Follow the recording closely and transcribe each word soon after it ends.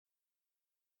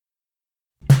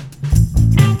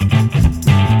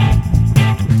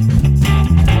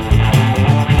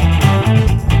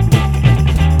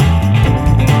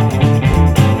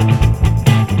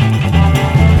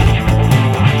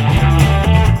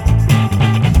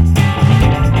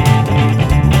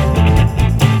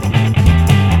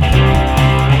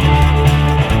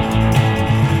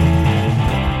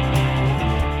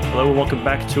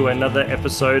welcome back to another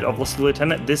episode of Lost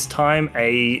Lieutenant. This time,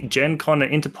 a Gencon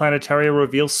and Interplanetario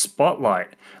reveal spotlight.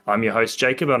 I'm your host,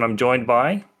 Jacob, and I'm joined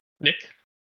by... Nick.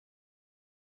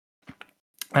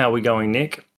 How are we going,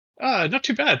 Nick? Not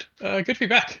too bad. Good to be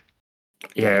back.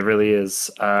 Yeah, it really is.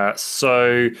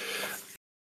 So,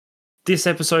 this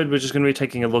episode, we're just going to be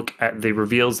taking a look at the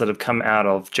reveals that have come out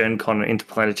of Gencon and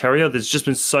Interplanetario. There's just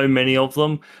been so many of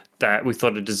them that we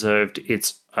thought it deserved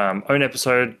its own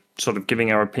episode, sort of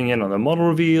giving our opinion on the model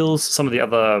reveals, some of the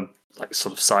other like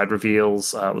sort of side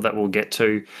reveals that we'll get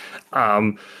to.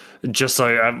 Just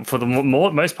so for the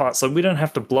most part, so we don't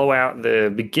have to blow out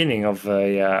the beginning of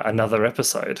another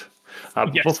episode.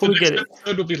 Yes, before the we next get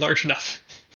episode will be large enough.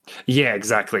 Yeah,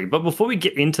 exactly. But before we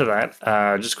get into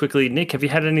that, just quickly, Nick, have you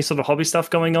had any sort of hobby stuff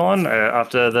going on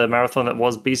after the marathon that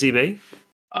was BCB?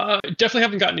 Definitely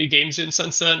haven't gotten any games in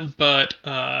since then, but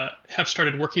have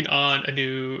started working on a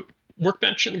new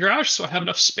workbench in the garage, so I have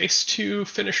enough space to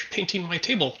finish painting my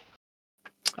table.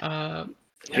 I've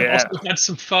also had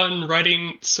some fun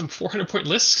writing some 400-point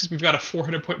lists, because we've got a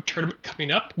 400-point tournament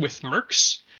coming up with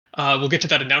Mercs. We'll get to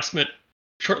that announcement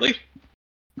shortly.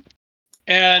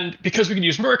 And because we can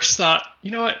use Mercs, thought, you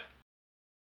know what?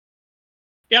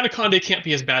 Anaconda can't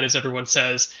be as bad as everyone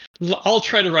says. I'll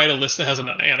try to write a list that has an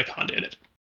Anaconda in it.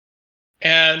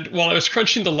 And while I was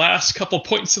crunching the last couple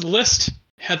points of the list,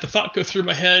 had the thought go through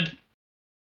my head,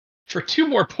 for 2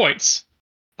 more points,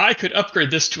 I could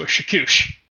upgrade this to a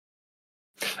Shakouche.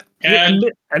 And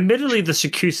admittedly, the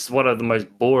Shakouche is one of the most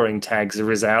boring tags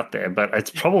there is out there, but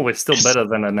it's probably still better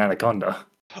than an Anaconda.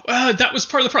 That was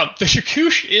part of the problem. The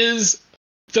Shakouche is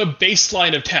the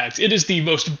baseline of tags. It is the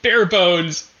most bare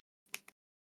bones.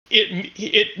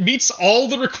 It meets all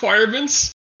the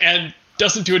requirements and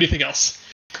doesn't do anything else.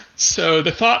 So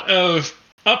the thought of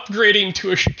upgrading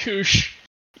to a Shakouche,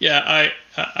 yeah,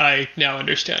 I now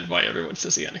understand why everyone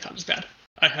says the Anaconda is bad.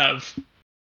 I have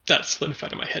that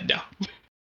solidified in my head now.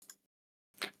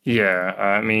 Yeah,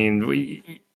 I mean,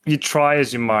 you try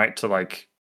as you might to like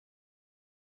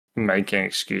make an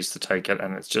excuse to take it,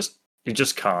 and you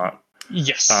just can't.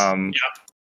 Yes.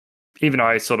 Even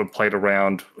I sort of played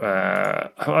around.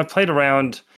 I played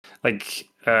around like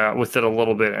with it a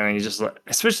little bit, and you just like,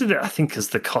 especially I think because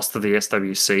the cost of the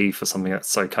SWC for something that's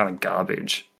so kind of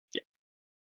garbage.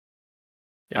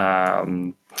 Yeah.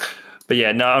 But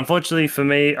yeah, no. Unfortunately for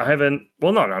me, I haven't.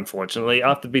 Well, not unfortunately.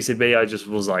 After BCB, I just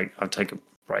was like, I'll take a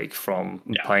break from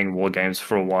playing war games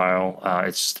for a while.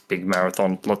 It's just a big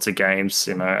marathon, lots of games.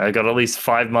 You know, I got at least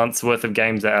 5 months worth of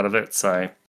games out of it. So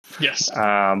yes.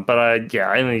 But I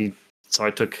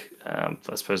took I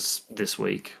suppose this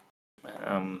week.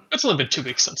 It's only been 2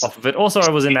 weeks since off of it. Also, I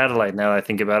was in Adelaide. Now that I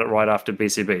think about it, right after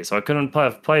BCB, so I couldn't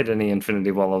have played any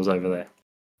Infinity while I was over there,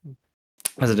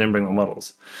 as I didn't bring my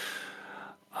models.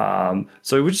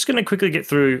 So we're just going to quickly get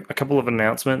through a couple of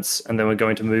announcements, and then we're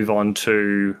going to move on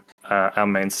to our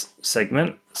main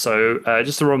segment. So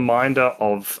just a reminder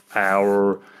of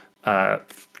our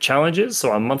challenges.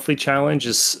 So our monthly challenge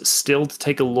is still to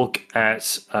take a look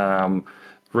at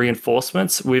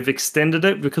reinforcements. We've extended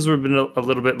it because we've been a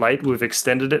little bit late. We've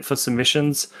extended it for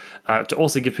submissions to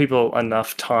also give people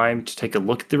enough time to take a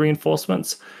look at the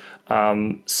reinforcements.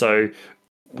 So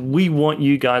we want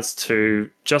you guys to,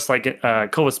 just like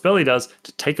Corvus Belly does,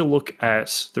 to take a look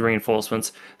at the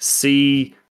reinforcements,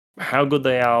 see how good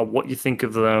they are, what you think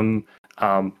of them.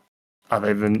 Are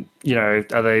they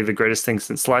the greatest thing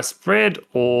since sliced bread,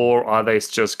 or are they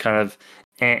just kind of,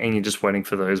 and you're just waiting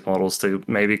for those models to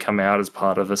maybe come out as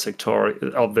part of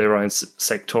of their own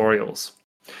sectorials?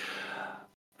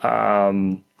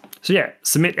 So yeah,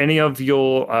 submit any of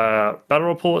your battle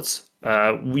reports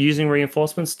using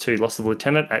reinforcements to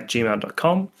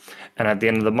lostoflieutenant@gmail.com, and at the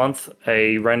end of the month,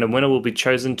 a random winner will be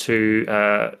chosen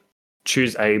to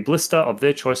choose a blister of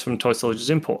their choice from Toy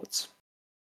Soldiers Imports.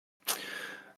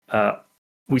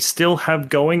 We still have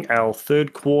going our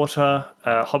 3rd quarter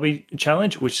hobby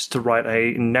challenge, which is to write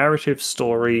a narrative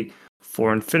story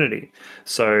for Infinity.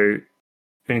 So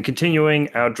in continuing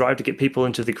our drive to get people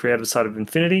into the creative side of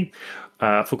Infinity,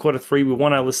 for quarter 3, we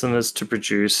want our listeners to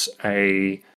produce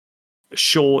a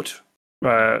short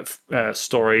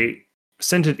story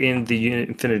centered in the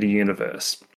Infinity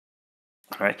universe.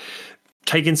 All right.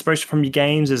 Take inspiration from your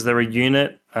games. Is there a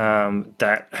unit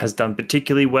that has done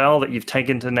particularly well that you've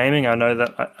taken to naming? I know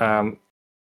that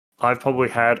I've probably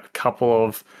had a couple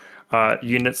of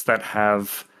units that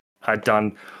have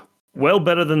done well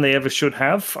better than they ever should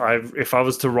have. If I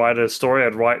was to write a story,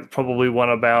 I'd write probably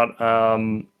one about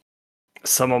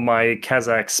some of my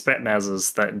Kazakh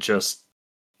Spetsnazes that just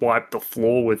wipe the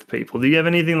floor with people. Do you have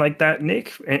anything like that,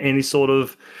 Nick? Any sort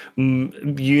of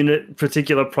unit,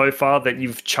 particular profile that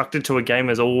you've chucked into a game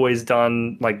has always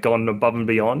done, like gone above and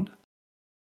beyond?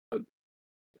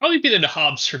 Probably be the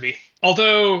Hobbs for me.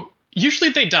 Although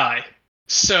usually they die,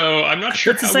 so I'm not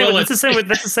sure how well that's the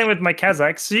same with my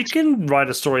Kazakhs. So you can write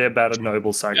a story about a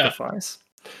noble sacrifice.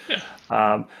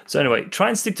 Yeah. So anyway,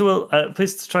 please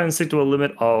try and stick to a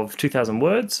limit of 2,000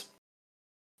 words.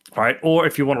 All right, or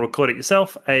if you want to record it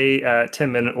yourself, a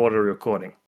 10-minute audio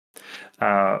recording.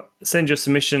 Send your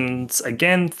submissions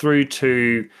again through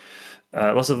to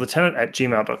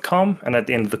lossoflieutenant@gmail.com, and at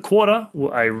the end of the quarter,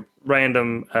 a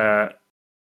random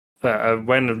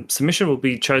submission will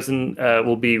be chosen,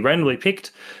 will be randomly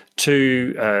picked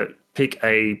to pick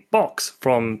a box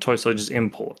from Toy Soldiers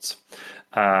Imports.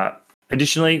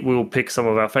 Additionally, we will pick some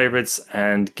of our favorites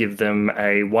and give them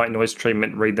a white noise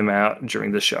treatment, read them out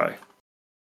during the show.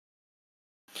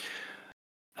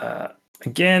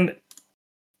 Again,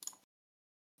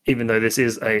 even though this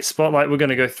is a spotlight, we're going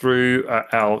to go through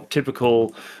our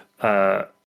typical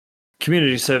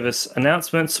community service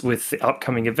announcements with the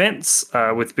upcoming events.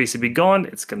 With BCB gone,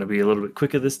 it's going to be a little bit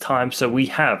quicker this time. So we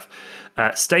have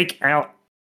Stakeout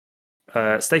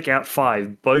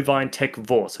 5 Bovine Tech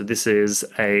Vor. So this is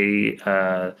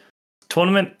a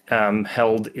tournament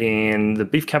held in the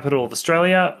beef capital of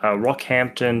Australia,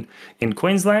 Rockhampton in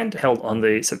Queensland, held on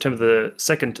the September the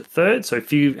 2nd to 3rd. So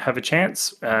if you have a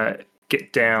chance,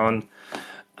 get down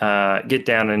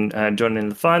and join in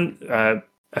the fun.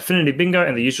 Affinity Bingo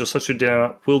and the usual social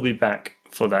dinner will be back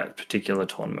for that particular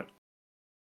tournament.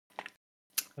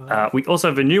 We also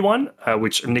have a new one,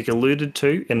 which Nick alluded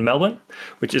to in Melbourne,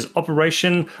 which is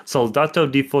Operation Soldato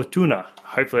di Fortuna.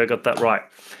 Hopefully I got that right.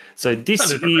 So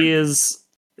this is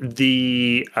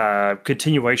the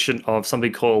continuation of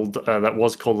something called that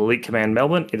was called Elite Command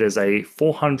Melbourne. It is a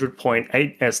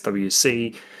 400.8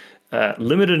 SWC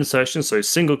limited insertion, so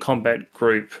single combat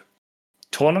group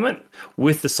tournament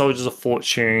with the Soldiers of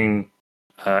Fortune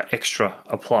extra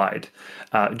applied.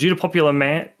 Due to popular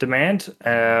demand,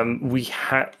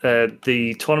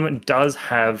 the tournament does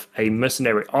have a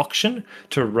mercenary auction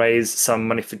to raise some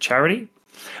money for charity,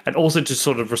 and also to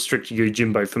sort of restrict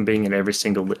Yojimbo from being in every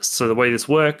single list. So the way this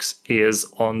works is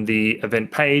on the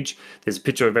event page, there's a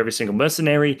picture of every single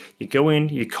mercenary. You go in,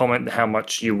 you comment how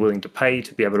much you're willing to pay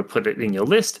to be able to put it in your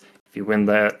list. If you win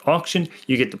that auction,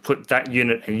 you get to put that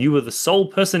unit, and you are the sole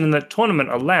person in that tournament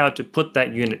allowed to put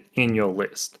that unit in your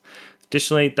list.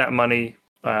 Additionally, that money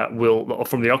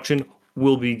from the auction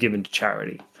will be given to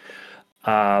charity.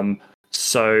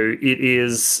 So it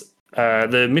is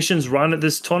the missions run at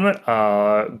this tournament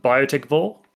are Biotech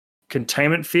Vor,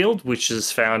 Containment Field, which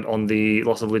is found on the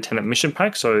Loss of Lieutenant mission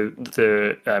pack. So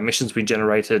the missions we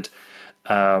generated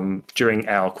during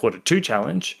our Quarter 2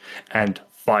 challenge, and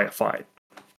Firefight.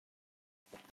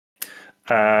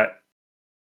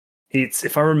 It's,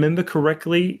 if I remember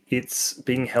correctly, it's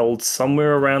being held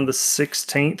somewhere around the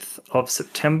 16th of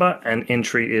September, and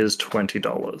entry is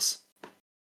 $20.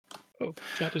 Oh,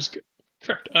 that is good.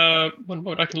 Correct. One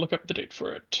moment, I can look up the date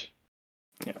for it.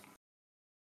 Yeah.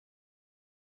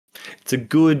 It's a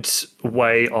good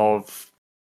way of...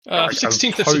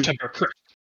 16th of September, correct.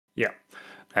 Yeah.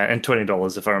 And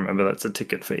 $20, if I remember, that's a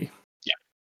ticket fee. Yeah.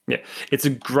 Yeah. It's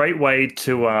a great way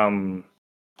to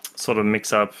sort of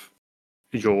mix up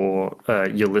your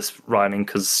list writing,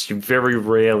 because you very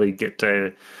rarely get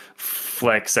to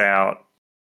flex out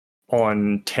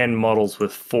on 10 models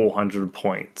with 400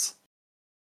 points.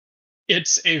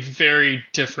 It's a very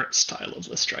different style of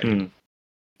list writing.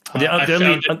 The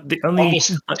only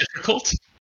almost difficult.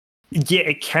 Yeah,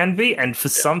 it can be, and for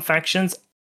some factions,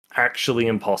 actually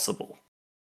impossible.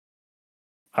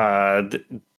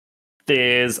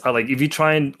 There's if you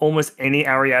try and almost any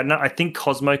Ariadna, I think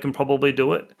Cosmo can probably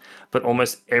do it, but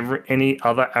almost any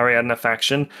other Ariadna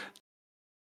faction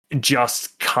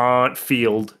just can't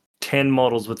field 10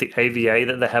 models with the AVA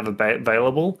that they have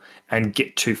available and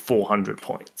get to 400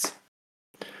 points.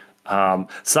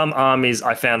 Some armies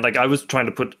I found, I was trying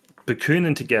to put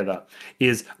Bakunin together,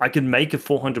 is I could make a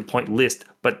 400-point list,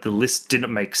 but the list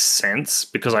didn't make sense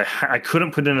because I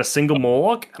couldn't put in a single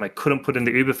Morlock and I couldn't put in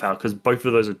the Uberfowl because both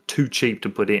of those are too cheap to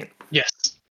put in. Yes.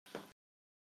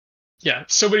 Yeah,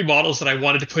 so many models that I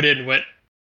wanted to put in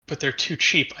but they're too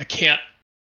cheap. I can't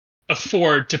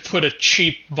afford to put a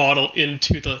cheap model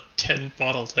into the 10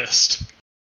 model list.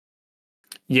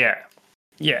 Yeah.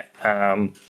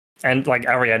 And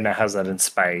Ariadna has that in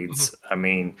spades. Mm-hmm. I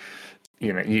mean,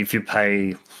 if you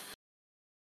pay,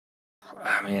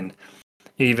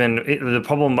 the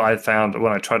problem I found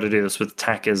when I tried to do this with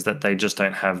TAC is that they just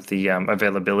don't have the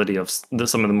availability of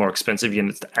some of the more expensive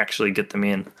units to actually get them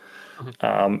in.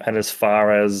 And as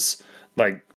far as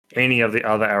like any of the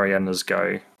other Ariadnas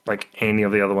go, like any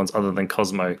of the other ones other than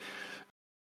Cosmo,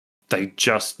 you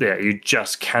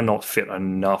just cannot fit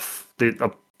enough.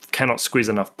 Cannot squeeze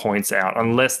enough points out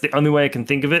unless the only way I can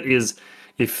think of it is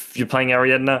if you're playing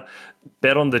Ariadna,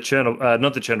 bet on the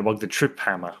not the Chernobog, the Trip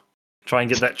Hammer. Try and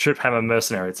get that Trip Hammer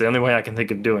mercenary. It's the only way I can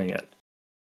think of doing it.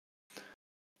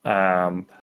 But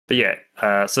yeah,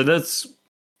 so that's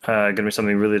going to be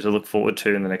something really to look forward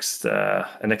to in the next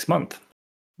month.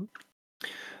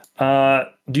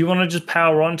 Do you want to just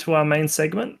power on to our main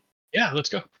segment? Yeah, let's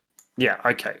go. Yeah,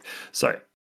 okay. So,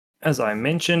 as I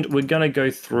mentioned, we're going to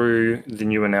go through the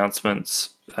new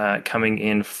announcements coming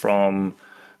in from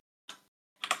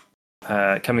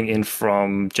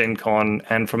Gencon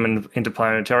and from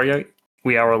Interplanterio.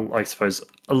 We are, I suppose,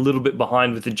 a little bit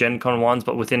behind with the Gencon ones,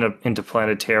 but within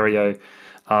Interplanterio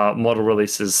model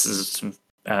releases,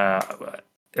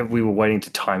 we were waiting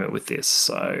to time it with this.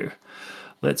 So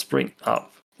let's bring up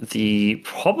the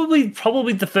probably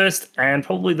the first and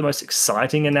probably the most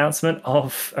exciting announcement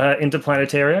of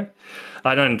Interplanterio.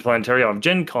 Not Interplanterio, of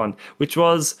Gencon, which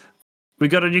was we're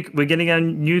getting a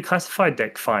new classified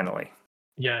deck finally.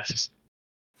 Yes.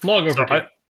 Long overdue.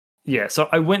 So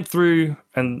I went through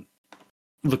and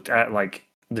looked at like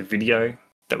the video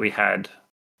that we had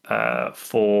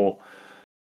for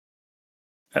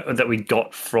that we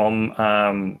got from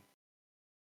on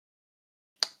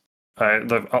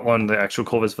the actual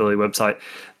Corvus Valley website.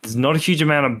 There's not a huge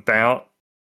amount about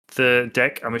the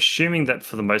deck. I'm assuming that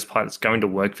for the most part it's going to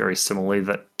work very similarly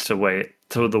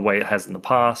to the way it has in the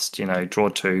past. You know, draw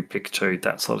 2, pick 2,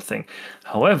 that sort of thing.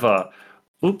 However,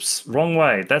 oops, wrong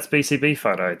way. That's BCB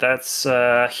photo. That's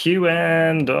Hugh,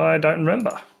 and I don't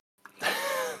remember.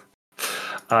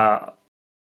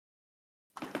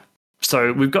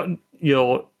 So we've got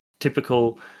your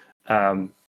typical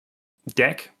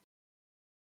deck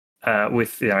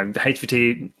with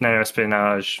HVT, nano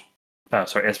espionage.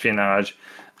 Espionage.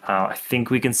 I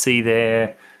think we can see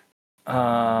there.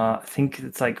 I think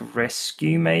it's like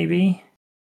rescue, maybe.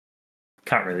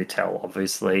 Can't really tell,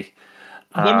 obviously.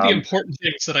 One of the important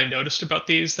things that I noticed about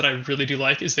these that I really do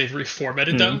like is they've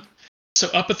reformatted them. So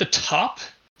up at the top,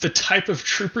 the type of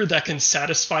trooper that can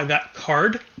satisfy that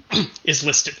card is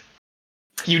listed.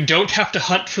 You don't have to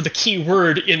hunt for the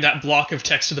keyword in that block of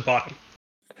text at the bottom.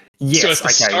 Yes, so at the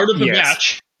start of the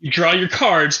match, you draw your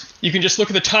cards, you can just look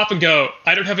at the top and go,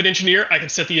 I don't have an engineer, I can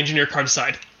set the engineer card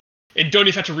aside. And don't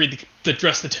even have to read the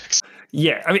rest of the text.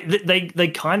 Yeah, I mean, they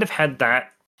kind of had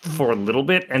that for a little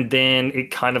bit, and then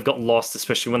it kind of got lost,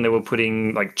 especially when they were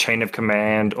putting like chain of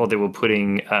command or they were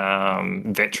putting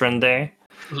veteran there.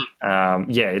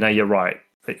 You're right.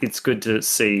 It's good to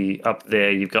see up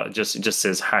there. You've got it just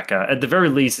says hacker. At the very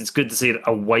least, it's good to see it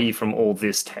away from all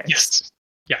this text. Yes.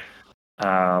 Yeah.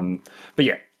 But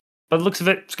yeah, by the looks of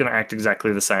it, it's going to act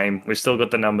exactly the same. We've still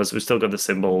got the numbers. We've still got the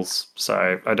symbols.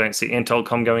 So I don't see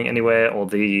Intelcom going anywhere, or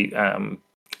the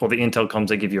Intelcoms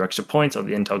that give you extra points, or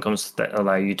the Intelcoms that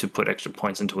allow you to put extra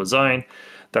points into a zone.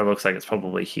 That looks like it's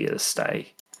probably here to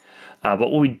stay. But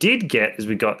what we did get is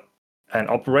we got an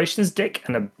operations deck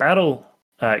and a battle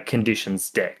conditions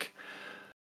deck.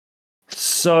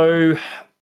 So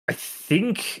I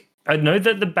know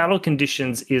that the battle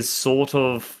conditions is sort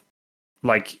of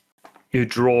like you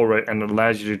draw it and it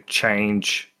allows you to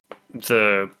change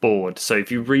the board. So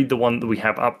if you read the one that we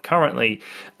have up currently,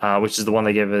 which is the one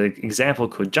they gave an example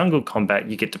called Jungle Combat,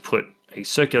 you get to put a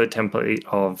circular template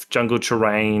of jungle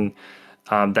terrain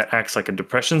that acts like a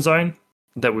depression zone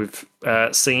that we've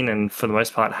seen and for the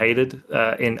most part hated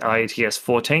in IATS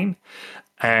 14.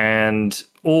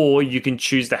 Or you can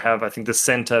choose to have, I think, the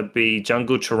center be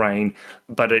jungle terrain,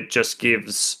 but it just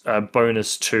gives a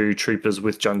bonus to troopers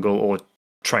with jungle or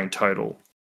train total.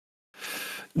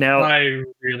 Now, I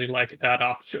really like that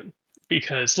option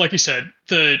because, like you said,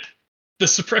 the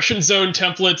suppression zone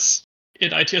templates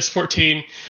in ITS 14,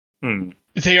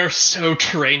 they are so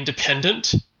terrain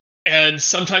dependent, and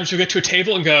sometimes you get to a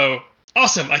table and go,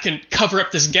 awesome, I can cover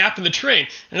up this gap in the terrain.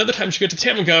 And other times you get to the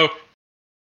table and go,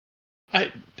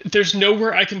 there's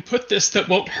nowhere I can put this that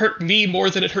won't hurt me more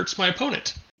than it hurts my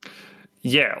opponent.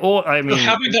 Yeah, or I mean, so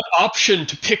having the option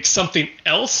to pick something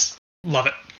else, love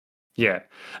it. Yeah,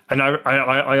 and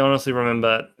I honestly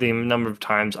remember the number of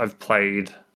times I've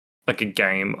played like a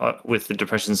game with the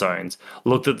depression zones,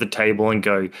 looked at the table and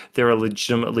go, there are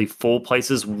legitimately 4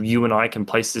 places you and I can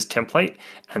place this template,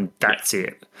 and that's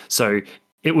it. So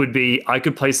it would be, I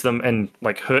could place them and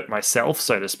like hurt myself,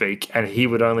 so to speak, and he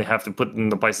would only have to put them in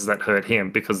the places that hurt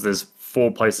him because there's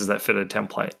 4 places that fit a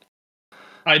template.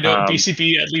 I know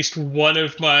BCB, at least one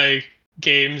of my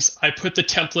games, I put the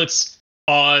templates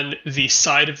on the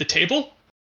side of the table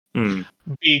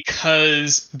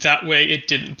because that way it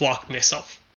didn't block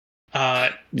myself.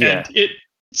 And it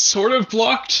sort of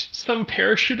blocked some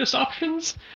parachutist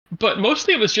options, but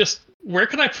mostly it was just, where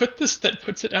can I put this that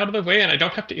puts it out of the way and I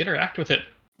don't have to interact with it?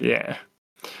 Yeah.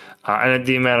 And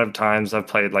the amount of times I've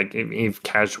played like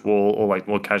casual or like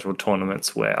more casual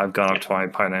tournaments where I've gone up to my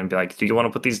opponent and be like, "Do you want to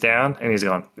put these down?" And he's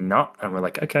gone, "No," and we're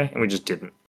like, "Okay," and we just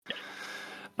didn't.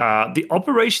 The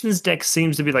operations deck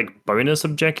seems to be like bonus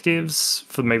objectives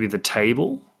for maybe the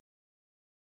table.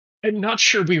 I'm not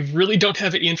sure. We really don't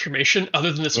have any information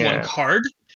other than this one card.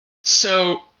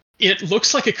 So it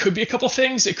looks like it could be a couple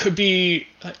things. It could be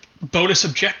like bonus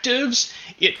objectives.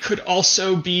 It could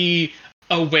also be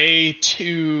a way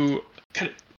to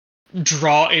kind of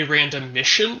draw a random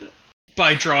mission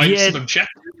by drawing some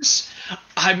objectives.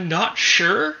 I'm not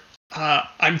sure.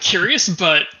 I'm curious,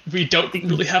 but we don't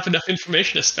really have enough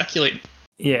information to speculate.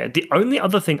 Yeah, the only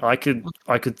other thing I could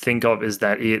think of is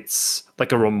that it's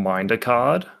like a reminder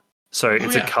card. So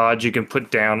it's a card you can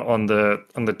put down on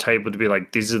the table to be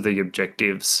like, these are the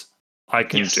objectives I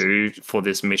can do for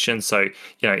this mission. So,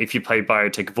 if you play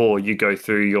Biotech Vor, you go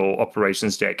through your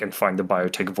operations deck and find the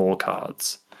Biotech Vor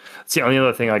cards. It's the only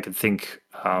other thing I could think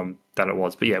that it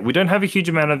was. But yeah, we don't have a huge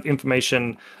amount of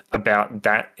information about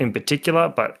that in particular,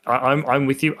 but I'm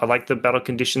with you. I like the battle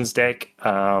conditions deck.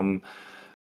 I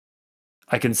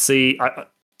can see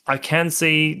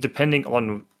depending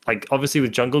on, like, obviously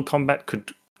with jungle combat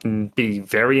could be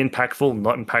very impactful,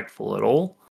 not impactful at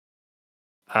all.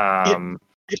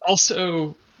 It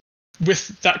also,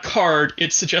 with that card,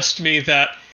 it suggests to me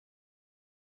that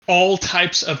all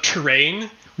types of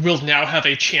terrain will now have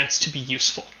a chance to be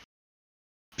useful.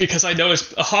 Because I know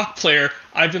as a Hawk player,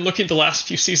 I've been looking at the last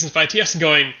few seasons of ITS and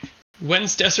going,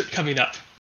 when's desert coming up?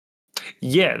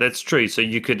 Yeah, that's true. So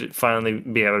you could finally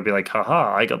be able to be like,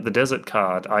 haha, I got the desert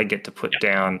card. I get to put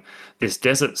down this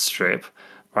desert strip,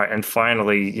 right? And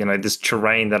finally, this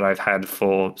terrain that I've had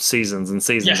for seasons and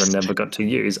seasons and never got to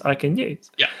use, I can use.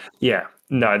 Yeah.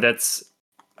 No, that's...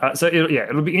 so,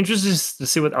 it'll be interesting to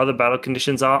see what other battle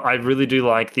conditions are. I really do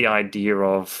like the idea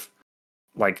of,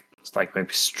 like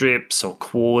maybe strips or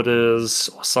quarters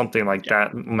or something like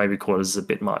that. Maybe quarters is a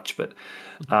bit much, but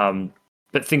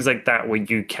things like that where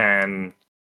you can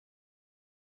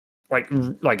like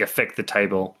affect the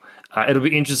table. It'll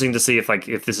be interesting to see if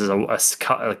this is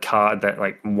a card that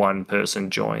like one person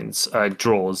draws,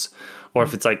 or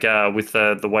if it's like with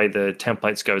the way the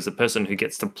templates goes, the person who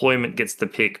gets deployment gets to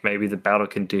pick maybe the battle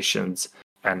conditions,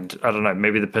 and I don't know,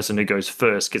 maybe the person who goes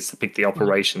first gets to pick the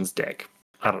operations deck.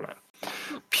 I don't know.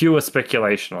 Pure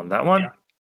speculation on that one.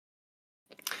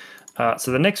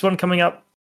 So the next one coming up,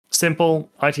 simple.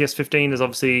 ITS 15 is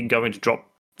obviously going to drop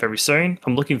very soon.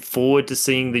 I'm looking forward to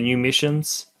seeing the new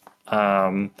missions.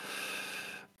 And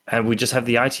we just have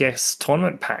the ITS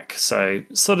tournament pack. So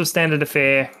sort of standard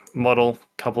affair model,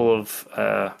 couple of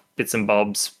bits and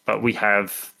bobs, but we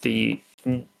have I'm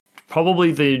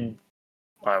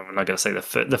not going to say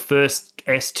the first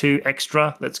S2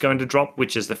 extra that's going to drop,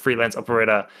 which is the freelance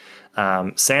operator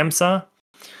Samsa,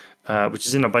 which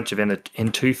is in a bunch of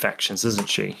N2 factions, isn't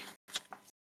she?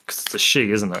 Because it's a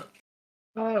she, isn't it?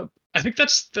 I think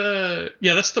that's the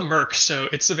Merc, so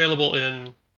it's available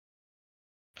in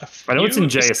a few. I know it's in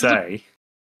JSA.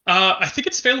 I think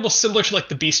it's available similar to like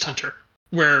the Beast Hunter,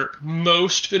 where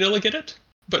most vanilla get it,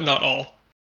 but not all.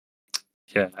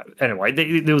 Yeah. Anyway,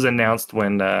 it was announced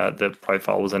when the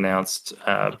profile was announced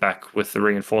back with the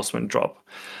reinforcement drop.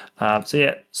 So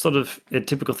yeah, sort of a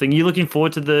typical thing. You looking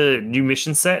forward to the new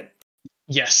mission set?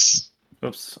 Yes.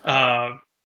 Oops.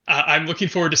 I'm looking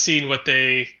forward to seeing what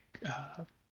they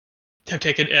have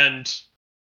taken, and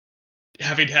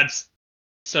having had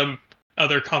some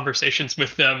other conversations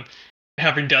with them,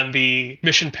 having done the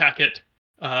mission packet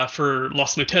for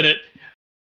Lost Lieutenant,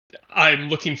 I'm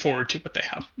looking forward to what they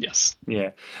have. Yes.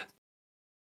 Yeah.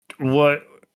 What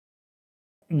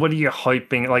are you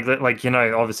hoping?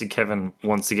 Obviously Kevin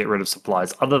wants to get rid of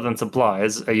supplies. Other than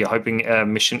supplies, are you hoping a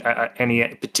mission, any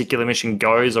particular mission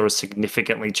goes or is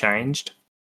significantly changed?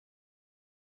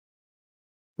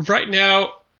 Right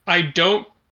now, I don't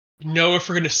know if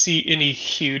we're going to see any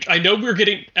huge. I know we're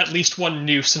getting at least one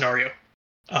new scenario.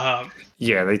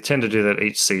 Yeah, they tend to do that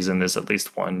each season. There's at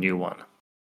least one new one.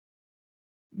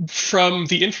 From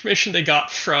the information they got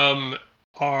from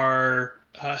our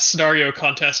scenario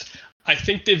contest, I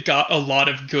think they've got a lot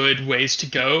of good ways to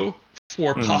go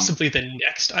for possibly the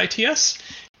next ITS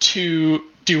to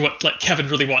do what Kevin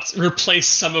really wants. Replace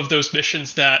some of those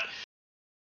missions that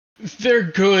They're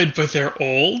good, but they're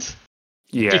old.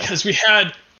 Yeah. Because we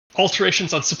had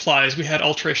alterations on supplies, we had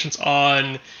alterations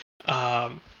on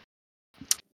um,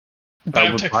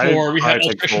 Biotech 4, we had Biotech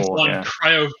alterations 4, on yeah.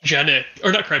 cryogenic,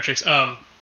 or not cryogenics,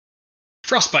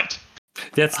 frostbite.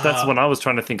 That's what I was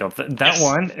trying to think of. Yes.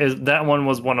 That one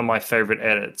was one of my favorite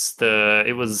edits.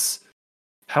 It was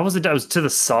how was it? It was to the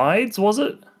sides, was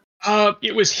it?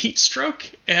 It was heat stroke,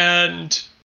 and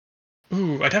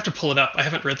I'd have to pull it up. I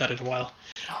haven't read that in a while.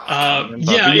 I can't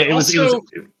remember. Yeah, But yeah, it also,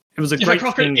 it was a if I great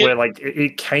recall thing correctly, where like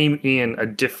it came in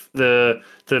the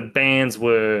bands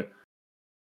were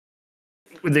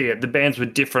the bands were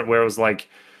different where it was like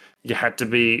you had to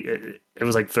be it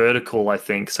was like vertical, I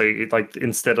think. So like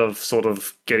instead of sort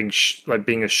of getting like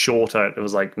being a shorter, it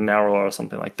was like narrower or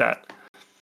something like that.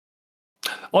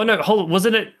 Oh no, hold on.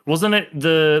 Wasn't it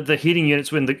the heating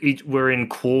units when each were in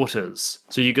quarters?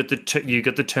 So you got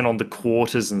to turn on the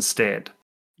quarters instead.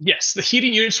 yes, the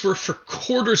heating units were for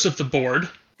quarters of the board,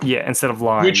 Yeah, instead of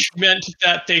lines. which meant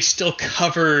that they still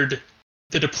covered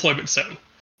the deployment zone.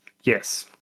 Yes.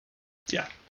 Yeah.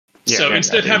 Yeah, So yeah,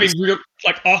 instead of no, having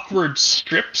like awkward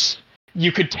strips,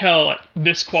 you could tell like,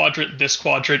 this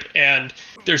quadrant, and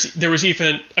there was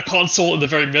even a console in the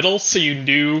very middle, so you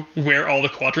knew where all the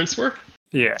quadrants were.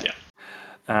 yeah.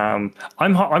 Yeah.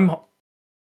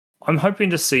 I'm hoping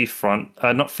to see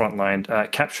not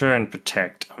frontline, capture and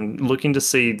protect. I'm looking to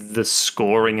see the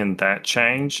scoring in that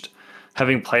changed.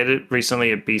 Having played it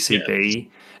recently at BCB, Yes.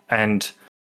 and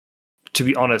to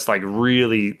be honest, like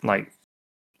really like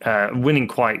winning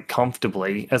quite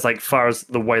comfortably as like far as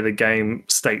the way the game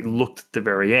state looked at the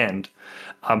very end.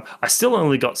 I still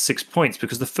only got 6 points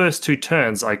because the first two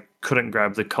turns I couldn't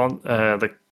grab the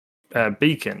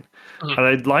beacon, Mhm. and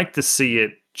I'd like to see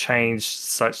it change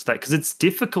such that because it's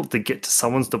difficult to get to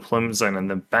someone's deployment zone and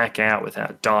then back out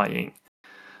without dying.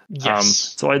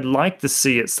 Yes. So I'd like to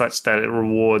see it such that it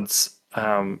rewards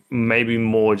maybe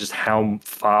more just how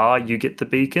far you get the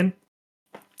beacon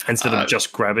instead of Uh,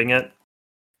 just grabbing it.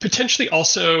 Potentially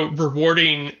also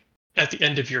rewarding at the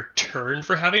end of your turn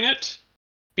for having it,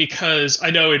 because I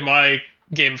know in my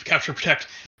game of Capture and Protect,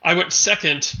 I went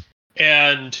second,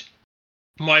 and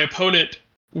my opponent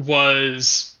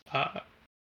was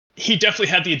he definitely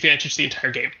had the advantage the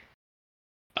entire game.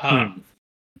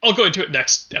 I'll go into it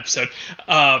next episode.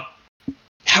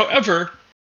 However,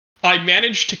 I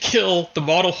managed to kill the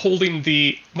model holding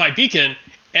my beacon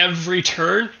every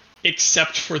turn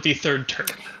except for the third turn.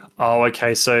 Oh,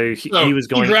 okay. So So he was he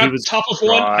going. He grabbed was top of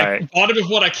one, right. bottom of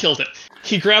one, I killed it.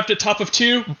 He grabbed it top of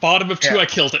two, bottom of two, Yeah, I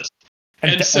killed it.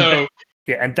 and And so and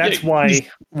yeah, that's why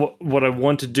what I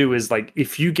want to do is like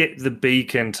if you get the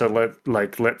beacon to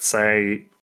let's say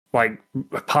like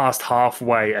past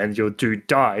halfway and your dude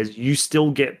dies, you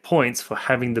still get points for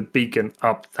having the beacon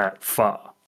up that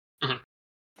far. Mhm.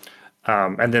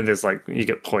 And then there's like you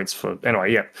get points for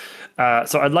anyway. Yeah.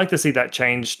 So I'd like to see that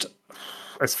changed.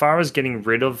 As far as getting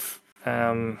rid of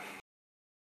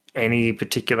any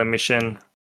particular mission,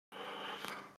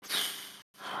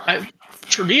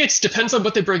 for me, it depends on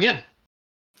what they bring in.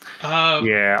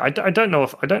 yeah, I don't know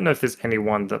if there's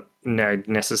anyone that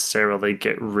necessarily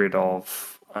get rid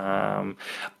of. I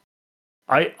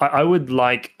would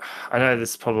like. I know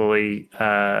this probably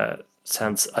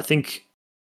sounds. I think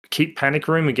keep Panic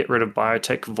Room and get rid of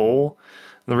Biotech 4.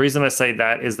 And the reason I say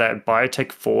that is that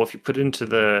Biotech 4, if you put it into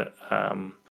the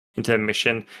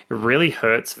mission, it really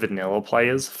hurts vanilla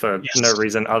players for no Yes.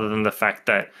 reason other than the fact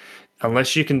that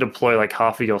unless you can deploy like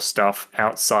half of your stuff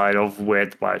outside of where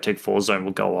the Biotech 4 zone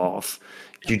will go off,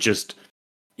 you just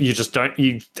don't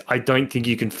I don't think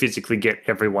you can physically get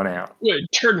everyone out.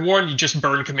 Turn one, you just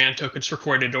burn command tokens for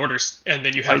coordinated orders, and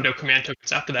then you have no command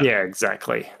tokens after that. Yeah,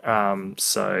 exactly.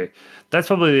 So that's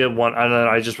probably the one. And then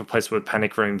I just replace it with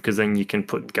Panic Room because then you can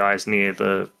put guys near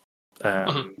the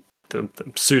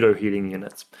pseudo heating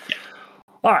units. Yeah.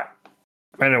 All right.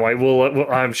 Anyway,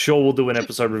 I'm sure we'll do an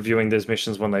episode reviewing those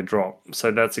missions when they drop.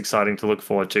 So that's exciting to look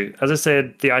forward to. As I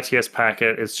said, the ITS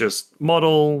packet is just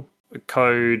model,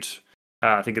 code.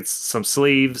 I think it's some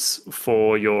sleeves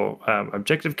for your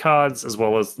objective cards, as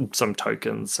well as some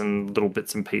tokens and little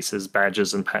bits and pieces,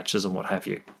 badges and patches and what have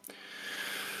you.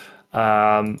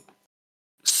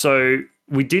 So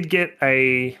we did get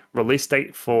a release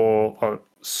date for a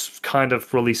kind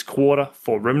of release quarter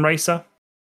for Rim Racer.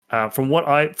 From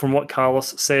what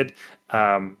Carlos said,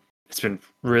 it's been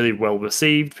really well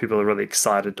received. People are really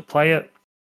excited to play it.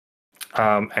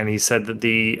 And he said that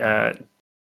the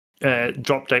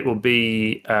drop date will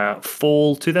be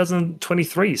fall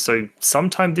 2023. So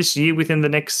sometime this year within the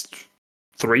next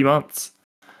 3 months,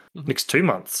 next 2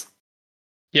 months.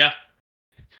 Yeah.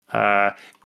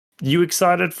 You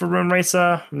excited for Rim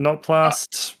Racer? Not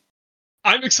Plus?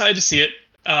 I'm excited to see it.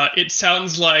 It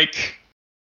sounds like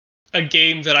a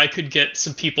game that I could get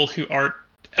some people who aren't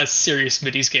as serious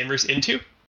minis gamers into.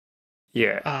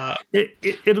 Yeah, Uh,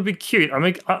 it'll be cute. I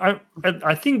mean,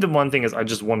 I think the one thing is I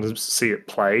just want to see it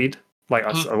played. Like,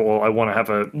 I want to have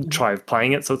a try of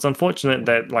playing it. So it's unfortunate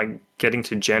that like getting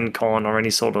to Gen Con or any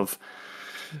sort of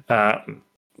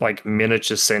like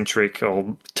miniature centric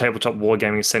or tabletop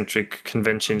wargaming centric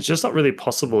convention is just not really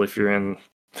possible if you're in,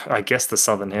 I guess, the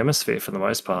Southern Hemisphere for the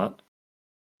most part.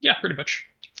 yeah, pretty much.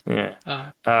 Yeah.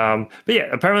 Uh, But yeah,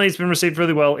 apparently it's been received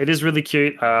really well. It is really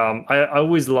cute. I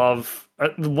always love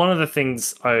one of the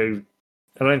things I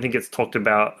don't think it's talked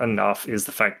about enough is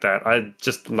the fact that I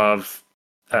just love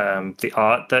the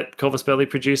art that Corvus Belli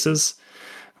produces,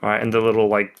 right? And the little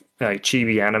like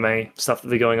chibi anime stuff that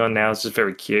they're going on now is just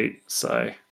very cute.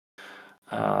 So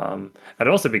it'd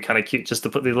also be kind of cute just to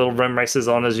put the little rim races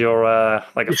on as your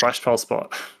like a flash pole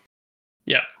spot.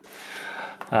 yeah.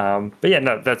 But yeah,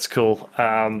 no, that's cool.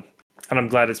 And I'm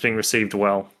glad it's being received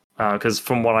well because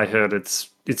from what I heard, it's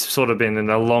sort of been in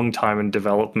a long time in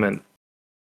development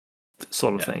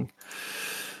sort of thing.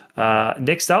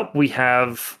 Next up, we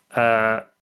have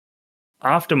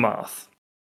Aftermath.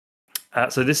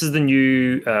 So this is the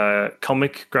new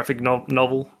comic graphic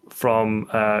novel from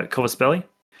Corvus Belli.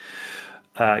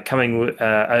 Coming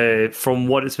from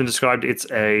what it's been described, it's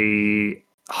a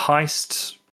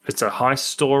heist. It's a heist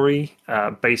story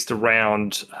based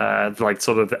around like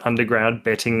sort of the underground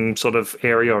betting sort of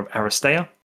area of Aristea.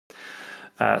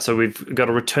 So we've got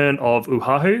a return of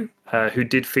Uhahu, who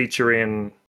did feature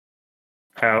in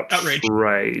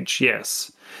Outrage.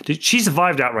 Yes, she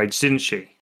survived Outrage, didn't she?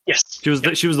 Yes. She was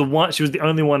she was the one. She was the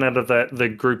only one out of the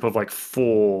group of like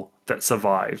 4 that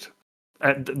survived.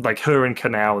 Like her and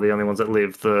Kanao were the only ones that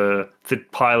lived. The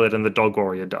pilot and the dog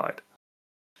warrior died.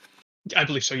 I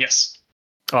believe so. Yes.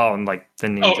 Oh, and like the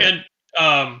ninja. Oh,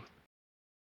 and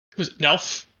who's it,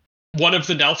 Nelf? One of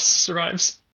the Nelfs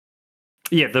survives.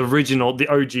 Yeah, the original, the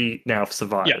OG Nauf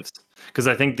survives. Because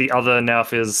I think the other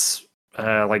Nauf is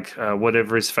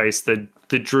whatever his face, the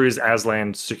Druze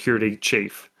Aslan security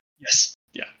chief. Yes.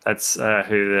 Yeah. That's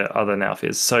who the other Nauf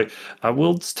is. So I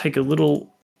will take a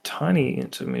little tiny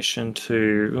intermission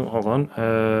to hold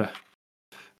on.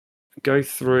 Go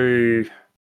through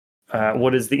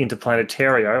what is the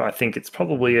Interplanetario. I think it's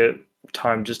probably a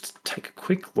time just to take a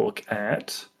quick look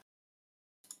at.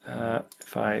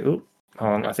 If I hold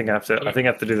on, I think I have to. I think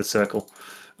I have to do the circle.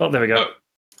 Oh, there we go. Oh.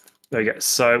 There we go.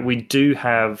 So we do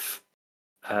have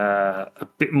a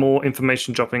bit more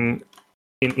information dropping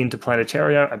in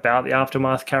Interplanetario about the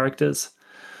Aftermath characters.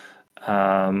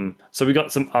 So we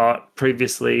got some art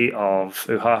previously of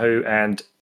Uhahu and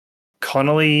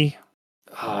Connolly.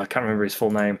 Oh, I can't remember his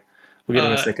full name. We'll get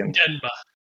him in a second.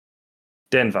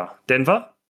 Denver. Denma.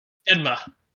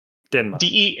 Denma.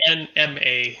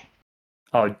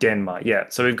 Oh, Denma. Yeah.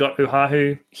 So we've got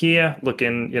Uhahu here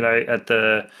looking, at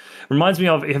the. Reminds me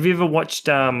of. Have you ever watched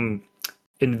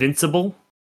Invincible?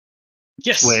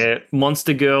 Yes. Where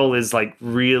Monster Girl is like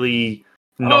really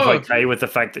not okay with the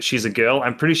fact that she's a girl.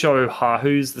 I'm pretty sure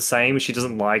Uhahu's the same. She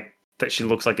doesn't like that she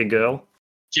looks like a girl.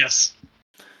 Yes.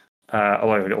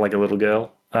 Like a little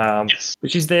girl. Yes.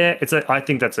 But she's there. I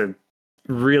think that's a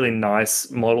really nice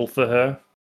model for her.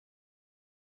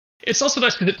 It's also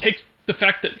nice because it takes the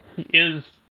fact that she is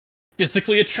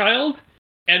physically a child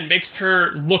and makes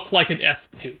her look like an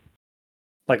S2.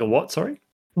 Like a what? Sorry.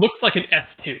 Looks like an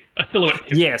S2, a silhouette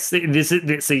 2. Yes, this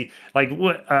like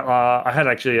what I had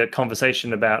actually a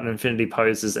conversation about Infinity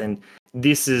poses, and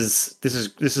this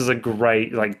is a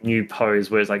great like new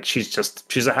pose where it's like she's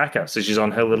a hacker, so she's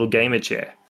on her little gamer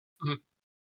chair.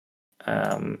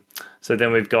 Mm-hmm. So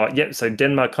then we've got so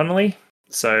Denmark Connolly,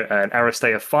 so an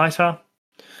Aristea fighter.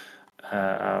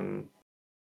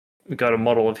 We got a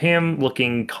model of him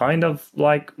looking kind of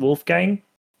like Wolfgang.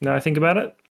 Now I think about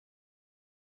it.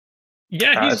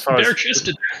 Yeah, he's bare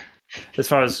chested. As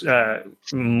far as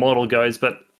model goes,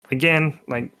 but again,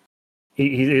 like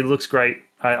he looks great.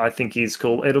 I think he's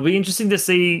cool. It'll be interesting to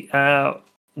see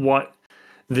what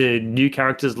the new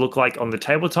characters look like on the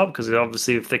tabletop, because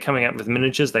obviously if they're coming out with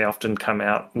miniatures, they often come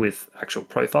out with actual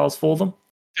profiles for them.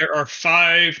 There are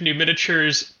 5 new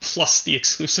miniatures plus the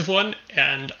exclusive one,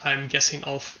 and I'm guessing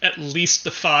at least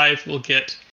the 5 will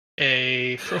get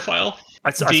a profile.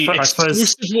 The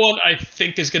exclusive one, I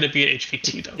think, is going to be an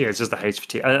HVT, though. Yeah, it's just a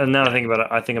HVT. And now I think about it,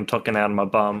 I think I'm talking out of my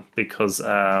bum because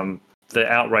the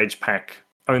Outrage pack,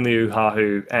 only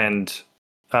Uhahu and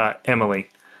Emily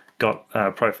got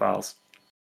profiles,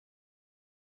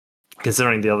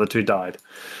 considering the other 2 died.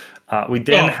 We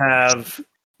then have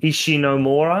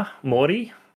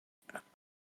Ishinomori.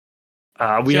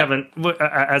 We Yeah. haven't,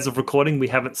 as of recording, we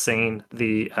haven't seen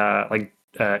the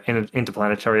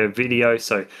Interplanetario video.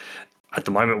 So at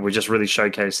the moment, we're just really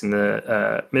showcasing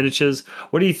the miniatures.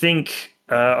 What do you think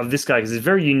of this guy? Because he's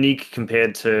very unique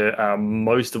compared to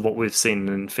most of what we've seen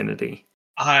in Infinity.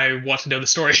 I want to know the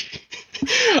story.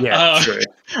 Yeah, uh, true.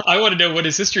 I want to know what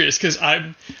his history is because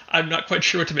I'm not quite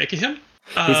sure what to make of him.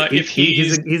 He's If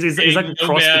he's he's like a a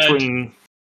cross nomad,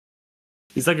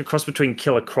 between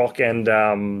Killer Croc and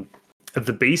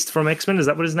the Beast from X-Men. Is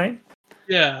that what his name?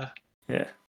 yeah, Yeah.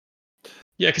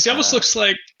 yeah, because he almost looks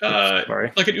Oops,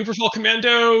 sorry. like an Uberfall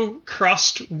Commando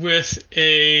crossed with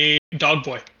a dog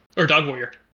boy or dog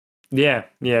warrior. Yeah,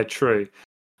 yeah, true.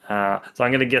 So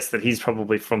I'm going to guess that he's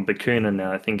probably from Bakuna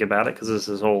now I think about it, because this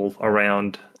is all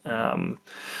around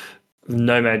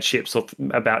nomad ships or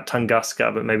about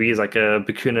Tunguska, but maybe he's like a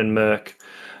Bakunin merc.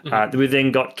 We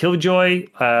then got Killjoy.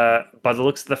 By the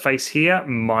looks of the face here,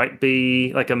 might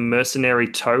be like a mercenary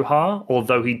Toha,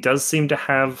 although he does seem to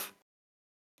have,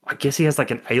 I guess he has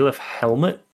like an Aleph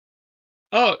helmet.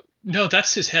 Oh no,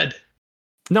 that's his head.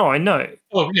 No, I know.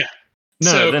 Oh yeah. No,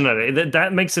 So no, no, no.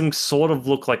 That makes him sort of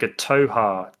look like a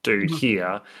Toha dude mhm, here.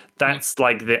 mhm, That's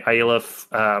like the Aleph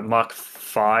Mark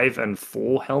 5 and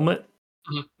 4 helmet.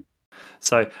 mhm.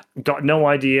 So, got no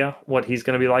idea what he's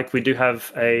going to be like. We do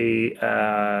have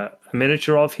a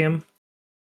miniature of him.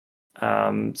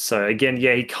 So again,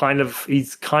 yeah,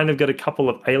 he's kind of got a couple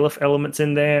of Aleph elements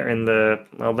in there, and the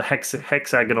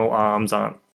hexagonal arms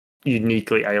aren't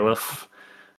uniquely Aleph,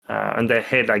 and their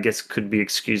head, I guess, could be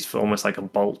excused for almost like a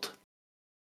bolt.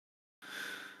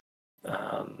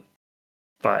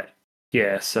 But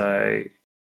yeah, so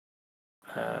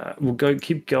we'll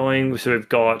keep going. So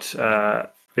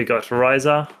we got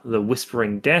Ryza, the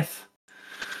Whispering Death,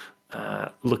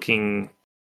 looking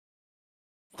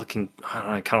I don't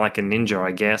know, kind of like a ninja,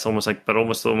 I guess, almost like, but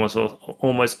almost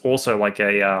also like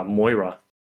a Moira.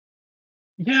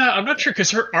 Yeah, I'm not sure because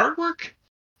her artwork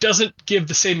doesn't give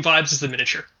the same vibes as the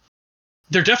miniature.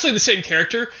 They're definitely the same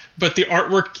character, but the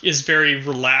artwork is very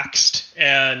relaxed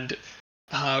and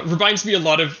reminds me a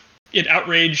lot of in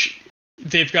Outrage.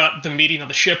 They've got the meeting on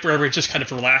the ship where everyone's just kind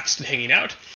of relaxed and hanging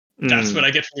out. That's what Mm.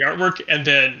 I get from the artwork, and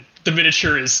then the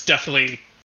miniature is definitely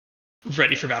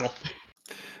ready for battle.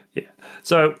 Yeah.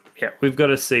 So yeah, we've got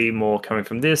to see more coming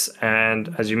from this,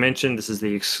 and as you mentioned, this is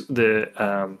the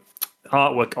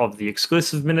artwork of the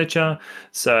exclusive miniature.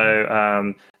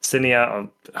 So Sinia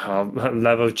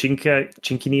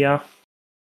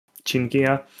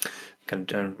Chinkia,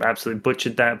 kind of absolutely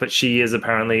butchered that, but she is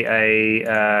apparently a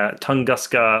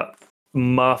Tunguska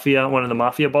mafia, one of the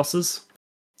mafia bosses.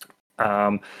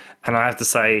 And I have to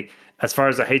say, as far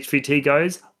as a HVT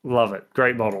goes, love it.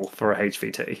 Great model for a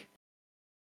HVT.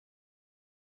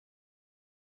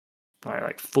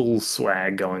 Like full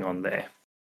swag going on there.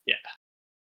 Yeah.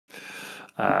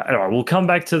 Anyway, we'll come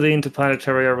back to the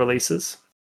Interplanetario releases.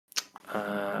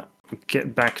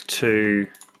 Get back to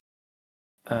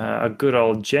a good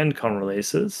old Gencon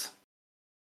releases.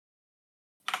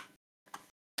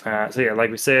 So yeah, like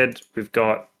we said, we've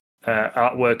got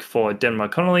artwork for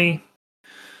Denmark Connolly.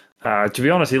 To be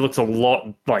honest, he looks a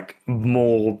lot like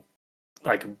way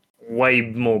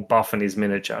more buff in his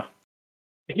miniature.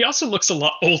 He also looks a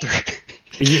lot older.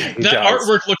 Yeah, he That does.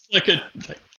 artwork looks like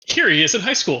here he is in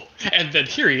high school, and then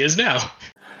here he is now.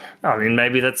 I mean,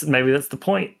 maybe that's the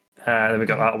point. Then we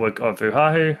got artwork of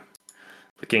Uhahu,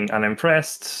 looking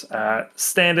unimpressed.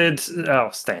 Standard.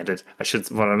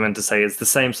 What I meant to say is the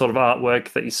same sort of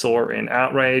artwork that you saw in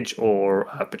Outrage or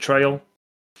Betrayal.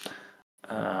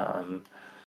 There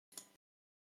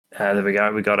we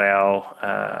go. We got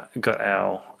our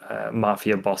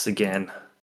mafia boss again.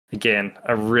 Again,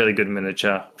 a really good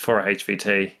miniature for a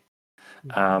HVT.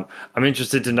 I'm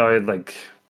interested to know, like,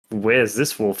 where's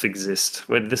this wolf exist?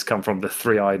 Where did this come from? The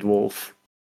three-eyed wolf.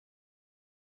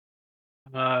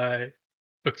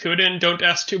 Bakuden, don't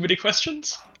ask too many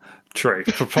questions. True.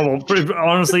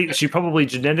 Honestly, she probably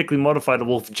genetically modified a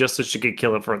wolf just so she could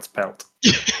kill it for its pelt.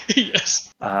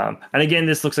 Yes. And again,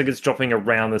 this looks like it's dropping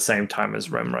around the same time as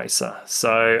Rem Racer.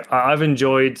 So I've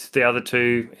enjoyed the other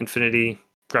two Infinity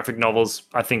graphic novels.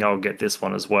 I think I'll get this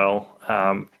one as well.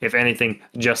 If anything,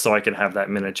 just so I can have that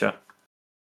miniature.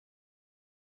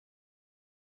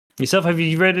 Yourself, have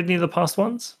you read any of the past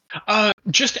ones?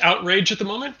 Just Outrage at the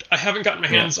moment. I haven't gotten my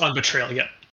Yeah. hands on Betrayal yet.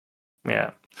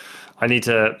 Yeah.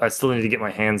 I still need to get my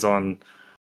hands on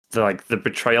the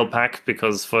Betrayal pack,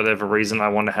 because for whatever reason I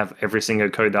want to have every single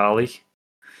Kodali.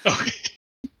 Okay.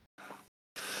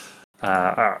 All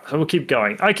right, so we'll keep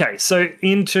going. Okay, so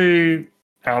into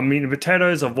our meat and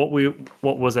potatoes of what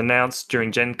was announced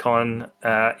during Gen Con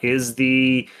is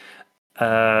the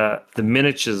the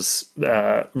miniatures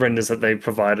renders that they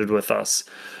provided with us.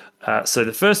 So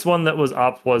the first one that was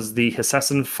up was the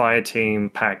Assassin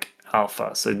Fireteam Pack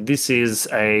Alpha. So this is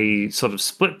a sort of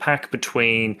split pack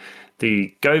between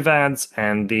the Govads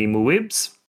and the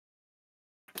Muibs,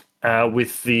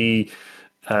 with the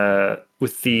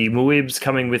Muibs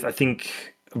coming with, I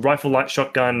think, rifle, light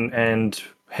shotgun, and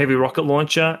heavy rocket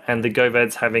launcher, and the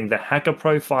Govads having the hacker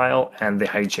profile and the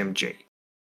HMG.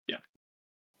 Yeah.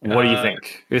 What do you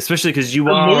think? Especially because you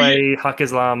the are Muib- a Hak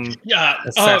Islam Yeah,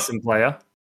 assassin player.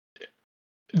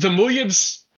 the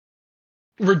Muibs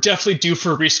were definitely due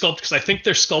for a resculpt because I think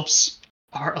their sculpts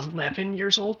are 11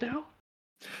 years old now.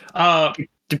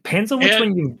 Depends on which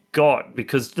one you've got,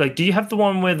 because like, do you have the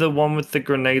one where the one with the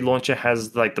grenade launcher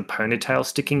has like the ponytail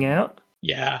sticking out?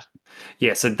 Yeah.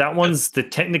 Yeah, so that one's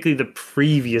technically the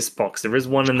previous box. There is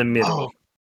one in the middle.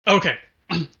 Oh, okay.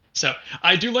 So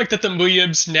I do like that the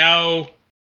Muibs now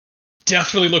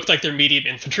definitely look like they're medium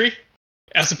infantry,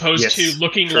 as opposed to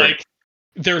looking like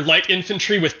they're light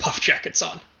infantry with puff jackets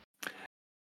on.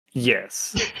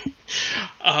 Yes.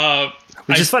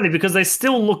 Which is funny because they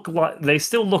still look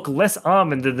less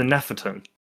armored than the Neferton.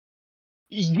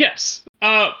 Yes.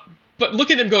 But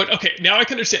look at them going, okay, now I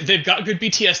can understand. They've got good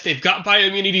BTS, they've got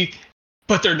bioimmunity,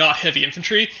 but they're not heavy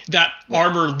infantry. That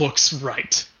armor looks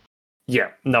right.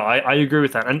 Yeah, no, I agree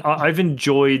with that. And I've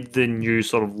enjoyed the new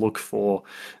sort of look for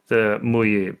the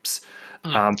Muibs.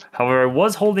 However, I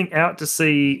was holding out to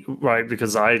see, right,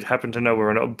 because I happen to know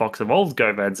where a box of old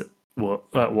Govads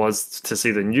was, to see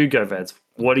the new Govads.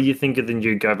 What do you think of the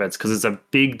new Govads? Because it's a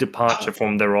big departure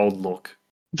from their old look.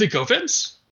 The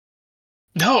Govads?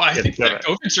 No, I think the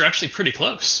Govads are actually pretty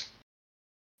close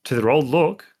to their old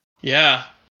look. Yeah,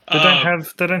 they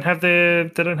don't have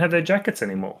their jackets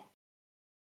anymore.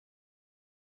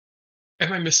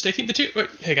 Am I mistaking the two? Wait,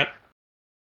 hang on.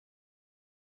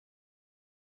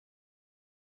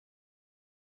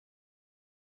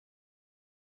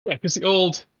 Yeah, because the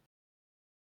old.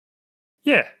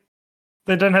 Yeah,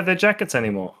 they don't have their jackets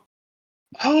anymore.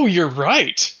 Oh, you're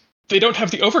right. They don't have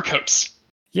the overcoats.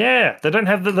 Yeah, they don't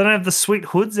have the sweet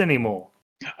hoods anymore.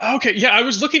 Okay, yeah, I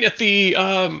was looking at the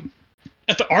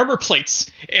armor plates,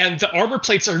 and the armor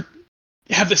plates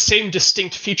have the same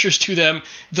distinct features to them.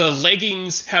 The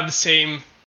leggings have the same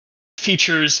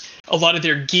features. A lot of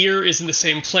their gear is in the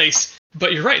same place.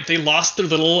 But you're right, they lost their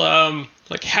little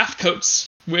like half coats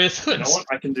with hoods. You know what?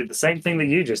 I can do the same thing that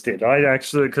you just did. I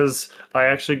actually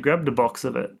grabbed a box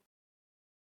of it.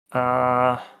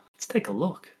 Let's take a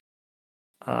look.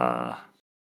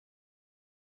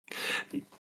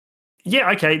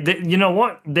 Yeah, okay. You know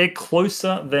what? They're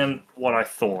closer than what I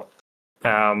thought.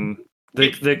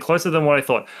 They're closer than what I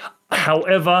thought.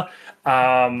 However,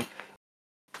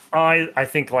 I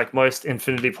think, like most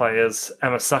Infinity players,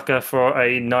 I'm a sucker for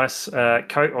a nice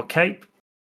coat or cape.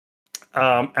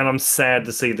 And I'm sad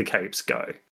to see the capes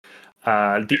go.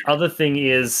 The other thing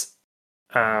is,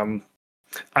 and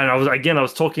I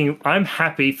was talking, I'm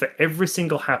happy for every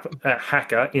single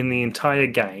hacker in the entire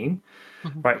game,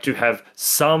 right, to have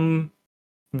some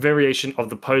variation of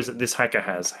the pose that this hacker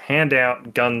has. Hand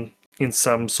out, gun in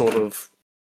some sort of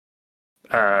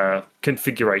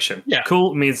configuration. Yeah.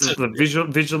 Cool means the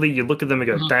visually you look at them and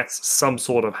go, that's some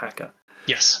sort of hacker.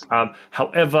 Yes.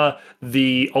 However,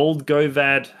 the old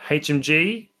Govad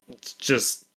HMG, it's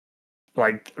just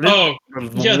like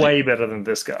way better than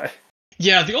this guy.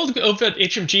 Yeah, the old Govad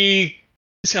HMG.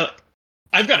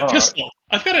 I've got a pistol.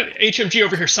 I've got an HMG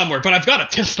over here somewhere, but I've got a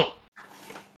pistol.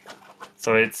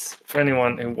 So it's, for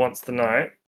anyone who wants to know,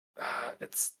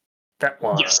 it's that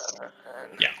one. Yes.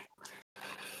 Yeah.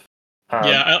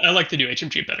 I like the new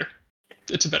HMG better.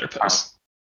 It's a better pose.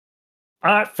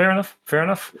 All right, fair enough.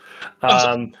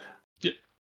 I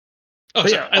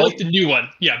like the new one.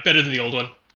 Yeah, better than the old one.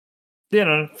 Yeah,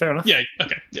 no, fair enough. Yeah,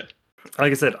 okay, yeah.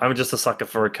 Like I said, I'm just a sucker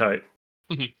for a coat.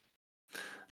 But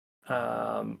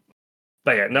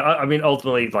yeah, no, I mean,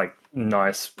 ultimately, like,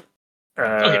 nice,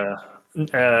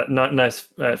 nice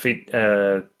feet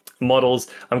models.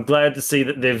 I'm glad to see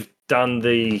that they've done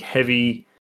the heavy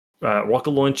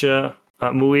rocket launcher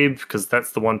Muib, because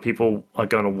that's the one people are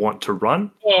going to want to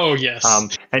run. Oh, yes.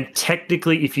 And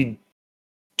technically, if you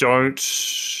don't...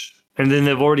 And then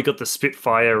they've already got the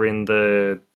Spitfire in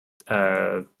the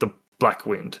Black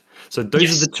Wind. So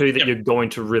those are the two that you're going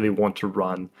to really want to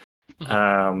run.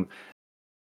 The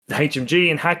HMG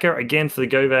and Hacker, again, for the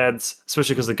Govads,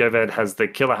 especially because the Govad has the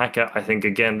Killer Hacker, I think,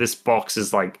 again, this box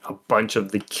is like a bunch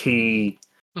of the key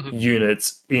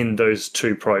units in those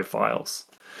two profiles.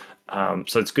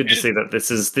 So it's good to see that this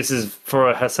is for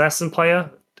a assassin player,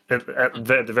 at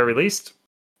the very least,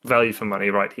 value for money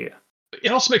right here.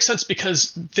 it also makes sense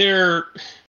because they're,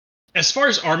 as far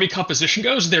as army composition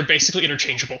goes, they're basically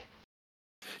interchangeable.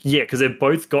 Yeah, because they've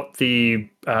both got the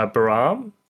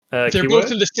Baram They're both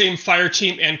keyword. in the same fire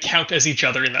team and count as each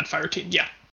other in that fire team. Yeah.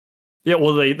 Yeah,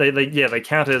 well, they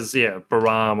count as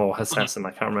Baram or Mhm. Assassin. I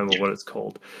can't remember Yeah. what it's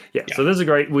called. Yeah, Yeah. so those are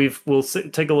great. We'll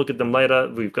take a look at them later.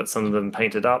 We've got some of them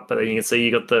painted up, but then you can see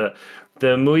you got the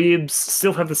Muibs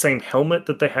still have the same helmet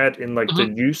that they had in like the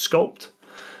Mhm. new sculpt.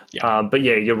 Yeah. But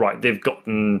yeah, you're right. They've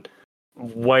gotten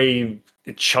way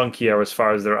chunkier as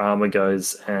far as their armor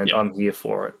goes, and Yeah. I'm here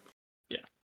for it. Yeah.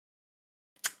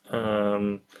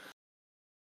 Um,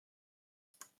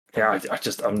 yeah,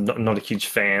 I'm not a huge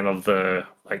fan of the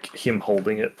like him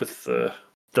holding it with the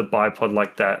bipod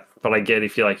like that. But I get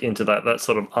if you're like into that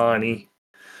sort of Arnie,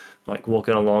 like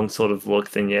walking along sort of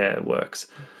look, then yeah, it works.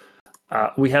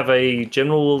 We have a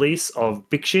general release of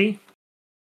Bixi.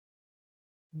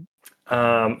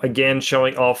 Again,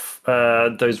 showing off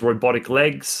those robotic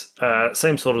legs,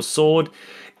 same sort of sword.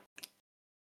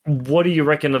 What do you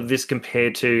reckon of this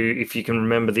compared to if you can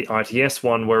remember the ITS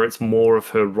one, where it's more of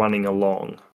her running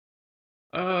along?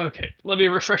 Okay. Let me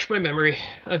refresh my memory.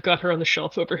 I've got her on the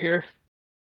shelf over here.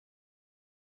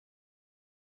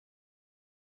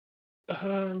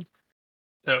 Um.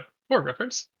 No. For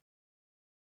reference.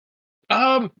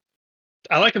 Um.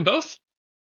 I like them both.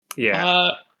 Yeah.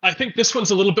 Uh. I think this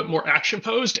one's a little bit more action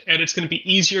posed, and it's going to be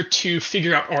easier to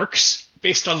figure out arcs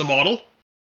based on the model.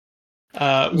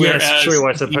 Yes, Whereas true.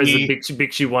 I suppose the the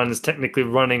Bixi one is technically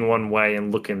running one way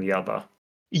and looking the other.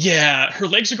 yeah, her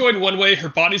legs are going one way, her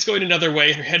body's going another way,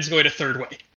 and her head's going a third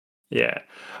way. Yeah,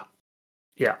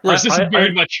 yeah. Whereas this is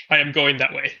very much I am going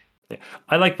that way. Yeah.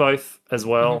 I like both as Mhm.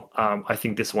 well. I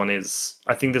think this one is.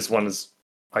 I think this one is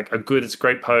like a good. It's a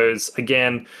great pose.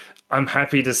 Again, I'm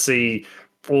happy to see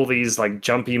all these like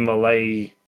jumpy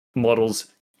Malay models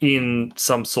in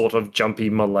some sort of jumpy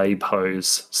Malay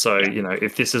pose. So Yeah.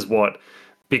 if this is what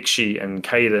Bixi and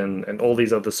Kaden and all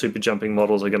these other super jumping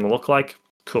models are going to look like,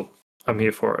 cool. I'm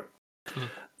here for it.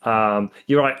 Mhm.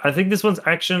 You're right. I think this one's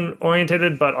action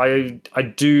oriented, but I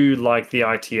do like the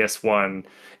ITS one.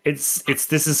 It's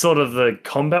this is sort of the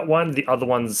combat one. The other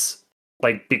one's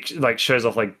like big, like shows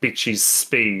off like Bitchy's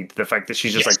speed. The fact that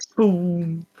she's just Yes. like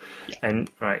boom, Yeah.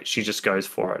 and right, she just goes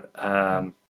for it.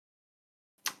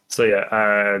 So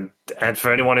yeah, and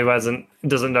for anyone who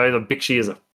doesn't know, the Bitchy is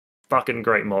a fucking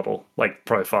great model, like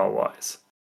profile wise.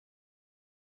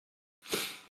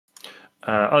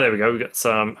 There we go. We got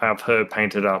some of her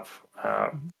painted up.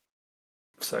 Mhm.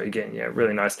 So again, yeah,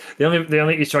 really nice. The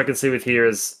only issue I can see with here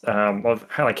is of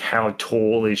how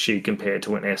tall is she compared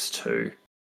to an S2?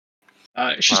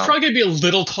 She's probably going to be a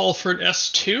little tall for an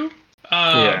S2,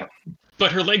 Yeah,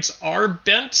 but her legs are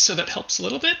bent, so that helps a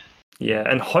little bit. yeah,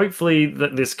 and hopefully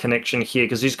that this connection here,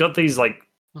 because she's got these like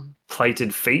Mhm.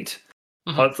 plated feet.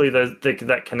 Mhm. Hopefully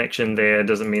that connection there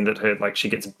doesn't mean that her she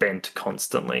gets bent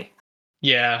constantly.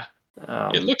 Yeah. It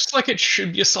Um, looks like it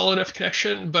should be a solid enough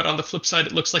connection, but on the flip side,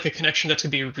 it looks like a connection that's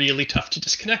going to be really tough to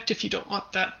disconnect if you don't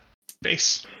want that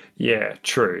base. yeah,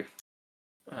 true.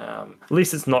 At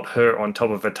least it's not her on top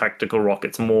of a tactical rock.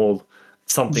 It's more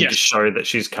something to Yes. show that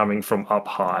she's coming from up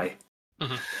high.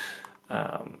 Mhm.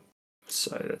 Um,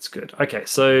 so that's good. Okay,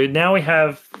 so now we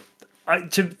have,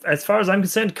 as far as I'm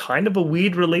concerned, kind of a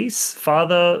weird release.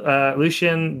 Father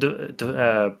Lucien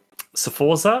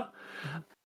Sforza. Mhm.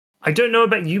 I don't know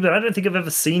about you, but I don't think I've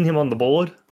ever seen him on the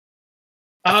board.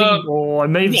 I think, or I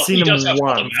may have Well, seen he does him have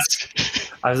Hollow once.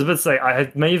 Mask. I was about to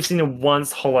say may have seen him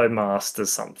once, Hollow Master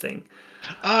something.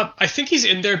 I think he's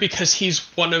in there because he's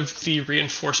one of the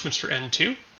reinforcements for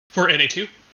N2, for NA2.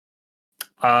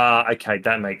 Okay,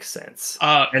 that makes sense.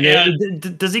 And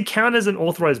And does he count as an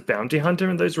authorized bounty hunter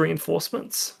in those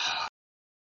reinforcements?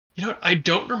 you know what? I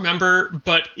don't remember,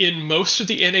 but in most of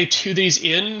the NA2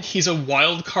 that he's a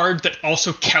wild card that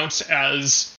also counts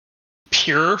as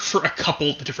pure for a couple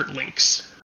of different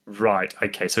links. Right.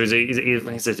 Okay. So he's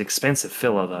an expensive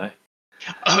filler though.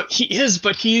 He is,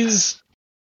 but he's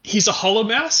a hollow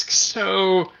mask,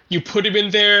 so you put him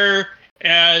in there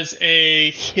as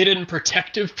a hidden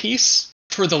protective piece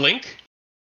for the link.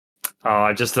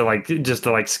 Just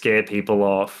to scare people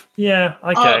off. Yeah.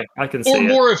 Uh, Okay. I can or see it.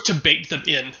 more of to bait them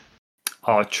in.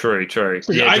 Oh, true. True.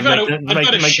 Yeah, Yeah. To make them, I've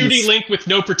got a make them. shooting link with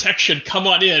no protection. Come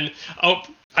on in. Oh,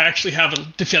 I actually have a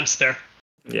defense there.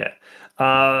 Yeah.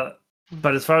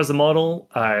 But as far as the model,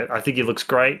 I think it looks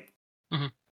great.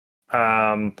 Mhm.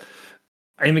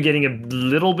 I'm getting a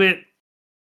little bit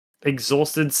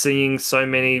exhausted seeing so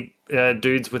many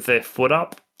dudes with their foot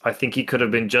up. I think he could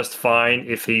have been just fine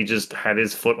if he just had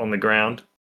his foot on the ground.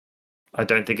 I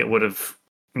don't think it would have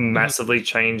Mhm. massively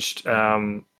changed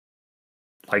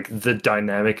like the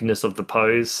dynamicness of the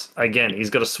pose. Again, he's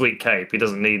got a sweet cape. He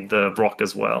doesn't need the rock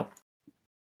as well.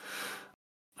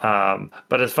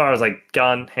 But as far as like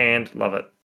gun, hand, love it.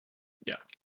 Yeah.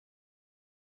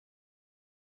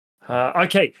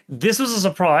 Okay, this was a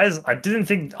surprise.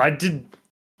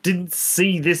 Didn't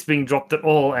see this being dropped at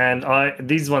all, and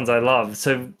these ones I love.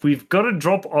 So we've got a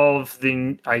drop of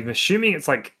the. I'm assuming it's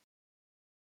like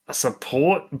a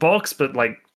support box, but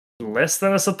like less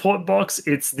than a support box.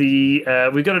 It's the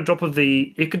we got a drop of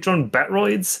the Ichatron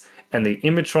Batroids and the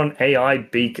Imatron AI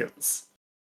beacons.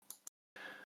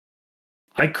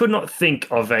 I could not think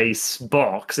of a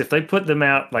box if they put them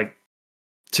out like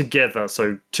together.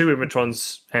 So 2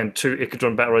 Imatrons and 2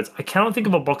 Ichatron Batroids. I cannot think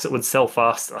of a box that would sell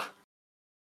faster.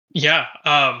 Yeah.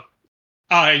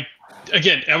 I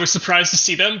was surprised to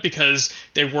see them because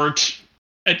they weren't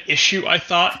an issue. I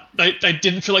thought I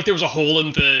didn't feel like there was a hole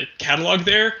in the catalog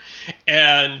there,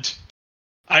 and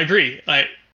I agree. Like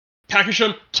package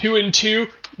them 2 and 2,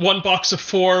 1 box of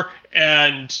 4,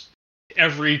 and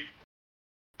every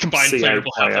combined player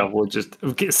will have them. Will just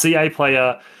get CA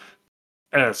player,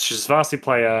 Shizvasi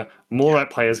player, Morat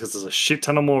players because there's a shit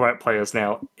ton of Morat players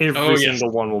now. Every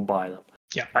single one will buy them.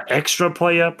 Yeah. Extra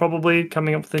player probably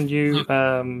coming up with a new with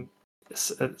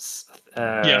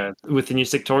the new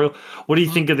sectorial. What do you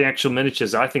think of the actual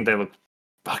miniatures? I think they look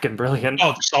fucking brilliant.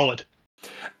 Oh, they're solid.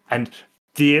 And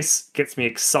this gets me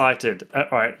excited. All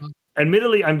right.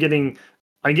 Admittedly, I'm getting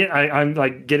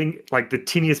like the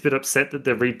teeniest bit upset that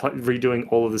they're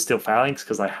redoing all of the steel phalanx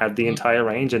because I had the entire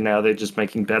range and now they're just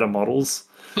making better models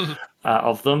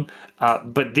of them.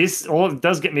 But this all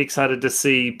does get me excited to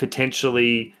see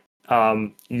potentially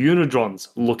Unidrons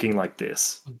looking like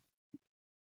this.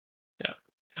 Yeah.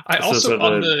 I also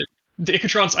on the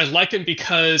Ichatrons, I like them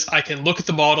because I can look at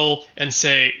the model and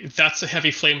say that's a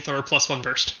heavy flamethrower +1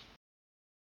 burst.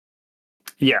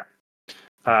 Yeah.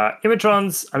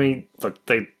 Imatrons, I mean, look,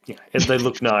 they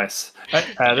look nice.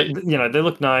 They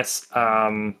look nice.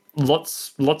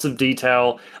 Lots of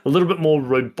detail. A little bit more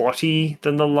robot-y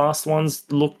than the last ones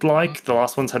looked like. The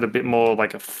last ones had a bit more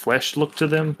like a flesh look to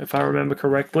them, if I remember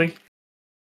correctly.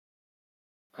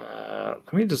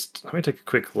 Let me take a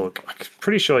quick look. I'm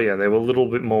pretty sure, they were a little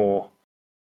bit more,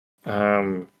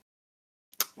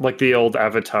 like the old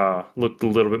Avatar looked a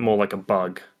little bit more like a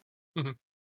bug. Mm-hmm.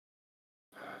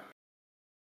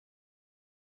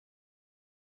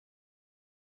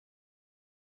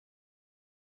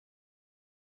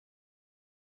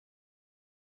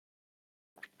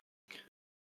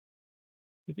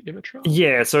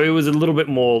 Yeah, so it was a little bit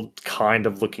more kind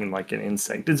of looking like an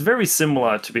insect. It's very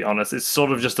similar, to be honest. It's sort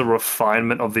of just a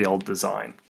refinement of the old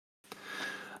design.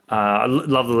 I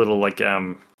love the little like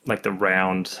the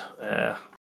round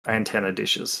antenna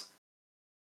dishes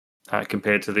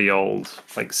compared to the old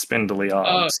like spindly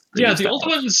arms. Yeah, the old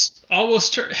ones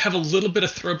almost have a little bit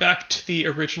of throwback to the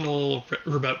original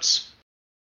remotes.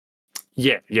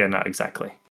 Yeah, no,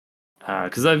 exactly.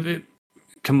 Because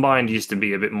combined used to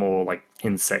be a bit more like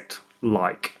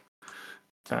insect-like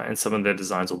in some of their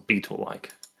designs, or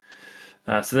beetle-like.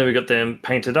 So then we got them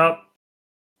painted up,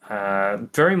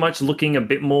 very much looking a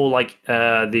bit more like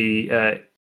the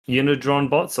Unidron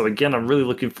bot. So again, I'm really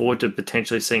looking forward to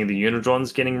potentially seeing the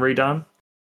Unidrons getting redone,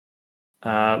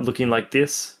 looking like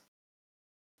this.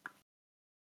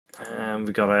 And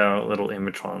we got our little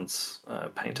Imatrons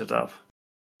painted up.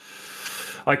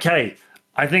 Okay,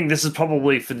 I think this is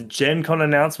probably, for the Gencon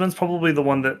announcements, probably the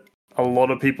one that a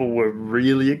lot of people were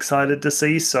really excited to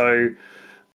see. So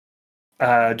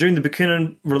during the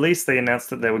Bakunin release, they announced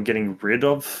that they were getting rid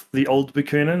of the old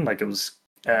Bakunin, like it was,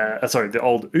 the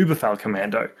old Uberfall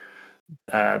Commando.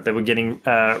 They were getting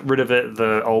rid of it.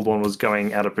 The old one was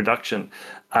going out of production.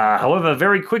 However,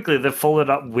 very quickly, they followed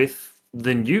up with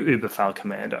the new Uberfall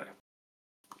Commando.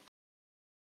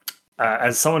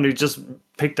 As someone who just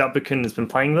picked up Bakunin and has been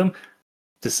playing them,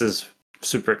 this is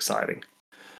super exciting.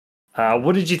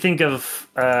 What did you think of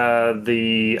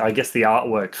the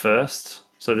artwork first?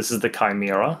 So this is the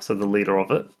Chimera, so the leader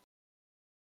of it.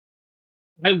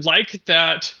 I like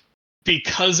that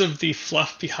because of the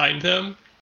fluff behind them,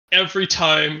 every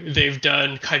time they've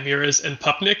done Chimeras and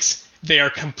Pupniks, they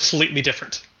are completely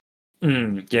different.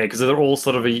 Yeah, because they're all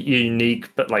sort of a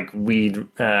unique but like weird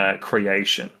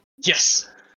creation. Yes.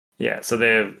 Yeah, so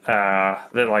they're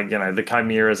like, the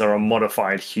Chimeras are a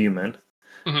modified human,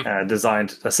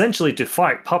 designed essentially to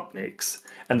fight Pupniks,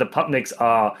 and the Pupniks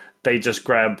they just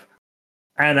grab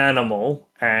an animal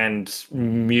and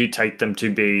mutate them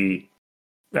to be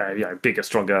bigger,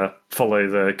 stronger, follow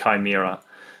the Chimera.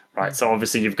 Right, so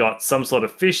obviously you've got some sort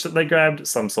of fish that they grabbed,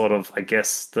 some sort of, I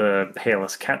guess, the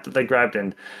hairless cat that they grabbed,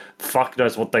 and fuck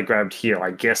knows what they grabbed here.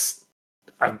 I guess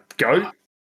A goat.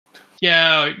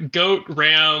 Yeah, goat,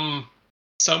 ram,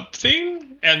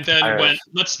 something, and then Uh, went,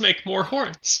 let's make more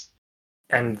horns.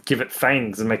 and give it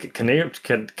fangs and make it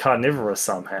carnivorous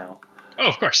somehow. Oh,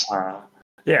 of course.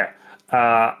 Yeah.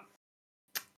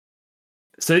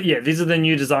 So yeah, these are the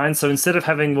new designs. So instead of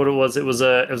having what it was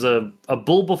a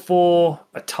bull before,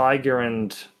 a tiger,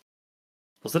 and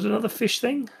was it another fish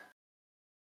thing?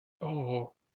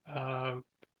 Oh, um,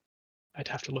 I'd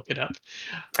have to look it up.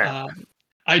 Yeah. Um,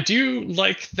 I do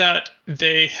like that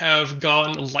they have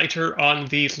gone lighter on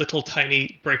the little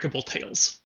tiny breakable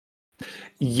tails.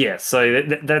 Yeah, so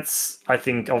that's I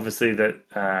think obviously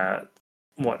that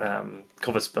what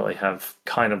Corvus Belli have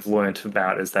kind of learnt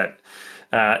about is that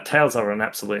tails are an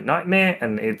absolute nightmare,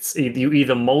 and it's you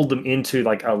either mold them into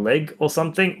like a leg or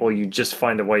something, or you just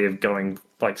find a way of going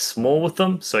like small with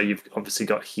them. So you've obviously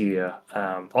got here.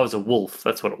 Oh, it was a wolf.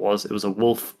 That's what it was. It was a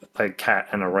wolf, a cat,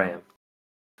 and a ram.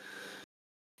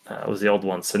 It was the old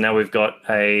one. So now we've got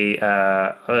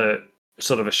a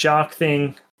sort of a shark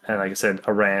thing, and like I said,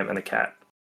 a ram and a cat.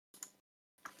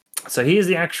 So here's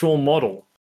the actual model.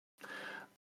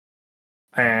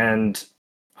 And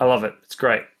I love it. It's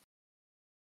great.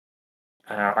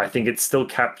 I think it still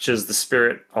captures the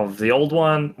spirit of the old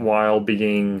one while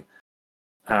being,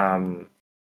 um,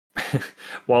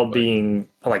 while being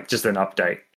like just an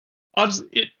update.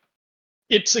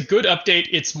 It's a good update.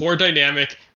 It's more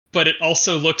dynamic, but it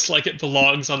also looks like it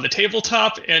belongs on the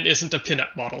tabletop and isn't a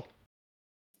pinup model.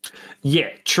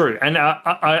 Yeah, true. And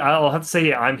I'll have to say,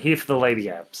 yeah, I'm here for the lady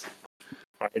abs.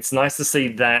 It's nice to see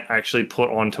that actually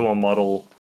put onto a model,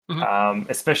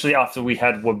 especially after we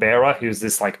had Wabera, who's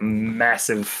this like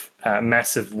massive,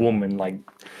 massive woman, like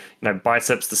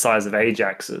biceps the size of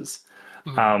Ajax's.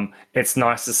 It's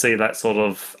nice to see that sort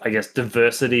of, I guess,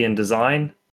 diversity in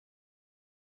design.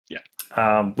 Yeah.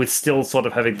 With still sort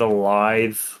of having the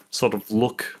lithe sort of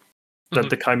look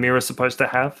that the Chimera is supposed to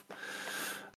have.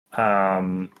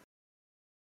 And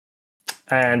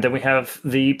then we have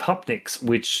the Pupniks,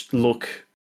 which look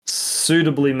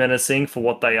suitably menacing for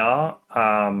what they are.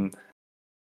 And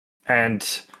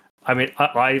I mean,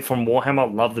 I from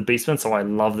Warhammer love the Beastmen, so I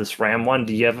love this Ram one.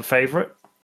 Do you have a favorite?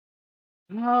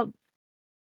 I'm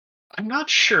not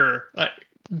sure. I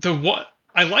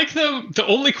like them. The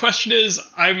only question is,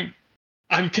 I'm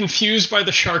confused by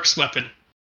the shark's weapon.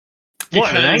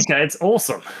 What an anchor! It's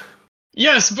awesome.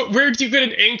 Yes, but where do you get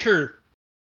an anchor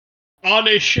on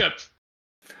a ship?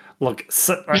 Look,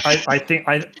 so I think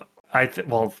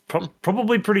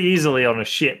probably pretty easily on a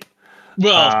ship.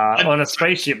 Well, on a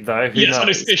spaceship though. Who knows? On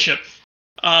a spaceship.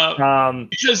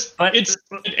 Because it's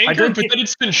an anchor, but then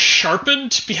it's been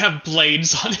sharpened to have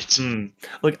blades on it.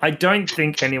 Look, I don't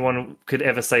think anyone could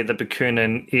ever say that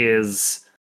Bakunin is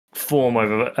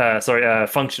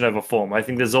function over form. I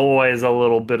think there's always a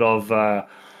little bit of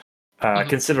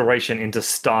consideration into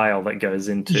style that goes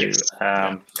into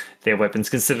their weapons.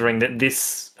 Considering that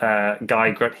this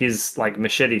guy got his like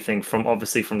machete thing from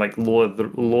like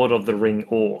Lord of the Ring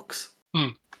orcs.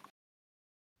 Well,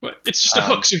 it's just a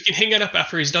hook, so you can hang it up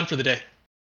after he's done for the day.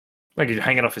 Like he's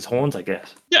hanging off his horns, I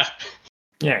guess. Yeah.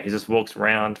 Yeah, he just walks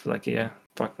around like, yeah,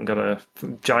 fucking got a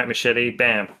giant machete,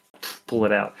 bam, pull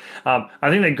it out. I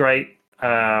think they're great.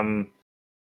 I'm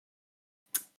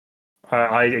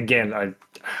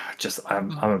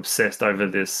obsessed over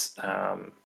this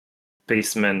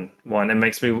Beastman one. It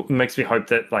makes me hope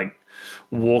that like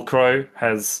Warcrow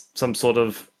has some sort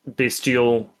of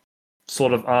bestial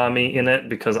sort of army in it,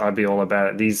 because I'd be all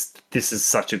about it. This is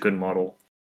such a good model.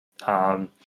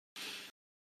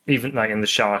 Even like in the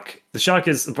shark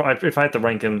is, if I had to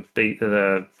rank him, be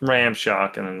the ram,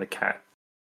 shark, and then the cat.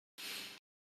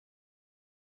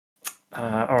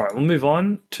 All right, we'll move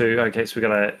on to, okay, so we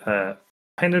got a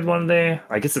painted one there.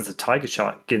 I guess it's a tiger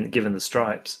shark given the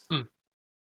stripes.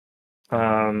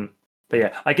 But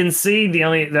yeah, I can see the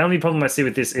only problem I see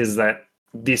with this is that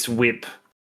this whip,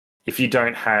 if you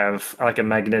don't have like a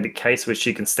magnetic case which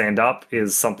she can stand up,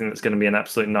 is something that's going to be an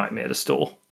absolute nightmare to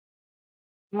store.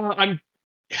 I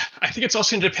think it's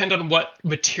also going to depend on what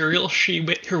material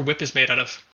her whip is made out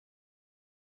of.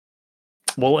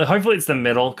 Well, hopefully it's the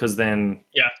metal, because then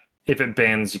yeah, if it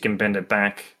bends, you can bend it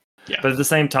back. Yeah. But at the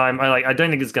same time, I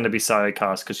don't think it's going to be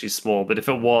Psyocast because she's small. But if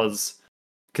it was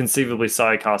conceivably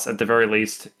Psyocast, at the very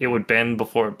least, it would bend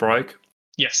before it broke.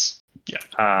 Yes.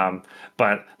 Yeah.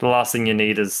 But the last thing you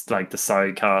need is like the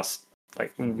Psyocast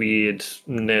like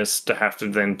weirdness to have to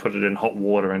then put it in hot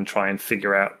water and try and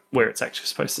figure out where it's actually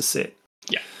supposed to sit.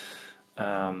 Yeah.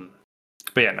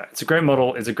 But yeah, no, it's a great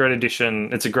model. It's a great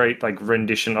addition. It's a great like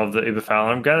rendition of the Uberfowl.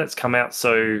 I'm glad it's come out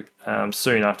so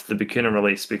soon after the Bakunin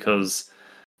release, because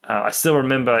I still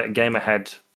remember a game I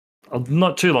had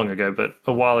not too long ago, but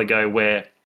a while ago, where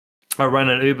I ran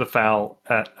an Uber foul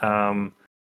at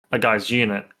a guy's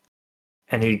unit,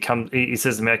 and he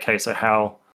says to me, "Okay, so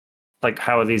how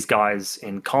are these guys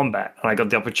in combat?" And I got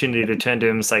the opportunity to turn to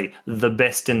him and say, "The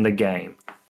best in the game."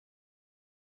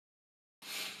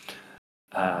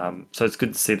 So it's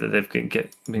good to see that they've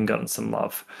been gotten some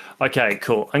love. Okay,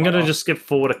 cool. I'm going to just skip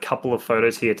forward a couple of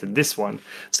photos here to this one.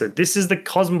 So this is the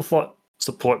Cosmoflot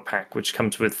support pack, which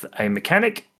comes with a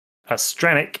mechanic, a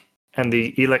stranic, and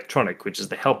the electronic, which is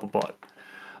the helper bot.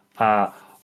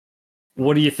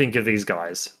 What do you think of these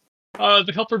guys?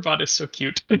 The helper bot is so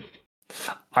cute.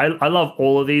 I love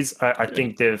all of these. I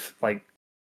think they've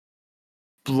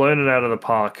blown it out of the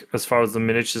park as far as the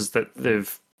miniatures that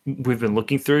we've been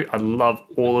looking through. I love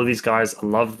all of these guys. I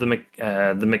love the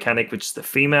mechanic, which is the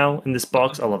female in this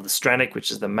box. I love the stranic,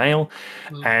 which is the male,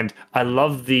 and I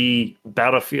love the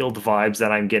battlefield vibes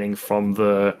that I'm getting from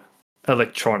the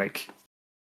electronic.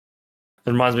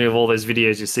 It reminds me of all those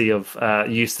videos you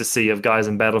used to see of guys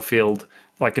in Battlefield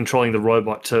controlling the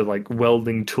robot to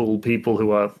welding tool people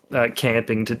who are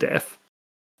camping to death.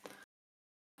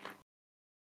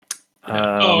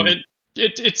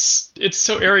 It's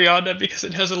so Ariana because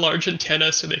it has a large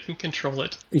antenna, so they can control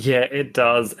it. Yeah, it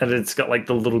does, and it's got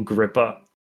the little gripper.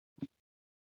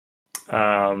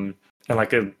 And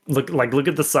look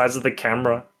at the size of the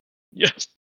camera. Yes.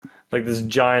 This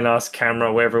giant ass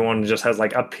camera where everyone just has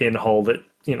a pinhole that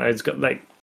it's got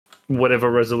whatever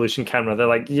resolution camera.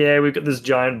 They're yeah, we've got this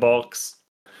giant box.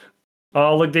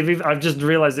 Oh look, I've just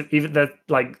realized that even that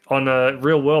on a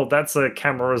real world, that's a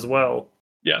camera as well.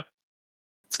 Yeah.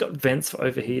 It's got vents for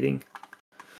overheating.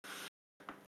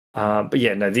 But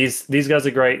yeah, no, these guys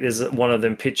are great. There's one of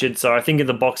them pictured. So I think in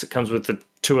the box it comes with the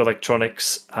 2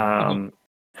 electronics.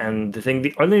 And I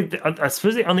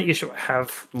suppose the only issue I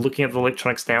have looking at the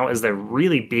electronics now is they're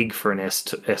really big for an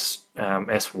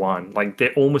S1.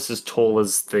 They're almost as tall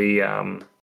as the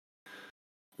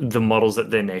models that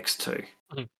they're next to.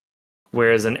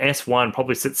 Whereas an S1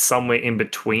 probably sits somewhere in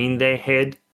between their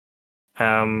head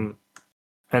and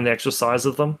the actual size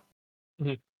of them.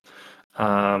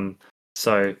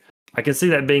 So I can see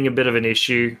that being a bit of an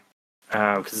issue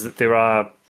because there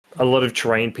are a lot of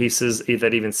terrain pieces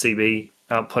that even CB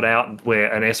put out where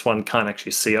an S1 can't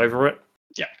actually see over it.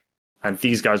 Yeah. And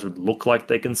these guys would look like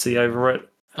they can see over it.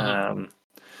 But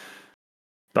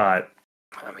I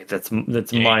mean, that's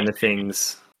minor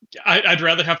things. I'd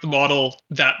rather have the model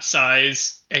that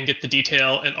size and get the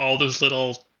detail and all those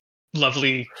little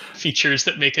lovely features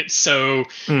that make it so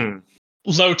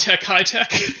low tech, high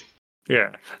tech.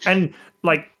 Yeah. And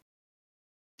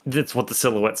that's what the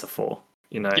silhouettes are for.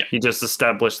 You just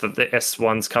establish that the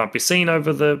S1s can't be seen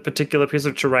over the particular piece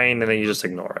of terrain, and then you just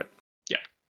ignore it.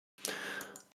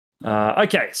 Yeah.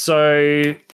 Okay,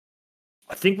 so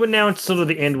I think we're now at sort of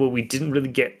the end where we didn't really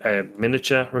get a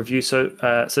miniature review, so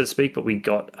to speak, but we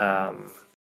got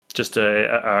just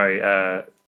a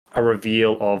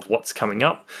reveal of what's coming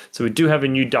up. So we do have a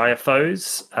new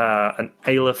Diaphos, an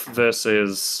Aleph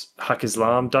versus Haq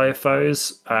Islam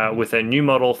Diaphos, with a new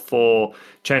model for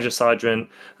Changer Sergeant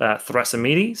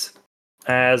Thrasymedes,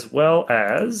 as well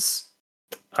as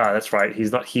that's right,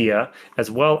 he's not here, as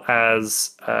well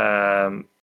as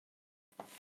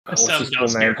what's his full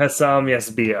name? Hassam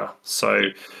Yasbir. So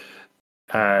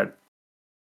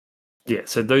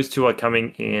so those two are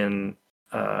coming in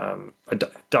a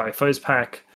Diaphos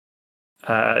pack.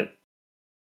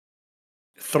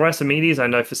 Thrasymedes, I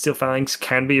know for Steel Phalanx,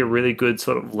 can be a really good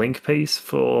sort of link piece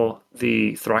for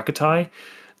the Thrakatai.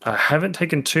 I haven't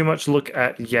taken too much look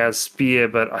at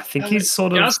Yasbir, but I think he's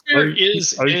sort of Yasbir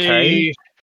is okay.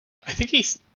 I think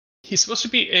he's supposed to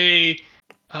be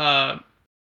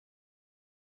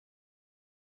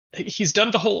he's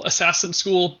done the whole assassin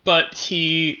school, but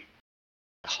he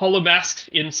holomasks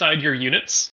inside your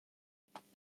units.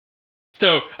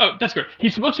 So, that's good.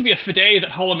 He's supposed to be a Fidei that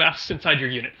holomasks inside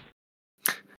your units.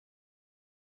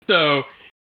 So,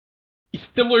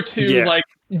 similar to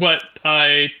what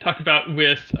I talked about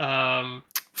with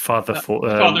Father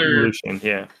Lucian,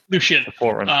 yeah. Lucian.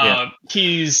 Yeah.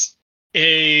 He's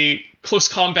a close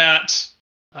combat,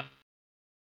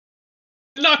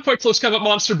 not quite close combat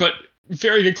monster, but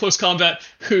very good close combat,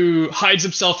 who hides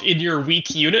himself in your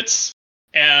weak units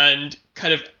and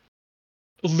kind of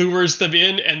lures them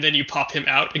in, and then you pop him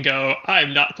out and go,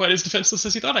 I'm not quite as defenseless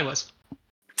as you thought I was.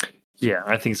 Yeah,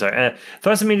 I think so.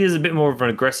 Thrasymedes is a bit more of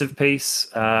an aggressive piece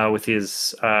with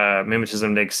his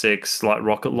Mimetism Neg 6 light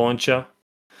rocket launcher.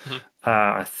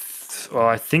 I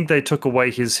think they took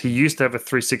away he used to have a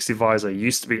 360 visor. He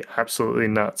used to be absolutely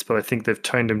nuts, but I think they've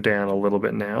toned him down a little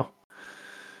bit now.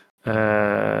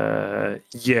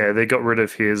 Yeah, they got rid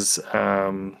of his.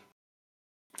 Yeah,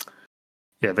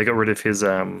 they got rid of his.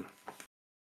 Oh,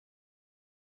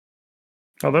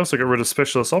 they also got rid of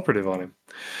specialist operative on him.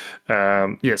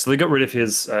 Yeah, so they got rid of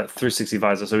his 360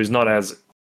 visor, so he's not as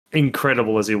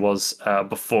incredible as he was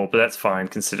before, but that's fine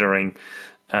considering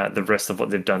the rest of what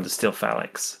they've done to Steel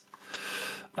Phalanx.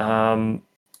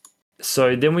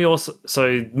 So then we also,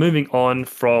 so moving on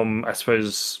from, I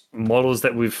suppose, models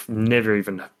that we've never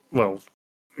even, well,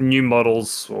 new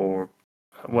models or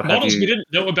what have Models we you.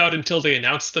 didn't know about until they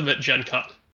announced them at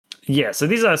Gencon. Yeah, so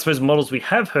these are, I suppose, models we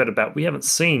have heard about, we haven't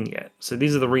seen yet. So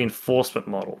these are the reinforcement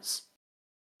models.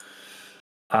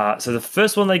 So the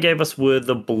first one they gave us were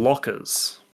the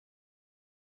blockers.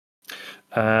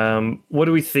 What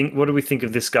do we think? What do we think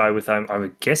of this guy with?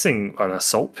 I'm guessing an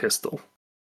assault pistol.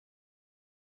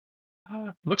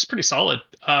 Looks pretty solid.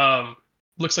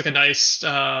 Looks like a nice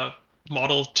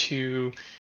model to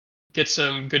get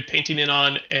some good painting in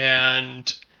on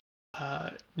and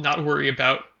not worry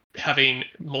about having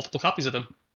multiple copies of them.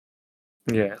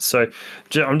 Yeah, so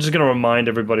I'm just going to remind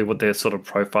everybody what their sort of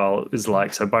profile is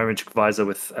like. So biometric visor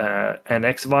with an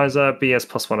X visor, BS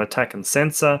 +1 attack and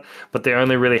sensor, but they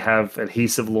only really have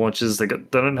adhesive launches. They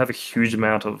don't have a huge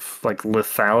amount of like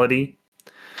lethality.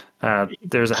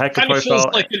 There's a hacker Kind of feels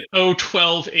profile. like an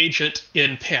O12 agent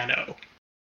in Pano.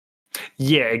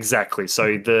 Yeah, exactly.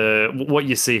 So the what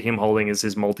you see him holding is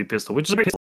his multi pistol, which is a great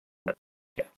pistol.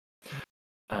 Yeah.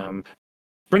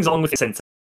 Brings along with the sensor.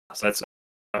 So that's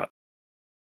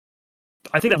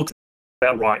I think that looks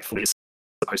about right for what it's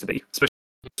supposed to be, especially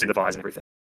the visor and everything.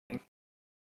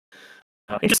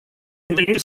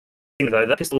 Interesting though,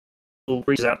 that pistol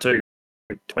reaches out to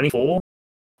 24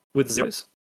 with zeros.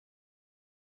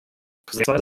 Because it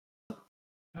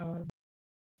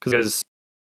goes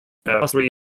 +3,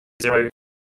 0.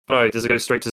 Oh, does it go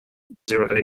straight to 0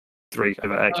 to 3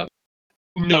 over 8?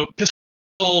 No,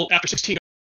 pistol after 16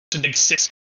 to -6.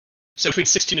 So between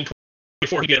 16 and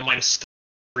 24, you get a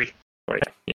 -3. Right.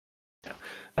 Yeah.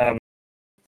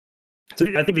 So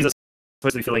I think these are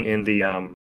supposed to be filling in the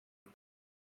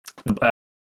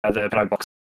Pano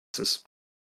boxes.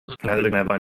 They're going to have a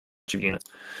bunch of units.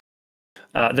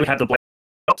 Then we have the black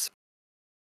ops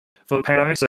for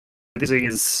Pano. So this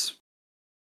is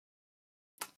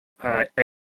an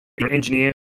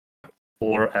engineer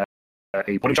or a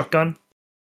body shotgun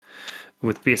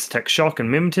with BS attack shock and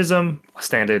mimetism,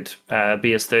 standard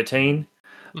BS 13.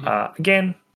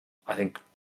 Again, I think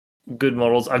good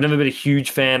models. I've never been a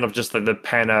huge fan of just the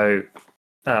Pano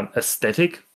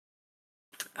aesthetic.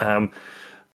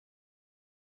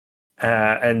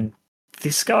 And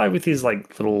this guy with his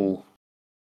like little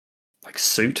like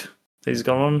suit that he's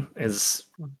got on is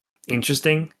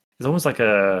interesting. It's almost like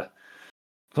a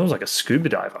scuba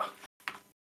diver.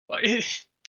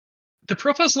 The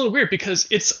profile's a little weird because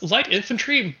it's light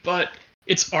infantry, but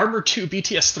it's armor 2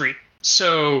 BTS 3.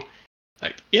 So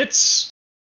like that's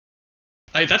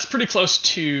pretty close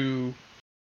to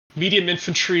medium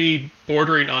infantry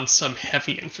bordering on some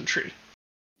heavy infantry.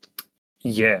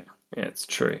 Yeah, it's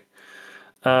true.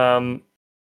 And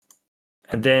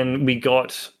then we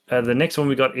got the next one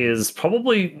we got is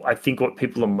probably I think what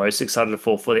people are most excited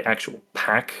for the actual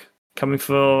pack coming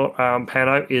for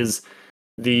Pano is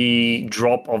the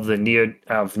drop of the new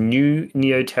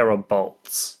Neoterra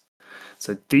bolts.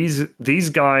 So these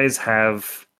guys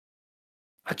have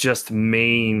just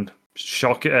mean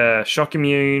shock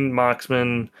immune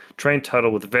marksman, trained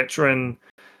total with veteran,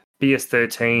 BS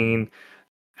 13,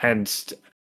 and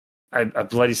a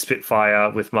bloody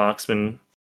Spitfire with marksman.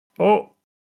 Oh,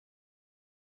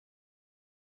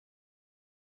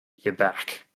 you're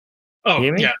back. Oh,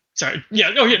 Hear me? yeah. Sorry.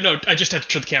 Yeah. Oh, yeah. No, I just had to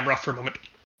turn the camera off for a moment.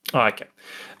 Oh, okay.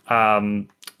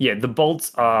 Yeah, the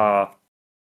bolts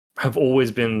have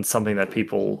always been something that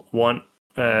people want.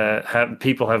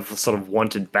 Have sort of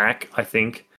wanted back. I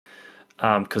think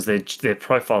because their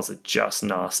profiles are just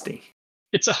nasty.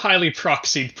 It's a highly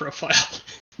proxied profile.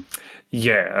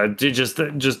 Yeah, just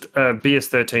BS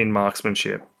 13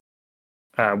 marksmanship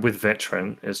with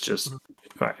veteran is just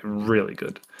right, really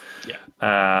good. Yeah.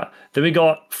 Then we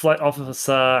got Flight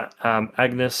Officer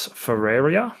Agnes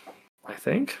Ferreira, I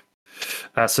think.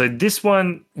 So this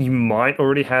one you might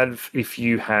already have if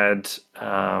you had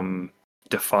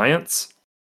Defiance.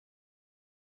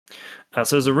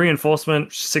 So as a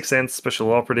reinforcement, 6 cents,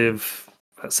 special operative,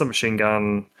 submachine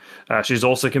gun. She's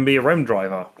also can be a REM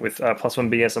driver with +1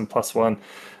 BS and +1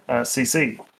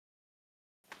 CC.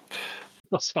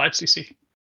 +5 CC.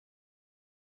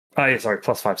 Oh, yeah, sorry,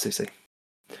 +5 CC.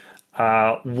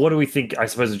 What do we think, I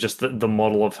suppose, of just the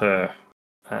model of her?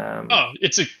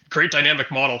 It's a great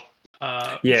dynamic model.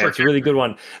 Yeah, it's a really good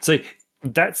one. So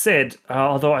That said,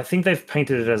 although I think they've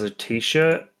painted it as a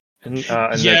T-shirt in the Yeah,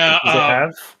 pictures they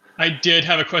have. I did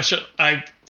have a question.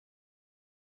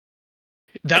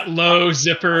 That low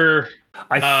zipper.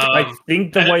 I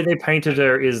think the And way they painted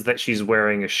her is that she's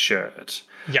wearing a shirt,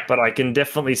 yeah, but I can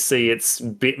definitely see it's a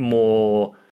bit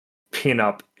more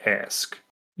pin-up esque.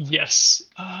 yes.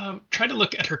 Try to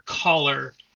look at her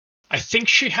collar. I think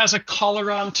she has a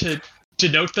collar on to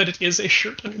denote that it is a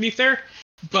shirt underneath there,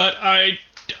 but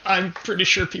I'm pretty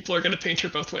sure people are going to paint her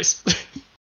both ways.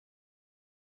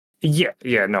 Yeah,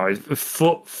 no,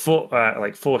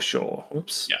 like for sure.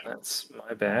 Oops, Yeah. that's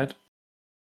my bad.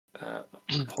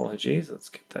 Apologies. Let's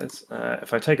get those.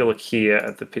 If I take a look here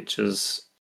at the pictures,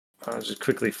 I'll just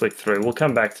quickly flick through. We'll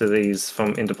come back to these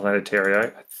from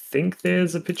Interplanterio. I think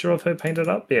there's a picture of her painted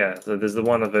up. Yeah, so there's the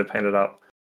one of her painted up.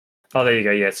 Oh, there you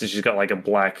go. Yeah, so she's got like a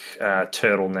black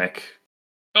turtleneck.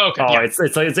 Oh, okay. Oh, Yeah. it's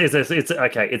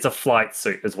okay. It's a flight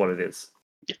suit, is what it is.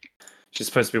 Yeah. She's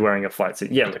supposed to be wearing a flight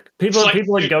suit. Yeah, Okay. look, people Flight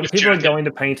people are suit go, with people are jacket. going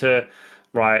to paint her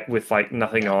right with like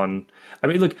nothing on. I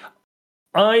mean, look,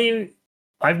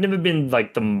 I've never been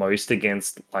like the most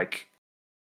against like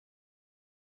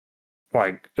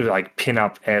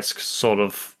pin-up esque sort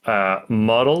of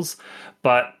models,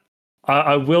 but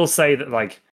I will say that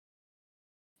like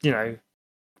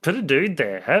put a dude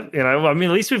there. I mean,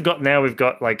 at least we've got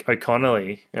like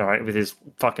O'Connelly, right, with his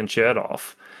fucking shirt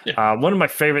off. Yeah. One of my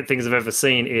favorite things I've ever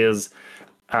seen is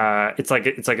it's like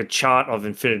a chart of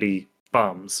Infinity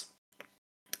bums.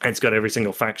 And it's got every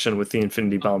single faction with the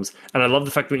Infinity bums, and I love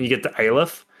the fact that when you get to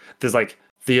Aleph, there's like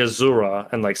the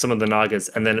Azura and like some of the Nagas,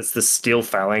 and then it's the Steel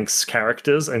Phalanx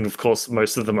characters, and of course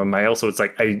most of them are male, so it's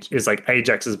like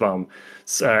Ajax's bum,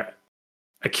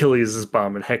 Achilles'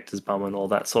 bum, and Hector's bum, and all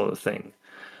that sort of thing.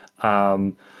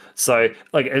 So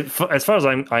like as far as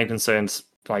I'm concerned,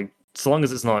 like so long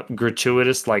as it's not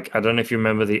gratuitous, like I don't know if you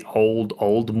remember the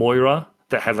old Moira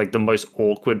that had like the most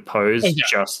awkward pose, Oh, yeah.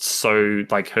 just so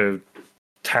like her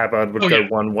tabard would Oh, go yeah.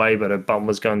 one way, but her bum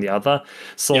was going the other.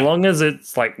 So Yeah. long as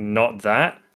it's like not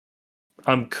that,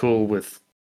 I'm cool with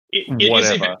It is a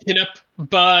whatever. bit pinup,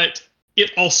 but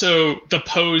it also the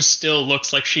pose still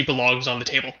looks like she belongs on the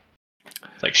table.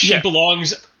 Like she Yeah.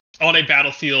 belongs on a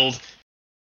battlefield.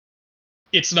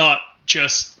 It's not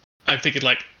just I'm thinking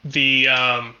like the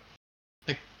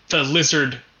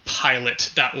lizard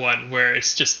pilot, that one where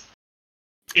it's just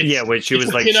Where she it's was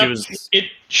a like pinup. It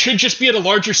should just be at a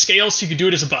larger scale so you can do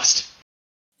it as a bust.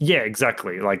 yeah,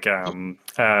 exactly. Like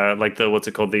the what's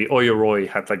it called? The Oyuroi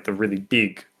had like the really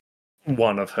big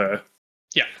one of her.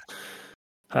 Yeah.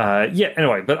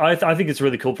 Anyway, but I think it's a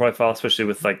really cool profile, especially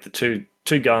with like the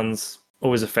two guns.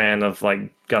 Always a fan of like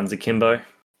guns akimbo.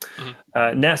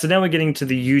 Mm-hmm. Now we're getting to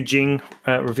the Yujing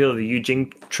reveal of the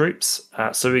Yujing troops.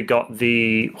 So we got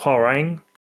the Hwoarang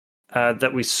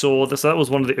that we saw. So that was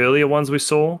one of the earlier ones we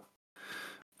saw.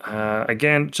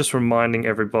 Again, just reminding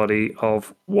everybody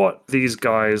of what these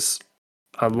guys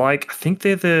are like. I think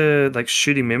they're the like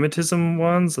shooting mimetism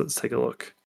ones. Let's take a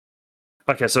look.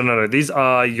 Okay, so no, these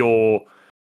are your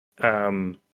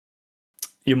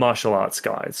martial arts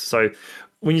guys. So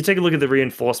when you take a look at the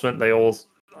reinforcement, they all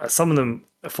some of them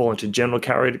fall into general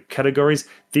categories.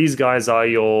 These guys are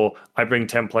your I bring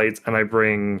templates and I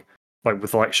bring like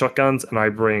with like shotguns and I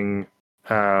bring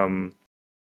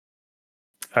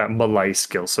melee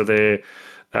skills. So they're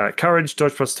courage,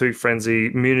 dodge +2, frenzy,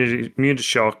 immune to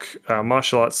shock,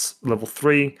 martial arts level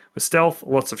 3 with stealth,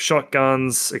 lots of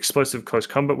shotguns, explosive close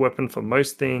combat weapon for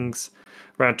most things,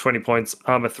 around 20 points,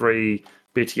 armor 3,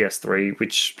 BTS 3,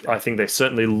 which I think they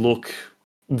certainly look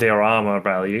their armor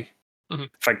value. Mm-hmm. In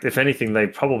fact, if anything, they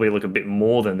probably look a bit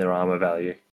more than their armor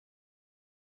value.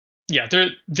 Yeah,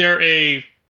 they're a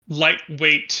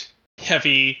lightweight,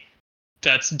 heavy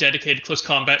that's dedicated to close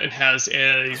combat and has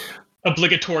a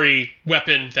obligatory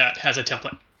weapon that has a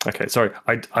template. Okay, sorry,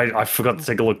 I forgot to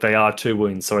take a look. They are 2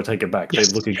 wounds, so I take it back. Yes.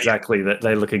 They look exactly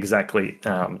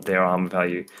their armor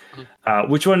value. Mm-hmm.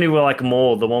 Which one do you like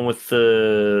more? The one with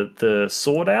the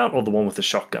sword out, or the one with the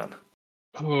shotgun?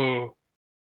 Oh,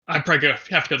 I'd probably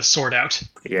have to go the sword out.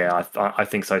 Yeah, I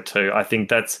think so too. I think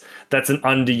that's an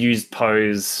underused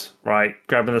pose, right?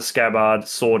 Grabbing the scabbard,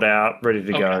 sword out, ready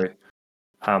to go. Yeah.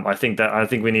 I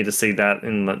think we need to see that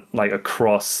in like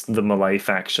across the melee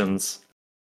factions.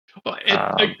 What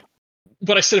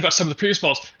I said about some of the previous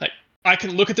models, like I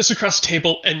can look at this across the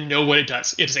table and know what it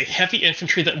does. It is a heavy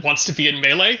infantry that wants to be in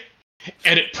melee,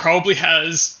 and it probably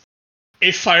has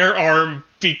a firearm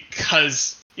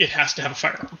because it has to have a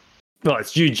firearm. Well,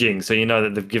 it's Yu Jing, so you know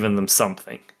that they've given them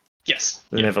something. Yes.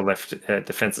 They Yeah. never left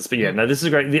defenses. But yeah, no, this is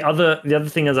great. The other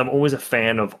thing is I'm always a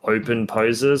fan of open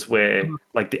poses where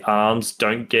like the arms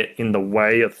don't get in the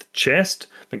way of the chest.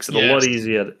 Makes it Yes.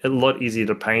 a lot easier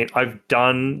to paint. I've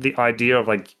done the idea of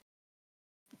like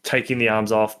taking the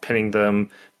arms off, pinning them,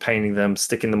 painting them,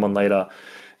 sticking them on later.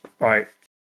 Right.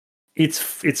 It's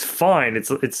fine.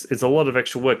 It's a lot of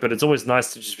extra work, but it's always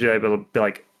nice to just be able to be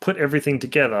like put everything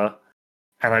together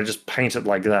and I just paint it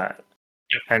like that.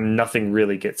 Yep. And nothing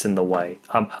really gets in the way.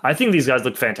 I think these guys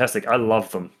look fantastic. I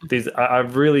love them. I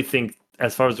really think,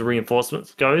 as far as the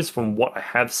reinforcements goes, from what I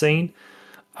have seen,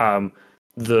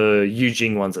 the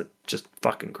Eugene ones are just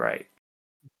fucking great.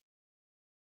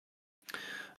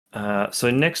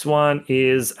 So next one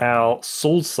is our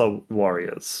Salsa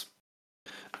Warriors.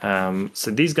 So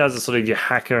these guys are sort of your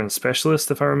hacker and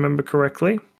specialist, if I remember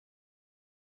correctly.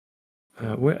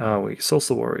 Where are we?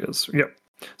 Salsa Warriors. Yep.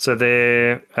 So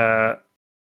they're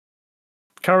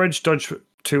courage, dodge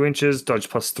 2 inches, dodge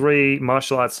 +3,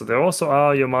 martial arts. So there also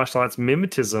are your martial arts,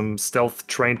 mimetism, stealth,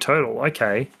 train total.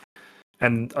 Okay.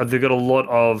 And they've got a lot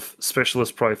of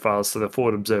specialist profiles. So the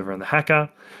forward observer and the hacker,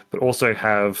 but also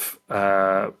have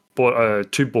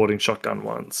 2 boarding shotgun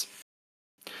ones.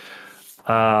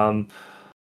 So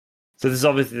this is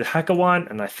obviously the hacker one,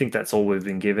 and I think that's all we've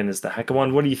been given is the hacker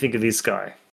one. What do you think of this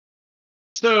guy?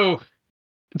 So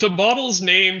the model's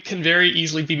name can very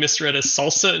easily be misread as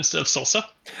salsa instead of salsa.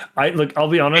 I'll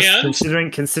be honest,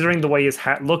 And considering the way his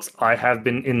hat looks, I have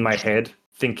been in my head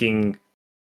thinking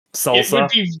salsa. it would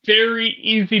be very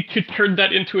easy to turn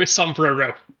that into a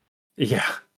sombrero.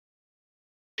 Yeah.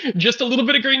 Just a little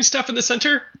bit of green stuff in the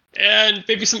center, and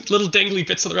maybe some little dangly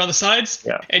bits around the sides.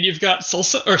 Yeah. And you've got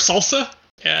salsa,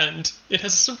 and it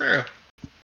has a sombrero.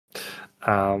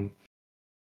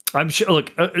 I'm sure.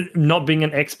 Look, not being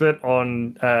an expert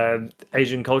on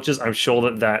Asian cultures, I'm sure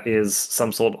that is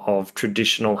some sort of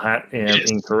traditional hat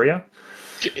in Korea.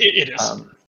 It is.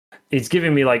 It's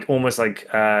giving me like almost like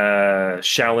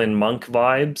Shaolin monk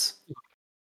vibes,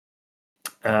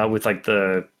 with like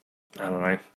the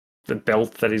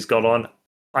belt that he's got on.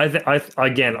 I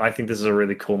think this is a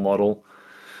really cool model.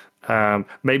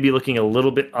 Maybe looking a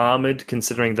little bit armored,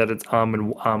 considering that it's armor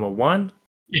 1.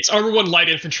 It's armor 1 light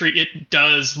infantry. It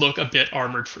does look a bit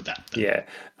armored for that. Though. Yeah,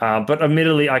 but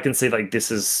admittedly, I can see like this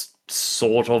is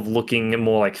sort of looking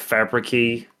more like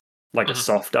fabric-y, like a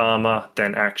soft armor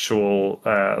than actual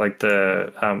like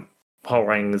the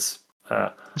Hwarang's.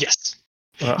 Yes.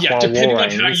 Yeah, depending on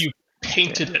how you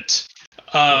painted it.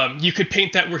 You could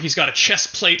paint that where he's got a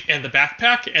chest plate and the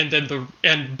backpack, and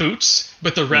then boots,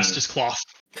 but the rest is cloth.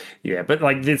 Yeah, but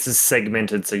like this is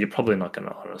segmented, so you're probably not going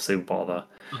to honestly bother.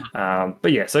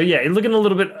 But yeah, so yeah, it's looking a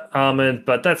little bit armored,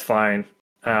 but that's fine.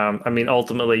 I mean,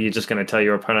 ultimately, you're just going to tell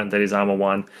your opponent that he's armor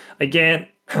 1. Again,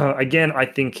 I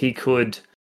think he could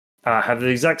have the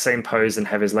exact same pose and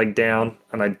have his leg down,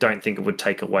 and I don't think it would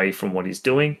take away from what he's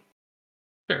doing.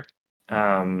 Sure.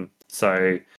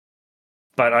 So,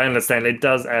 but I understand it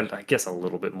does add, I guess, a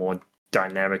little bit more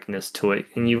dynamicness to it,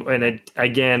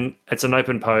 again, it's an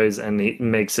open pose, and it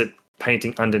makes it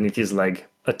painting underneath his leg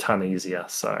a ton easier.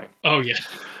 So, oh yeah,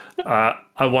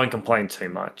 I won't complain too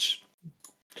much.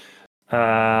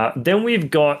 Then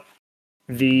we've got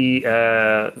the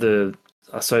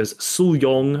I suppose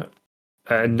Sulyong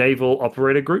Naval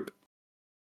Operator Group.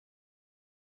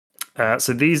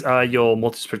 So these are your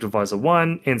multi-spectral visor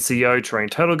 1, NCO terrain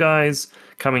total guys,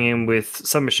 coming in with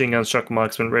submachine guns, shock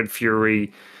marksman, red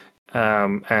fury,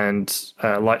 and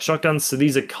light shotguns. So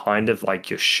these are kind of like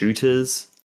your shooters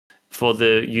for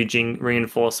the Eugene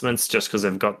reinforcements, just because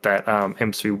they've got that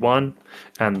M31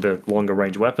 and the longer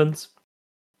range weapons.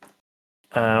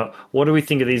 What do we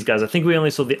think of these guys? I think we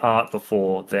only saw the art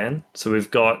before then. So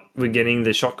we're getting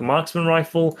the shotgun marksman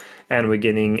rifle, and we're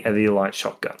getting the light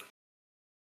shotgun.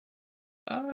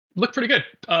 Look pretty good.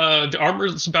 The armor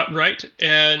is about right,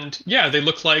 and yeah, they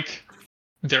look like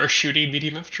they're shooting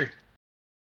medium infantry.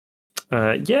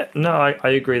 Yeah, no, I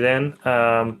agree then.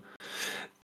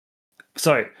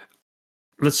 So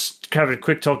let's have a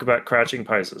quick talk about crouching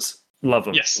poses. Love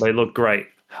them. Yes. They look great.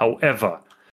 However,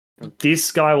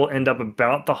 this guy will end up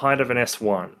about the height of an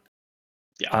S1.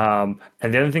 Yeah.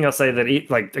 And the other thing I'll say that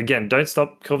again, don't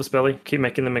stop Corvus Belli. Keep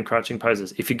making them in crouching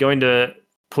poses. If you're going to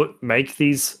make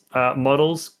these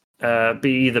models,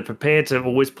 be either prepared to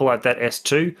always pull out that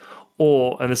S2,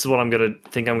 and this is what I'm going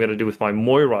to do with my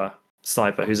Moira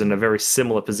sniper, who's in a very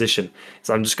similar position.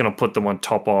 So I'm just going to put them on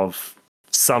top of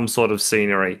some sort of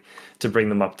scenery to bring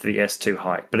them up to the S2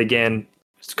 height. But again,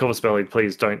 Corvus Belli,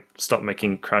 please don't stop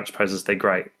making crouch poses. They're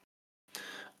great.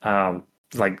 You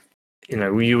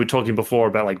were talking before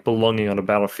about like belonging on a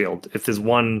battlefield. If there's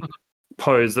one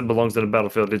pose that belongs in a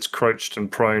battlefield. It's crouched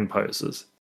and prone poses.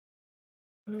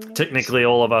 Technically,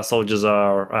 all of our soldiers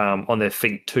are on their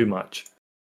feet too much.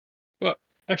 Well,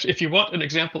 actually, if you want an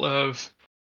example of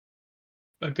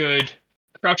a good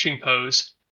crouching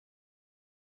pose,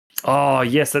 Oh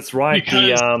yes, that's right.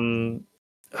 The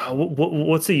because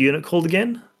what's the unit called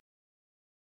again?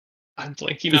 I'm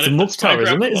blanking It's on the it. That's why I Mukhtar,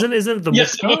 isn't grabbed it? the book. Isn't it the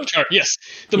Yes, the Mukhtar? Mukhtar. Yes,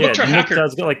 the Yeah, Mukhtar the hacker,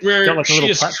 Mukhtar's got where a she little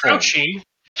is platform. crouching.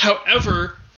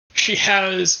 However, she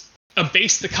has a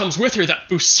base that comes with her that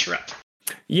boosts her up.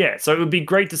 Yeah, so it would be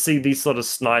great to see these sort of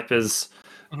snipers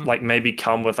Mhm. like maybe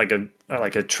come with like a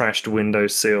trashed window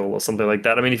sill or something like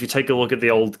that. I mean, if you take a look at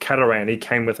the old Cataran, he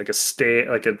came with like a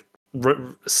stair, like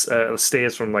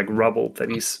stairs from like rubble that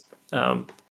he's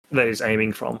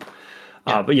aiming from.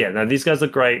 Yeah. But yeah, no, these guys are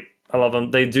great. I love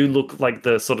them. They do look like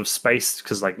the sort of space,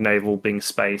 because like naval being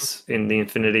space in the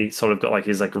Infinity, sort of got like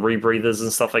his like rebreathers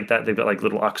and stuff like that. They've got like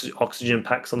little oxygen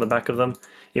packs on the back of them.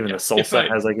 Even Yeah. the Salsa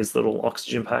has like his little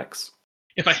oxygen packs.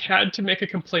 If I had to make a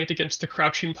complaint against the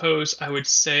crouching pose, I would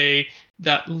say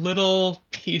that little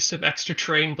piece of extra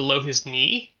terrain below his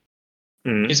knee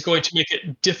Mm. is going to make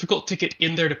it difficult to get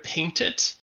in there to paint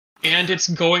it, and it's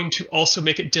going to also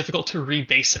make it difficult to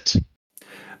rebase it.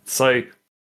 So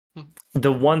Mhm.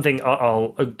 the one thing I'll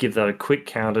give that a quick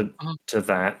counter to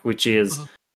that, which is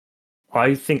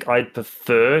I think I'd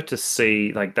prefer to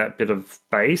see like that bit of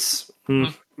base,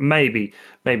 maybe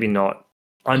not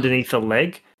underneath the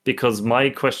leg, because my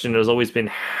question has always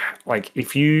been like,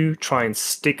 if you try and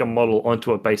stick a model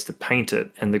onto a base to paint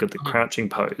it and they've got the crouching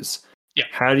pose, Yeah.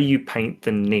 how do you paint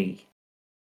the knee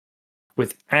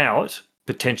without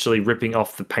potentially ripping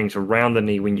off the paint around the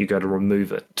knee when you go to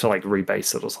remove it to like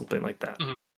rebase it or something like that?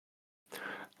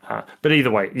 But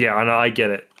either way, yeah, I know, I get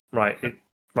it. Right,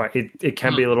 it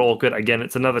can be a little awkward. Again,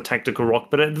 it's another tactical rock,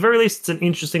 but at the very least, it's an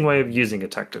interesting way of using a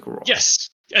tactical rock. Yes,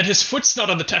 and his foot's not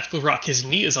on the tactical rock; his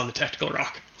knee is on the tactical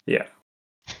rock. Yeah,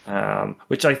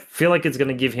 which I feel like is going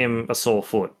to give him a sore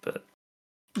foot. But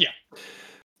yeah.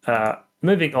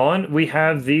 Moving on, we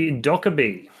have the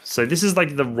Dockerbee. So this is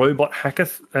like the robot hacker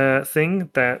thing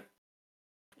that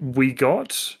we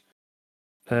got.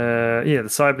 The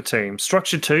cyber team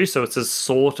structure 2, so it's a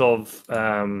sort of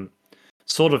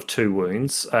 2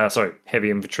 wounds. Sorry,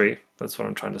 heavy infantry. That's what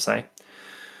I'm trying to say.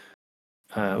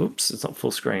 Oops, it's not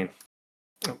full screen.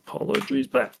 Apologies,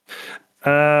 but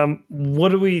what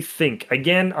do we think?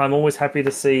 Again, I'm always happy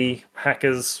to see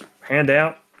hackers hand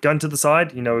out, gun to the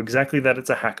side. You know exactly that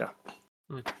it's a hacker.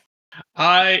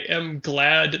 I am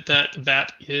glad that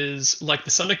that is like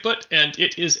the Sonic Butt, and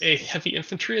it is a heavy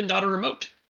infantry and not a remote.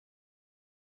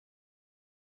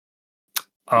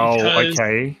 Because,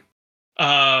 okay.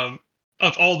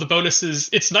 Of all the bonuses,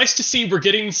 it's nice to see we're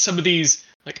getting some of these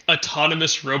like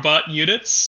autonomous robot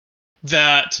units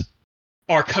that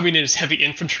are coming in as heavy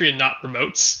infantry and not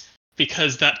remotes,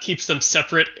 because that keeps them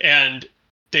separate and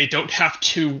they don't have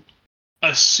to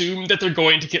assume that they're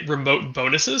going to get remote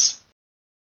bonuses.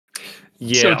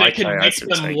 Yeah, so they okay, can make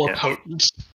them more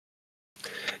potent.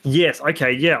 Yes,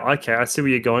 okay, yeah, okay. I see where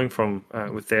you're going from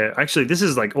with there. Actually, this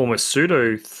is like almost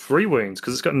pseudo 3 wounds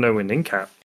because it's got no wound in cap.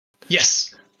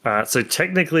 Yes. So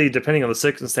technically, depending on the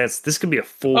circumstance, this could be a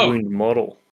 4 wound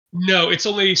model. No, it's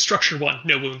only structure 1,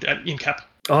 no wound in cap.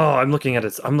 Oh, I'm looking at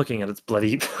its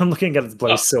bloody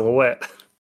silhouette.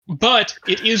 But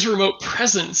it is remote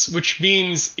presence, which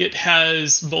means it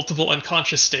has multiple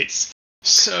unconscious states.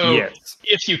 So yes.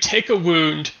 If you take a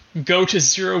wound, go to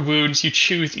 0 wounds, you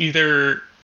choose either,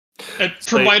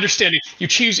 from my understanding, you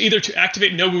choose either to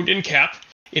activate no wound in cap,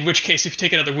 in which case if you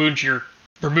take another wound, you're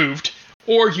removed,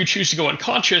 or you choose to go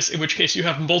unconscious, in which case you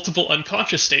have multiple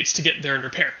unconscious states to get there and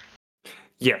repair.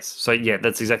 Yes, so yeah,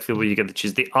 that's exactly what you get to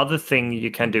choose. The other thing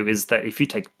you can do is that if you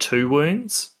take 2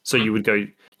 wounds, so you would go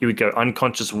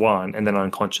unconscious 1 and then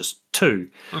unconscious 2.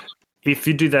 If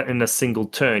you do that in a single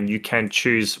turn, you can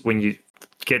choose when you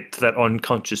get to that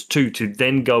unconscious 2 to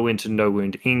then go into no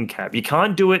wound in cap. You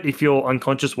can't do it if you're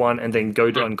unconscious 1 and then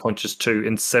go to unconscious 2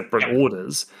 in separate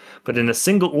orders. But in a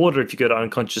single order, if you go to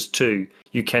unconscious 2,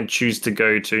 you can choose to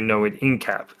go to no wound in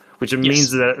cap, which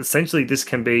means that essentially this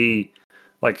can be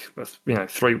like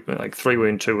 3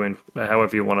 wound, 2 wound,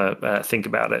 however you want to think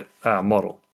about it,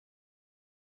 model.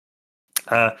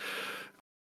 I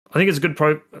think it's a good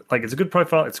it's a good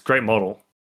profile. It's a great model.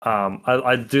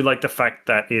 I do like the fact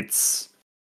that it's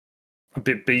a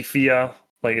bit beefier.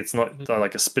 Like it's not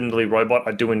like a spindly robot.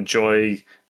 I do enjoy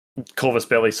Corvus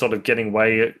Belli sort of getting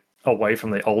away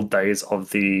from the old days of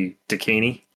the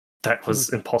Dakini. That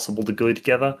was impossible to glue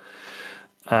together.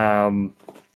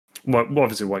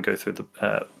 Obviously won't go through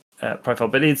the profile,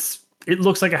 but it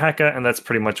looks like a hacker, and that's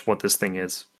pretty much what this thing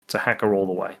is. It's a hacker all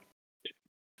the way.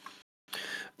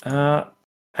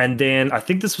 And then I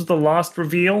think this was the last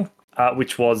reveal,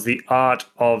 which was the art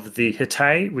of the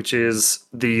Hitei, which is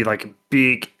the like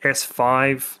big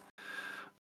S5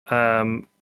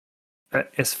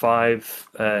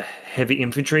 heavy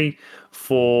infantry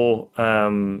for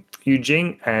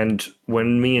Yujing. And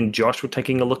when me and Josh were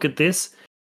taking a look at this,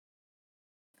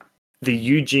 the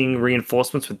Yujing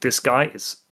reinforcements with this guy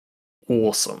is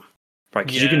awesome. Right,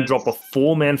 because you can drop a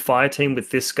 4-man fire team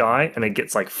with this guy, and it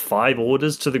gets like 5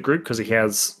 orders to the group because he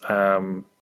has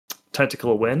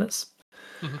tactical awareness.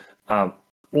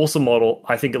 Awesome model.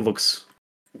 I think it looks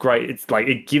great. It's like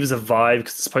it gives a vibe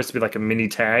because it's supposed to be like a mini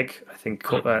tag. I think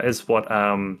is what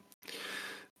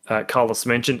Carlos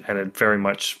mentioned, and it very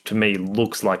much to me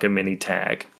looks like a mini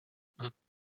tag.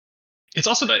 It's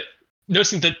also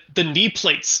noticing that the knee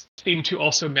plates seem to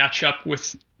also match up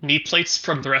with knee plates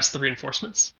from the rest of the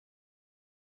reinforcements.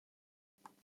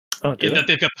 Oh, in that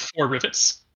they've got the 4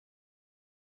 rivets.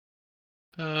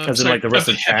 As in like the rest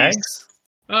of the tags?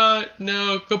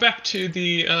 No, go back to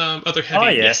the other heavy. Oh,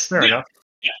 yes, fair enough.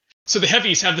 Yeah. So the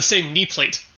heavies have the same knee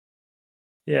plate.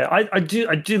 Yeah, I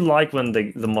do like when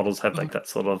the models have like that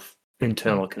sort of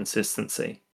internal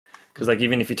consistency. Because like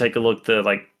even if you take a look, the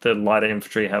lighter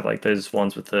infantry have like those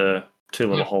ones with the 2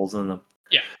 little holes in them.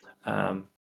 Yeah. No,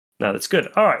 that's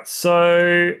good. All right,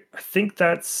 so I think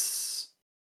that's.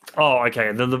 Oh,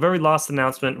 okay. The very last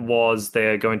announcement was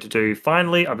they're going to do,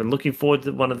 finally, I've been looking forward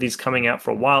to one of these coming out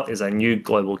for a while, is a new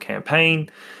global campaign.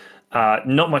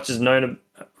 Not much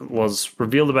was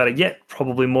revealed about it yet,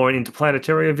 probably more an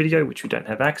Interplanterio video, which we don't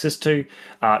have access to,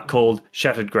 called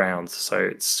Shattered Grounds. So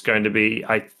it's going to be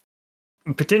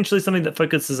potentially something that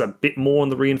focuses a bit more on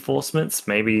the reinforcements.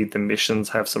 Maybe the missions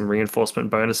have some reinforcement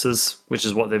bonuses, which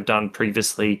is what they've done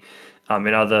previously.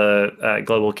 In other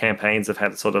global campaigns, they've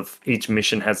had sort of each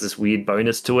mission has this weird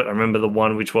bonus to it. I remember the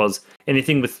one which was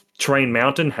anything with Terrain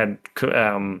Mountain had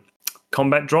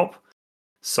combat drop.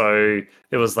 So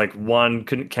there was like one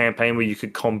campaign where you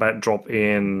could combat drop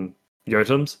in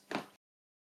Jotuns.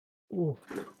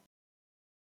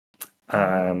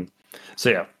 So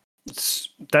yeah,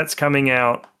 that's coming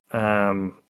out.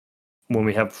 When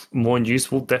we have more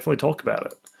news, we'll definitely talk about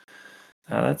it.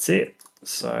 That's it.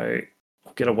 So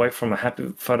we'll get away from a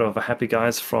happy photo of a happy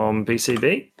guys from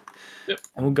BCB. Yep.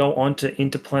 And we'll go on to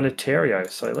Interplanetario.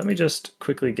 So let me just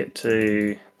quickly get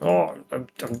to. Oh, I'm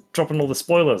dropping all the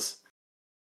spoilers.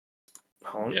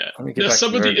 Hold on. Yeah. Let me get back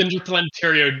some to of the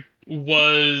Interplanetario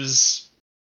was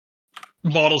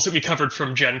models that we covered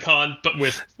from Gencon, but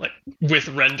with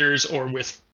renders or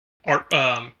with art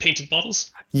painted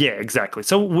models. Yeah, exactly.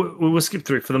 So we will skip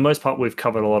through. For the most part, we've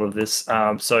covered a lot of this.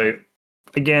 So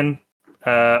again,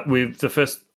 the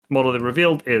first model they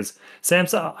revealed is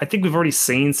Samsa. I think we've already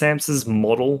seen Samsa's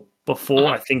model before.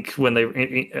 I think when they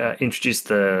introduced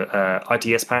the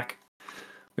ITS pack,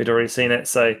 we'd already seen it.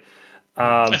 So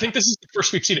I think this is the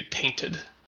first we've seen it painted.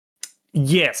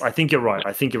 Yes, I think you're right.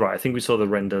 I think we saw the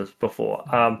renders before.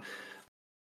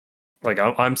 Like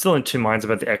I'm still in 2 minds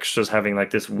about the extras having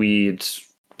like this weird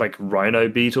like rhino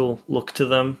beetle look to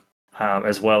them,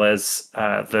 as well as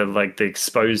the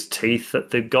exposed teeth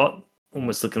that they've got,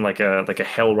 almost looking like a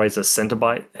Hellraiser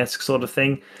Centibite-esque sort of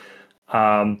thing.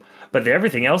 But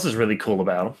everything else is really cool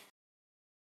about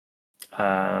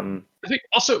them. I think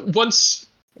also once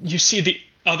you see the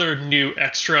other new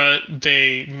extra,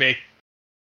 they make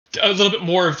a little bit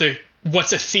more of the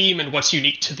what's a theme and what's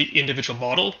unique to the individual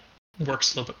model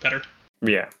works a little bit better.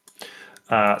 Yeah.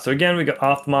 So again, we got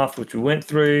Aftermath, which we went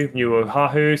through. New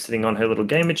Oahu sitting on her little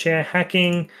gamer chair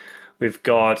hacking. We've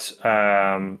got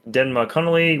Denmark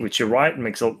Connolly, which you're right,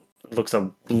 looks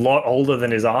a lot older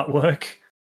than his artwork.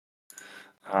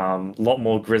 A lot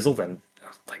more grizzled and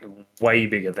like way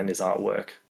bigger than his artwork.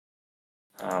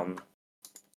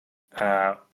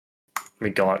 We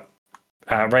got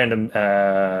random.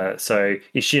 So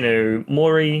Ishino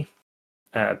Mori,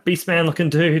 Beastman looking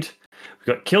dude.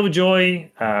 We've got Killjoy,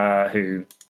 who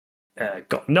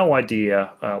got no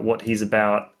idea what he's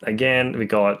about. Again, we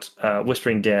got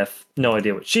Whispering Death, no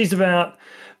idea what she's about.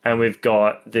 And we've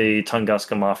got the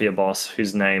Tunguska Mafia boss,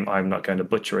 whose name I'm not going to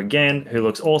butcher again, who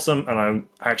looks awesome, and I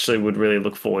actually would really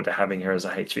look forward to having her as a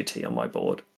HVT on my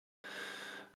board.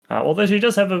 Although she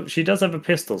does have a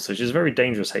pistol, so she's a very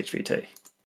dangerous HVT.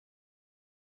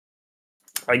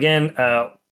 Again,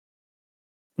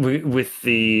 with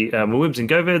the Mawibs and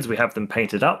Govids, we have them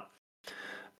painted up.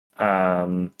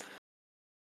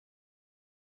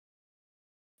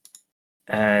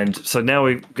 And so now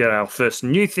we get our first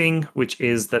new thing, which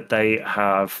is that they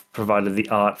have provided the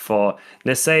art for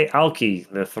Nesei Alki,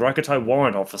 the Tharakatai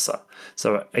Warrant Officer.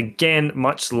 So again,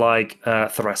 much like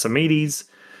Thrasymedes,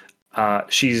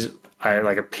 she's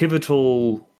a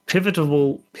pivotal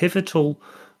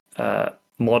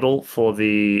model for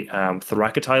the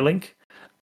Thoracotyle Link.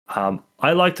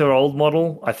 I liked her old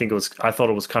model. I thought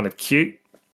it was kind of cute.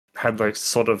 Had like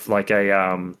sort of like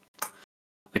a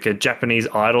Japanese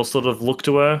idol sort of look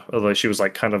to her, although she was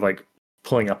like kind of like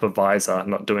pulling up a visor,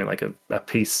 not doing like a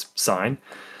peace sign.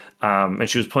 And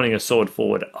she was pointing a sword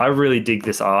forward. I really dig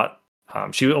this art.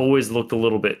 She always looked a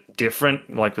little bit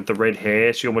different, like with the red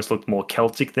hair. She almost looked more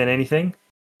Celtic than anything.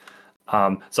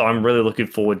 So I'm really looking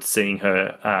forward to seeing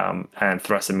her and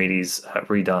Thrasymedes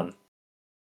redone.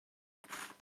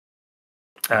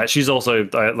 She's also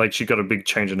she got a big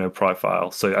change in her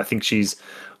profile, so I think she's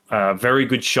a very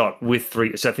good shot with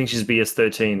three. So I think she's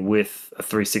BS13 with a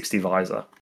 360 visor.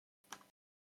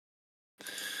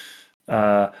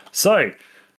 So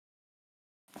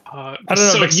I don't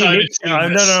know about you, Nick.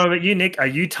 No, but you, Nick. Are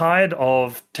you tired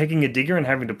of taking a digger and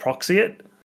having to proxy it?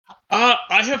 I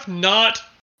have not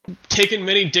taken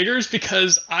many diggers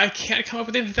because I can't come up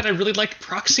with anything that I really like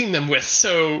proxying them with.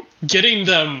 So getting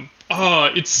them,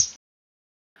 it's.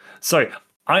 So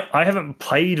I haven't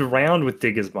played around with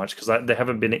diggers much because they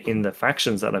haven't been in the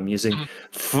factions that I'm using.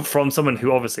 From someone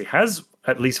who obviously has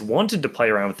at least wanted to play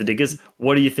around with the diggers,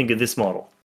 what do you think of this model?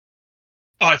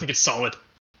 Oh, I think it's solid.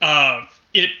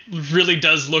 It really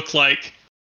does look like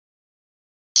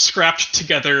scrapped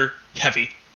together heavy.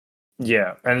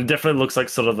 Yeah, and it definitely looks like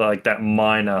sort of like that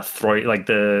minor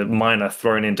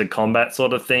thrown into combat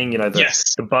sort of thing. You know,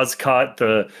 the buzz cut,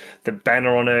 the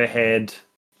banner on her head.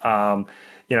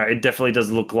 It definitely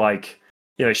does look like,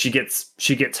 she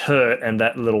gets hurt and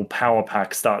that little power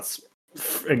pack starts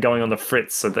going on the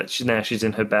fritz, so that she's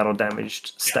in her battle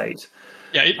damaged state.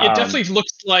 Yeah, it definitely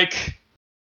looks like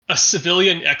a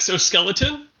civilian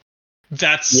exoskeleton.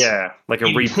 That's like a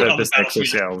repurposed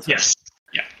exoskeleton. Yes.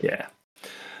 Yeah.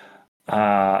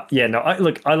 I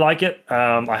like it.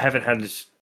 I haven't had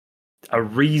a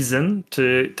reason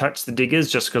to touch the diggers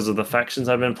just because of the factions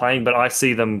I've been playing, but I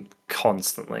see them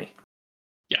constantly.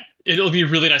 Yeah, it'll be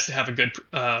really nice to have a good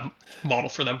model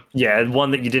for them. Yeah,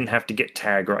 one that you didn't have to get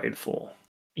tag raid for.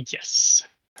 Yes.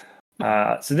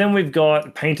 So then we've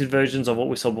got painted versions of what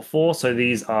we saw before. So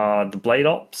these are the Blade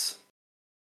Ops,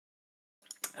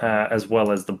 as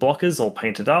well as the blockers, all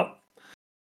painted up.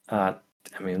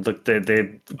 Look,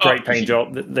 they're great paint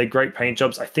job. They're great paint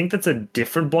jobs. I think that's a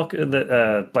different block,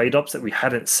 the Blade Ops that we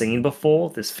hadn't seen before.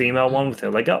 This female one with her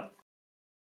leg up.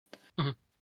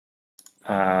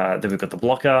 Then we've got the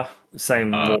blocker,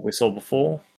 same what we saw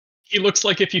before. He looks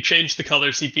like if you change the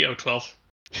colors, he'd be 012.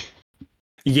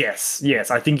 Yes.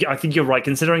 I think you're right.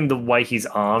 Considering the way he's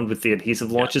armed with the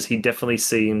adhesive launchers, he definitely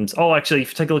seems. Oh, actually,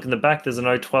 if you take a look in the back, there's an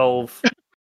 012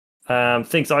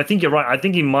 thing. So I think you're right. I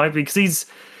think he might be because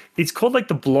he's called like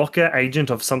the blocker agent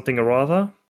of something or other.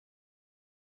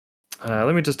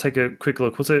 Let me just take a quick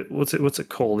look. What's it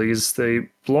called? He's the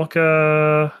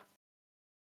blocker.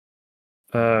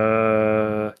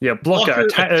 Blocker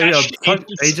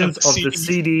agents of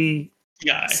the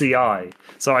CDCI.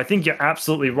 So I think you're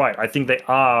absolutely right. I think they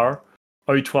are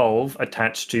 012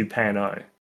 attached to Pano.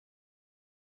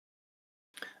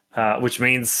 Which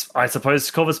means, I suppose,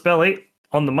 Corvus Belli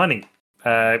on the money.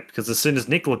 Because as soon as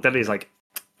Nick looked at it, he's like,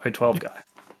 012 guy.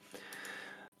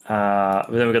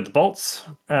 Then we've got the bolts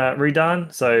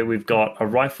redone. So we've got a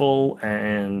rifle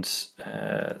and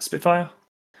Spitfire.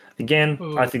 Again,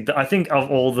 I think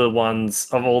of all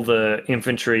the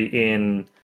infantry in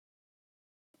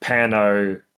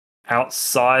Pano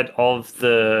outside of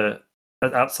the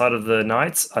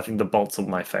knights, I think the bolts are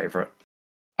my favorite.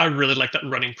 I really like that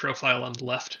running profile on the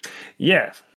left.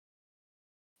 Yeah,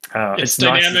 it's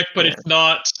dynamic, nice, but it's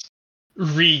not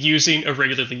reusing a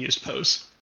regularly used pose.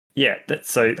 Yeah,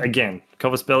 so again,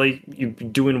 Corvus Belli, you're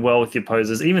doing well with your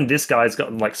poses. Even this guy's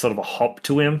got like sort of a hop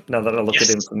to him. Now that I look at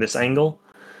him from this angle.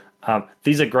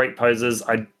 These are great poses.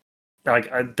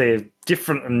 They're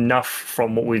different enough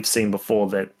from what we've seen before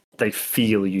that they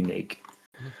feel unique.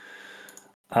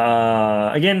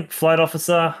 Again, flight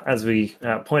officer, as we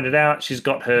pointed out, she's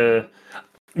got her.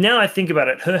 Now I think about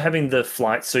it, her having the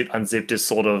flight suit unzipped is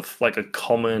sort of like a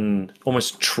common,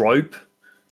 almost trope.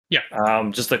 Yeah.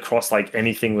 Just across like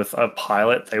anything with a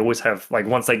pilot, they always have like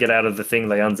once they get out of the thing,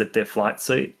 they unzip their flight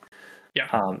suit. Yeah.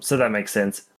 So that makes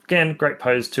sense. Again, great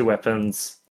pose, 2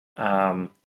 weapons.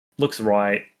 Looks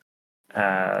right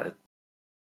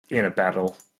in a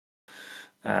battle.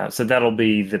 So that'll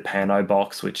be the Pano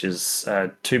box, which is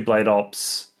 2 blade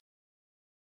ops.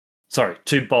 Sorry,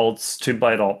 2 bolts, 2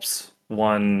 blade ops,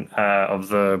 1 of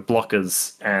the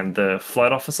blockers, and the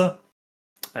flight officer,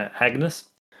 Agnes.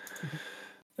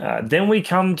 Then we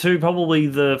come to probably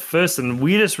the first and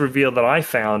weirdest reveal that I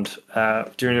found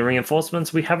during the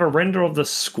reinforcements. We have a render of the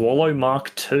Squallow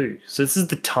Mark II. So this is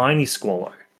the tiny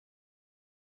Squallow.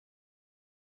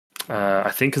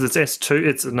 I think because it's S2.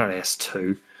 It's not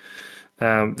S2.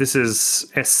 This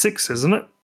is S6, isn't it?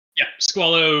 Yeah,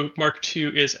 Squallow Mark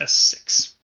II is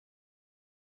S6.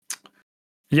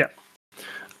 Yeah.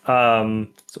 So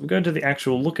we'll go into the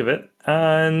actual look of it.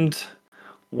 And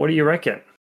what do you reckon?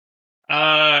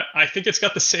 I think it's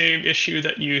got the same issue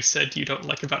that you said you don't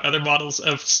like about other models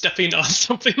of stepping on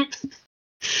something.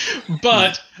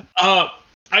 But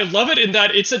I love it in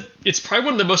that it's probably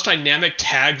one of the most dynamic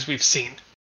tags we've seen.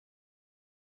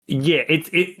 Yeah,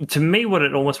 it to me what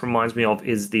it almost reminds me of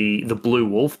is the blue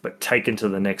wolf, but taken to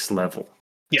the next level.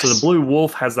 Yes. So the blue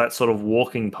wolf has that sort of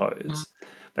walking pose,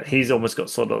 but he's almost got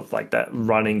sort of like that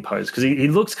running pose because he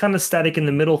looks kind of static in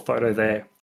the middle photo there.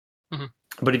 Mm-hmm.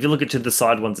 But if you look at the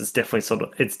side ones, it's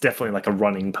definitely like a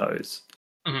running pose.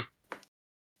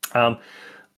 Mm-hmm.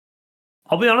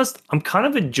 I'll be honest, I'm kind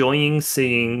of enjoying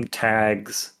seeing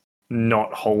tags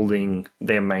not holding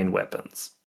their main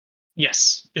weapons.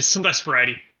 Yes, it's some nice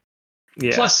variety.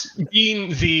 Yeah. Plus,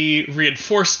 being the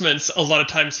reinforcements, a lot of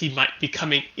times he might be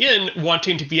coming in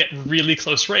wanting to be at really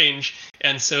close range,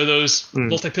 and so those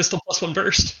multi-pistol +1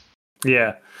 burst.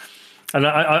 Yeah, and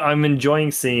I'm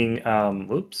enjoying seeing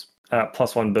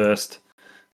 +1 burst.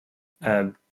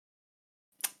 Yeah,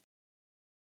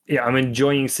 I'm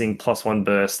enjoying seeing +1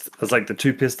 burst as like the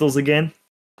two pistols again.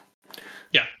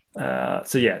 Yeah.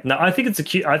 So yeah, no, I think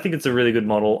it's a really good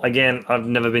model. Again, I've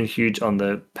never been huge on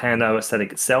the Pano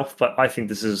aesthetic itself, but I think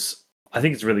it's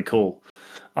really cool.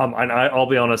 And I'll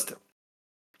be honest,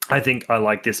 I think I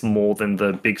like this more than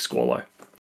the big Squallow.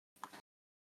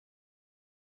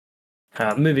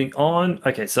 Moving on.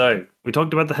 Okay, so we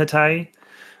talked about the Hatay,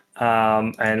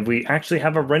 and we actually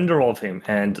have a render of him.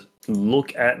 And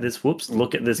look at this! Whoops!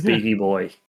 Look at this beefy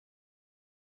boy.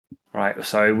 Right,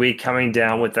 so we're coming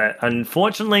down with that.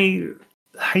 Unfortunately,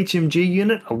 HMG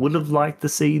unit, I would have liked to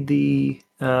see the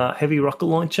heavy rocket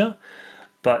launcher,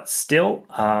 but still,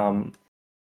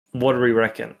 what do we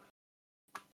reckon?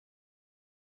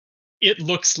 It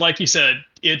looks like you said,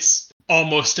 it's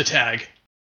almost a tag.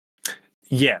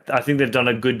 Yeah, I think they've done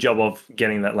a good job of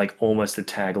getting that like almost a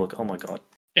tag look. Oh my god.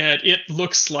 And it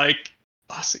looks like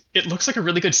a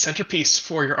really good centerpiece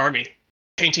for your army,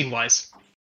 painting wise.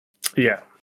 Yeah.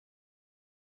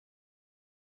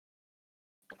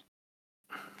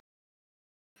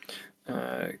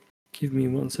 Give me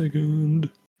 1 second.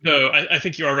 No, I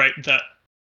think you are right that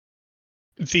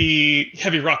the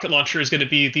heavy rocket launcher is going to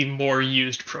be the more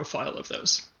used profile of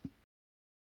those.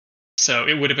 So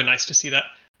it would have been nice to see that.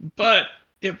 But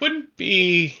it wouldn't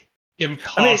be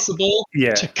impossible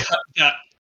to cut that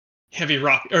heavy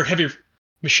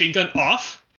machine gun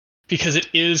off because it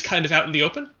is kind of out in the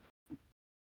open.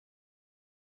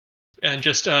 And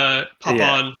just pop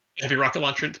on heavy rocket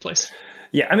launcher into place.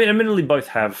 Yeah, I mean, admittedly, both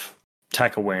have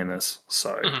tack awareness,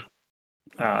 so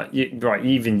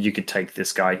even you could take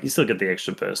this guy. You still get the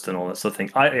extra burst and all that sort of thing.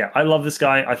 I love this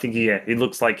guy. I think he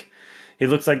looks like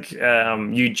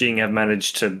Eugene have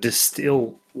managed to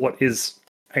distill what is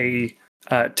a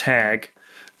tag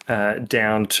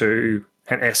down to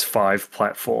an S5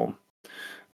 platform,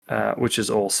 which is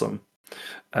awesome.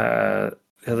 The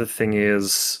other thing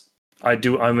is,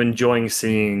 I'm enjoying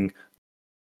seeing.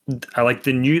 I like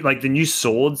the new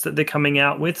swords that they're coming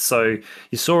out with. So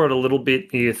you saw it a little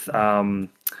bit with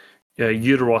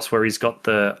Uteros, where he's got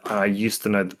the I used to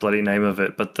know the bloody name of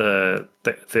it, but the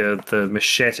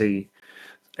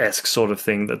machete-esque sort of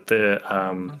thing that the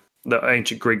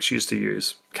ancient Greeks used to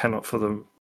use. Cannot for the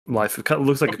life. It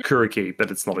looks like a kuriki,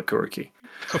 but it's not a kuriki.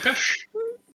 Kopesh?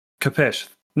 Kopesh.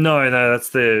 No, that's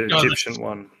the Egyptian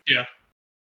one. Yeah.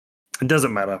 It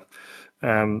doesn't matter.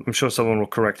 I'm sure someone will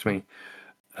correct me.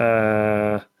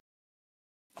 I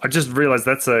just realized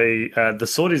that's the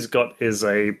sword he's got is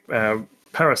a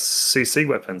para CC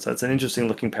weapon, so it's an interesting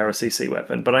looking para CC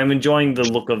weapon. But I'm enjoying the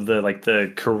look of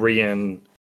the Korean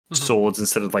swords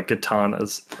instead of like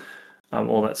katanas,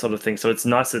 all that sort of thing. So it's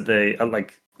nice that they are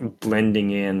like blending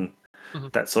in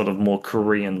that sort of more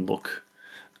Korean look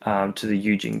to the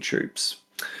Eugene troops.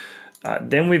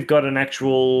 Then we've got an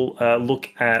actual look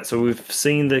at. So we've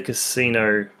seen the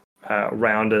casino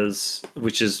rounders,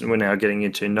 which is we're now getting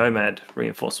into nomad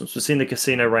reinforcements. We've seen the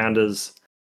casino rounders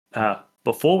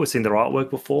before. We've seen their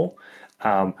artwork before.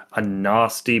 A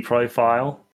nasty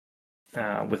profile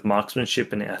with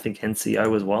marksmanship and I think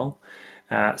NCO as well.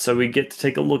 So we get to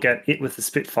take a look at it with the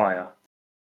Spitfire,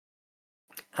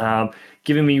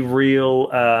 giving me real.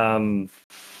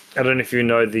 I don't know if you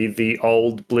know the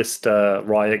old Blister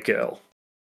Riot Girl.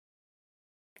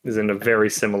 is in a very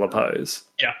similar pose.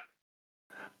 Yeah.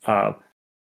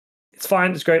 It's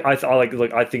fine. It's great. I like.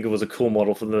 Look, I think it was a cool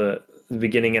model for the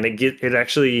beginning, and it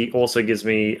actually also gives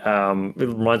me. It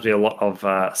reminds me a lot of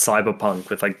Cyberpunk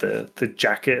with like the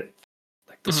jacket,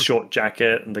 like the short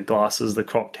jacket and the glasses, the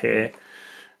cropped hair.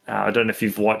 I don't know if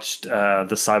you've watched the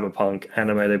Cyberpunk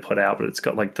anime they put out, but it's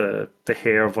got like the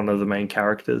hair of one of the main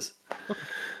characters.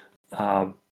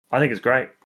 I think it's great.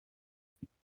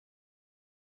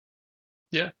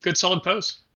 Yeah, good solid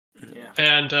pose. Yeah.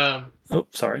 And Oh,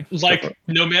 sorry. like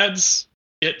Nomads,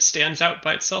 it stands out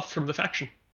by itself from the faction.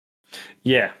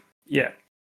 Yeah, yeah.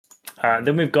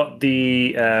 Then we've got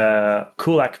the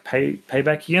Kulak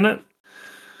payback unit.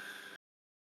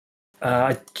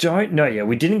 I don't know yet.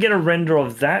 We didn't get a render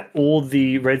of that or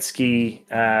the Red Ski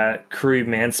crew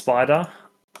man spider.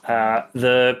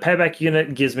 The payback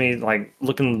unit gives me like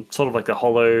looking sort of like a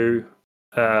hollow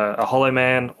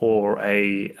man or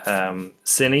a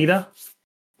Sin Eater.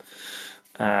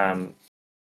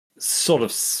 Sort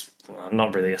of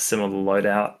not really a similar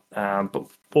loadout, but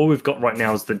all we've got right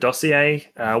now is the dossier.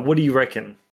 What do you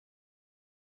reckon?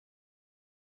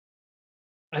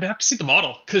 I'd have to see the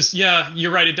model because, yeah,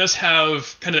 you're right. It does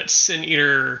have kind of that Sin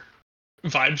Eater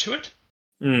vibe to it,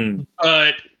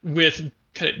 but with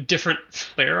kind of different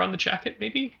flair on the jacket,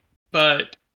 maybe.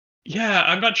 But yeah,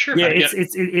 I'm not sure. Yeah, about it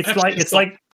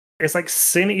yet. it's like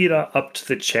Sin Eater up to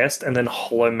the chest, and then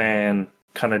Hollow Man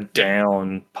kind of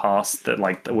down past the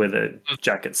where the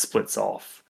jacket splits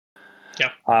off.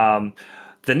 Yeah.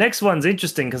 The next one's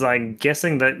interesting because I'm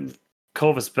guessing that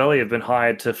Corvus Belli have been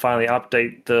hired to finally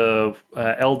update the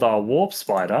Eldar Warp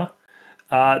Spider,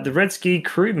 the Red Ski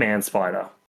Crewman Spider.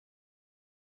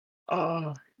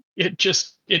 It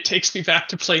takes me back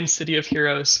to playing City of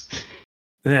Heroes.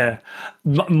 Yeah,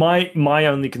 my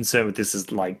only concern with this is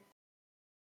like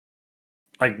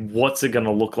what's it going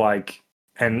to look like,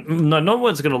 and no, not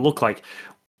what it's going to look like.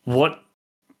 What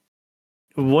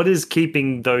is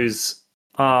keeping those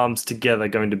arms together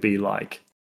going to be like?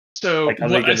 So like,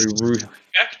 what I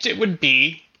suspect it would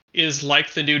be is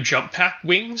like the new jump pack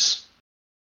wings,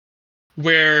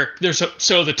 where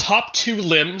so the top two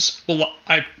limbs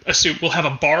I assume will have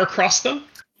a bar across them.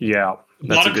 Yeah,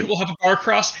 a lot of people have a bar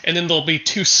across, and then there'll be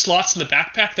two slots in the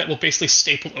backpack that will basically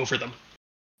staple over them.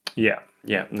 Yeah,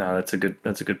 no, that's a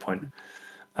good point.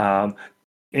 An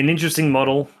interesting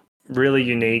model, really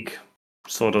unique,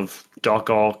 sort of Doc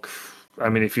Ock. I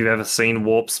mean, if you've ever seen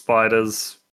Warp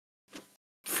Spiders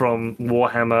from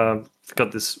Warhammer, it's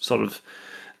got this sort of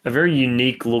a very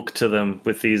unique look to them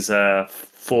with these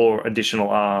 4 additional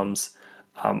arms.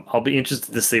 I'll be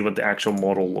interested to see what the actual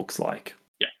model looks like.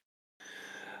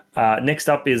 Yeah. Next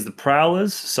up is the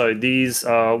Prowlers. So these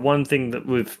are one thing that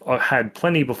we've had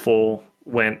plenty before,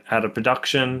 went out of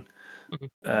production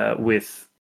with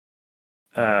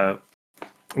the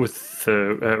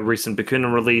recent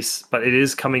Bakuna release, but it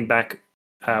is coming back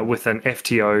with an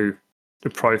FTO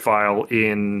profile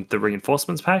in the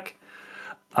reinforcements pack.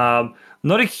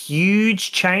 Not a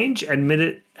huge change,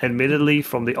 admittedly,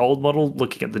 from the old model.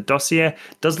 Looking at the dossier,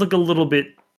 does look a little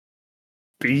bit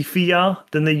beefier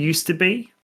than they used to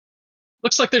be.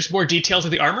 Looks like there's more detail to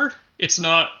the armor. It's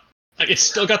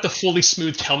still got the fully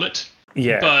smoothed helmet.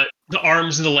 Yeah, but the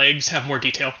arms and the legs have more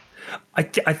detail. I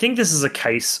think this is a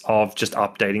case of just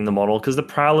updating the model because the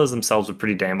Prowlers themselves are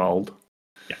pretty damn old.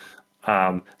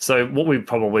 Yeah. So what we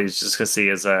probably is just going to see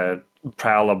is a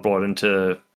Prowler brought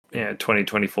into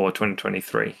 2024,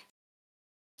 2023.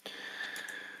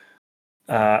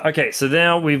 Okay, so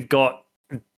now we're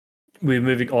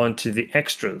moving on to the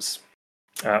extras.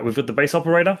 We've got the base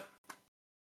operator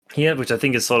here, which I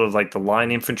think is sort of like the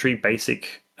line infantry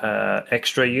basic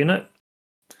extra unit.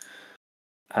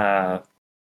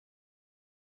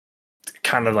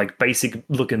 Kind of like basic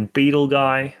looking beetle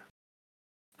guy.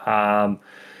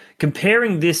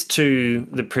 Comparing this to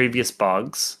the previous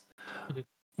bugs,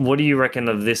 what do you reckon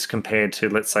of this compared to,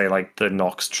 let's say, like the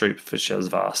Nox troop for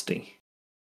Shazvasti?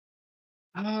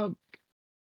 I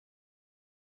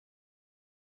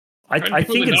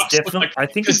think it's definitely. I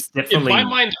think it's definitely. In my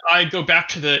mind, I go back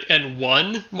to the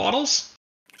N1 models.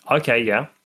 Okay, yeah.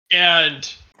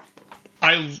 And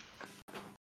I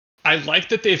like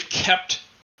that they've kept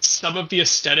some of the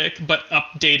aesthetic but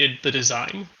updated the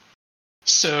design.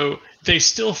 So they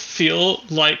still feel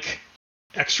like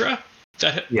extra,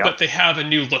 but they have a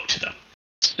new look to them.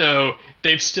 So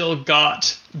they've still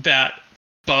got that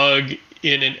bug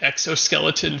in an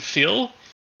exoskeleton feel.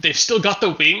 They've still got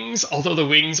the wings, although the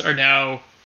wings are now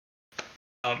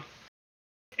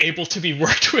able to be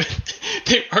worked with.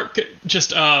 They aren't just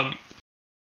the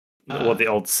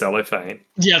old cellophane.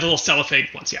 Yeah, the little cellophane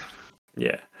ones.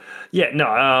 Yeah. Yeah.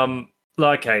 No.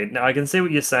 Okay, now I can see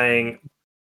what you're saying.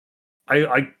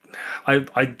 I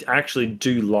I actually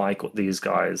do like what these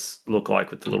guys look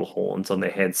like with the little horns on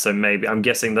their heads. So maybe I'm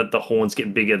guessing that the horns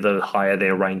get bigger the higher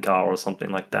their rank are, or something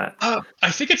like that.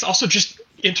 I think it's also just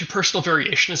interpersonal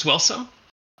variation as well. Some,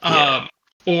 Yeah. um,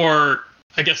 or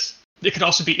I guess it could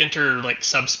also be like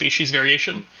subspecies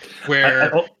variation, I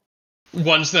where oh,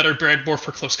 ones that are bred more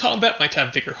for close combat might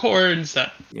have bigger horns.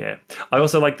 That yeah. I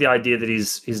also like the idea that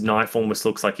his knife almost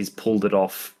looks like he's pulled it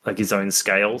off like his own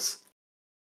scales.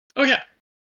 oh yeah,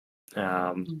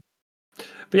 Um,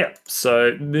 but yeah,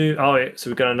 so oh yeah, so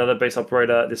we've got another base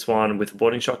operator. This one with a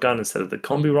boarding shotgun instead of the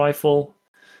combi rifle.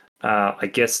 I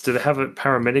guess do they have a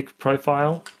paramedic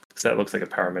profile? Because that looks like a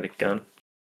paramedic gun.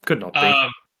 Could not be.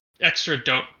 extra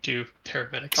don't do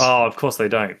paramedics. Oh, of course they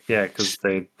don't. Yeah, because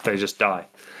they just die.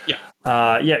 Yeah.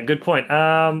 Yeah, good point.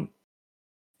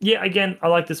 Yeah, again, I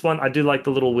like this one. I do like the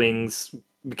little wings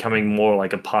becoming more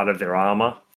like a part of their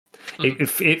armor.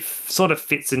 It sort of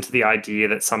fits into the idea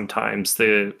that sometimes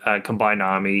the combined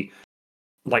army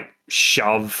like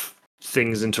shove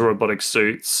things into robotic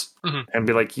suits and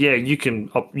be like, yeah, you can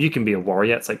be a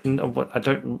warrior. It's like, no, what?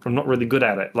 I'm not really good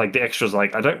at it. Like the extras,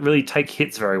 like I don't really take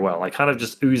hits very well. I kind of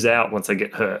just ooze out once I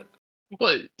get hurt.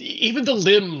 Well, even the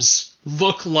limbs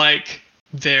look like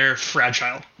they're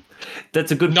fragile.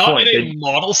 That's a good Not point. in a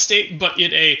model state, but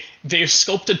they're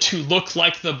sculpted to look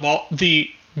like the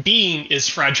being is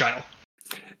fragile.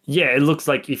 Yeah, it looks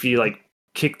like if you like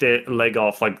kick their leg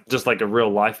off, like just like a real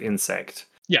life insect.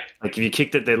 Yeah. Like if you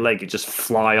kicked at their leg, it just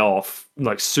fly off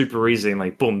like super easy and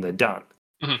like boom, they're done.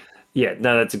 Yeah,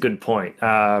 no, that's a good point.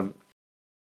 And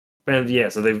yeah,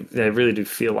 so they really do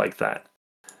feel like that.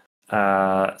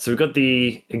 So we've got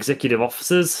the executive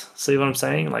officers. See what I'm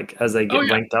saying? Like as they get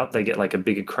ranked up, they get like a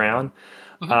bigger crown.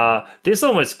 This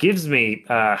almost gives me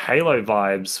Halo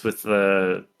vibes with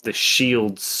the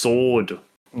shield sword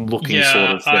looking sort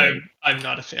of thing. I'm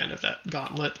not a fan of that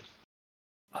gauntlet.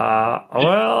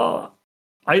 Well,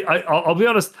 I'll be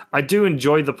honest. I do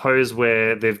enjoy the pose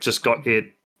where they've just got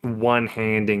it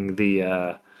one-handing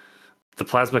the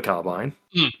plasma carbine.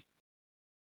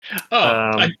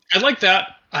 I like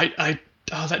that.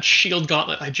 That shield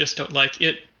gauntlet. I just don't like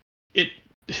it. It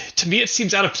to me it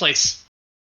seems out of place.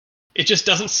 It just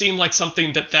doesn't seem like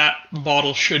something that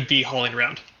model should be hauling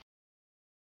around.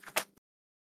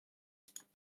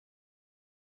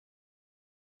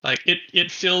 Like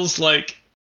it feels like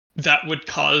that would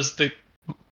cause the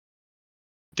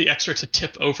extra to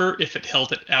tip over if it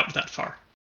held it out that far.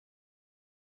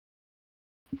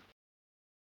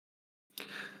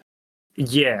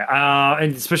 Yeah,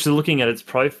 and especially looking at its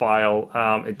profile,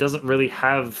 it doesn't really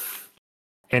have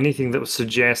anything that would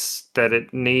suggest that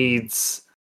it needs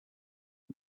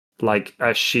like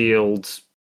a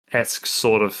shield-esque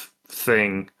sort of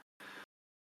thing.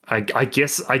 I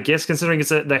guess considering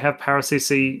they have para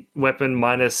CC weapon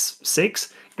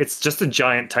 -6, it's just a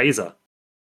giant taser.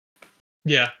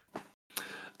 Yeah.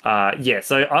 Yeah.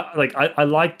 So I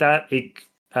like that.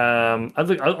 I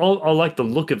like the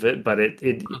look of it, but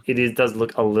it does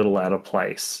look a little out of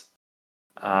place.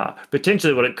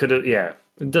 Potentially, what it could have, yeah,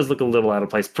 it does look a little out of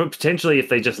place. Potentially, if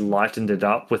they just lightened it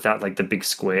up without like the big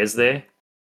squares there,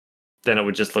 then it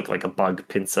would just look like a bug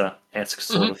pincer-esque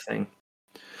sort of thing.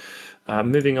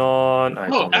 Moving on.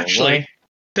 Actually,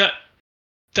 that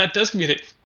does mean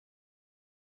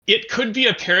it could be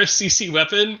a para CC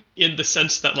weapon in the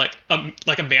sense that like a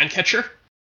man catcher.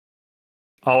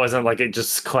 Oh, isn't like it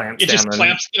just clamps? It down just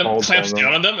clamps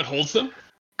down on them and holds them.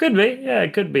 Could be, yeah,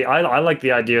 it could be. I like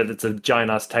the idea that it's a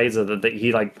giant ass taser that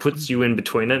he like puts you in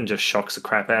between it and just shocks the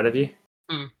crap out of you.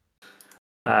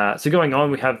 So going on,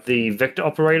 we have the vector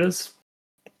operators.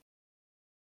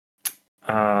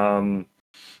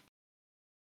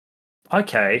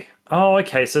 Okay. Oh,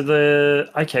 okay. So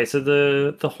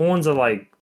the horns are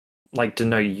like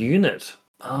denote unit.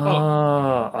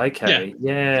 Okay.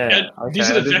 Yeah. Okay. These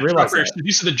are the vector operators. That.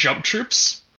 These are the jump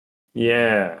troops.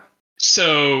 Yeah.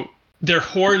 So their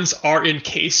horns are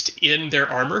encased in their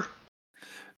armor.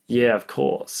 Yeah, of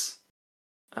course.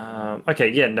 Okay.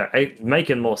 Yeah. No,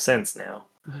 making more sense now.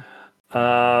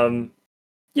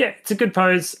 Yeah, it's a good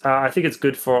pose. I think it's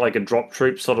good for like a drop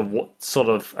troop, sort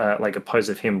of like a pose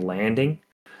of him landing.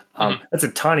 It's a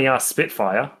tiny ass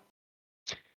Spitfire.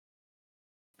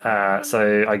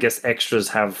 So I guess extras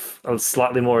have a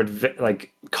slightly more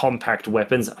like compact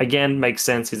weapons. Again, makes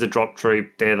sense. He's a drop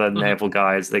troop. They're the naval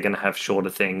guys. They're going to have shorter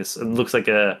things. It looks like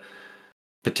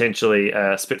potentially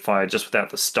a Spitfire just without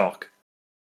the stock.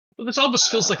 Well, this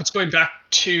almost feels like it's going back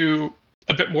to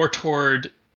a bit more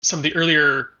toward some of the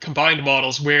earlier combined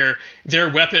models where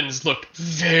their weapons looked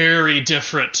very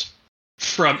different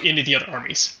from any of the other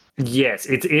armies. Yes,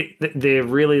 they're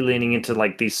really leaning into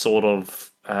like these sort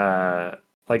of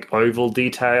like oval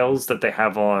details that they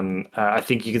have on. I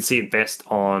think you can see it best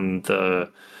on the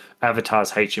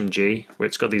Avatar's HMG, where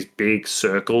it's got these big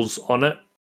circles on it.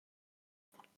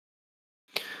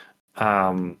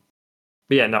 But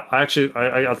yeah, no, I actually,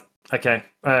 okay.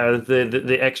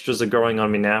 The extras are growing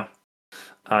on me now.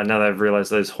 Now that I've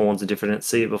realized those horns are different. I didn't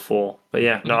see it before, but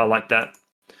yeah, no, I like that.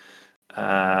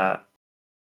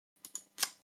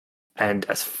 And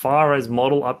as far as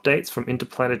model updates from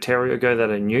Interplanetario go that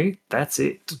are new, that's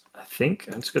it. I think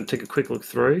I'm just going to take a quick look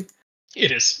through.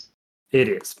 It is. It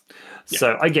is. Yeah.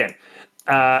 So again,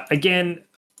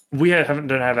 we don't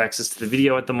have access to the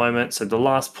video at the moment. So the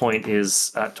last point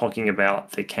is talking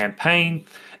about the campaign,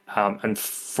 and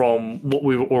from what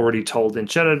we were already told in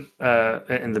Shattered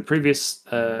in the previous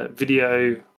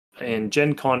video in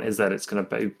Gencon, is that it's going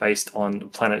to be based on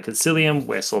planet Concilium,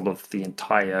 where sort of the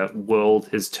entire world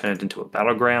has turned into a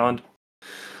battleground.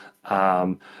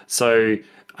 So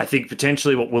I think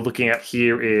potentially what we're looking at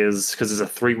here is, because it's a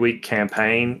 3-week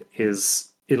campaign,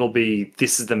 it'll be,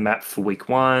 this is the map for week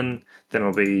 1, then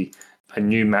it'll be a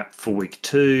new map for week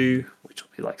 2, which will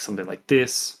be like something like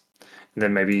this, and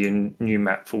then maybe a new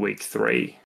map for week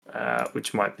 3,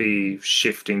 which might be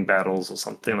shifting battles or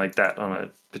something like that on a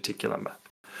particular map.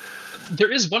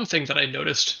 There is one thing that I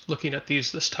noticed looking at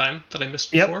these this time that I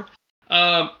missed Yep. before.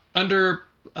 Under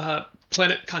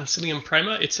Planet Concilium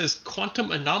Prima, it says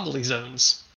quantum anomaly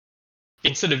zones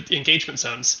instead of engagement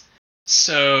zones.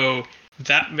 So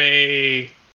that may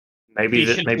be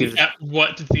hinting at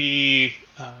what the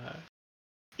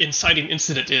inciting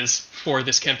incident is for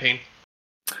this campaign.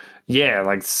 Yeah,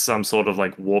 like some sort of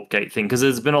like warp gate thing, because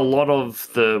there's been a lot of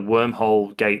the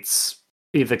wormhole gates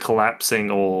either collapsing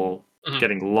or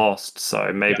getting lost.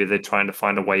 So maybe they're trying to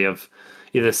find a way of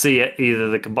either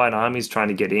the combined armies trying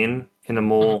to get in a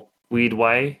more weird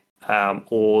way,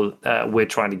 or we're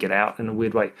trying to get out in a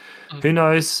weird way. Who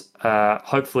knows?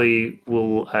 Hopefully,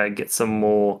 we'll get some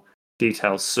more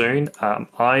details soon.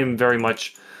 I'm very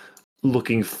much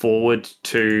looking forward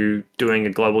to doing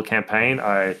a global campaign.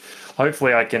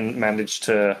 Hopefully I can manage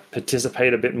to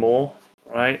participate a bit more,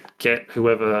 right? Get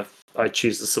whoever I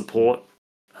choose to support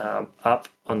up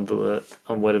on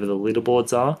whatever the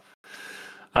leaderboards are.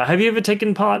 Have you ever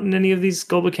taken part in any of these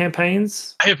global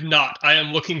campaigns? I have not. I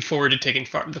am looking forward to taking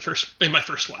part in my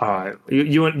first one. All right,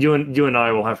 you and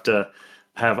I will have to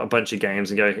have a bunch of games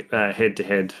and go head to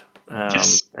head.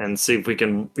 Yes. And see if we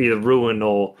can either ruin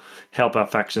or help our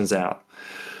factions out.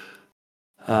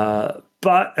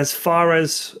 But as far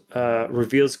as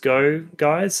reveals go,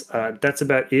 guys, that's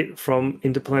about it from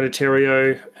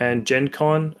Interplanetario and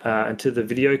Gencon until the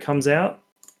video comes out.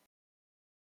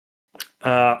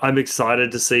 I'm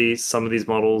excited to see some of these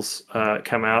models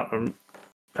come out,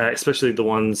 especially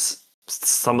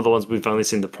some of the ones we've only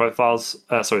seen the profiles.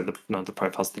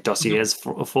 The dossiers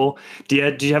for. Do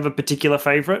you have a particular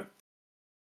favorite?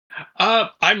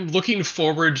 I'm looking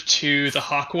forward to the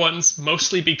Hawk ones,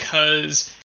 mostly because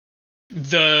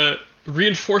the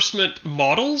reinforcement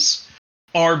models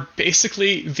are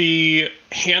basically the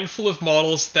handful of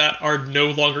models that are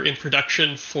no longer in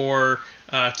production for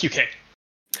QK.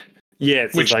 Yeah,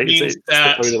 which means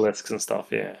that the odalisks and stuff.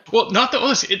 Yeah. Well, not the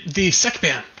odalisks, the sec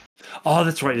ban. Oh,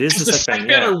 that's right. It is the sec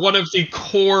ban are one of the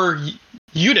core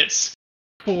units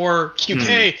for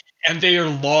QK, and they are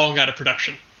long out of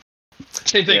production.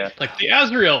 Same thing, like the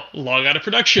Azrael, long out of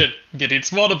production, getting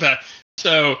its model back.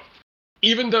 So,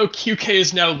 even though QK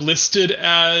is now listed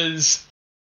as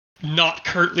not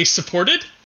currently supported,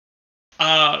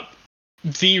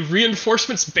 the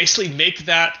reinforcements basically make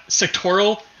that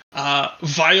sectoral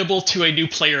viable to a new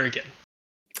player again.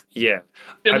 Yeah.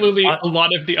 Similarly, a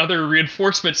lot of the other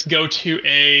reinforcements go to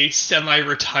a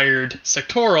semi-retired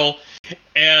sectoral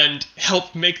and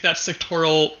help make that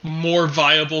sectoral more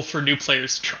viable for new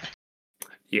players to try.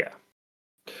 Yeah.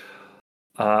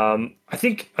 I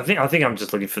think I'm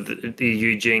just looking for the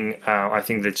Yujing. I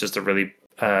think that's just a really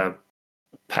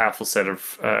powerful set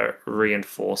of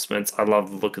reinforcements. I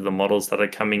love the look of the models that are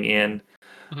coming in.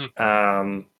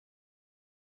 I'm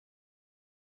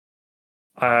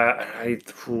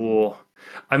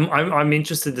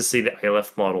interested to see the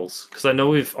Aleph models, because I know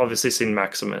we've obviously seen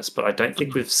Maximus, but I don't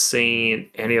think we've seen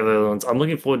any of the other ones. I'm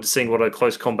looking forward to seeing what a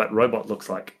close combat robot looks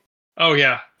like. Oh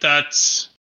yeah, that's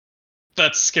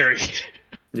scary.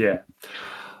 Yeah.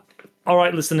 All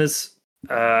right, listeners.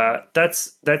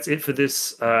 That's it for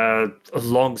this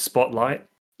long spotlight.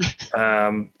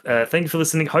 Thank you for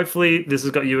listening. Hopefully, this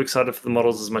has got you excited for the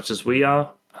models as much as we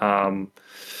are.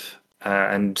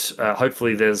 And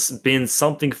hopefully there's been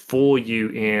something for you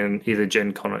in either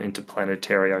Gencon or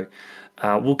Interplanetario.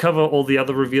 We'll cover all the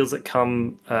other reveals that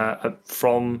come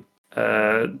from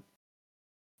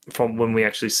when we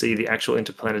actually see the actual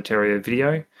Interplanetario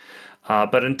video.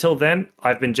 But until then,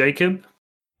 I've been Jacob.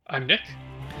 I'm Nick.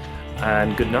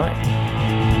 And good night.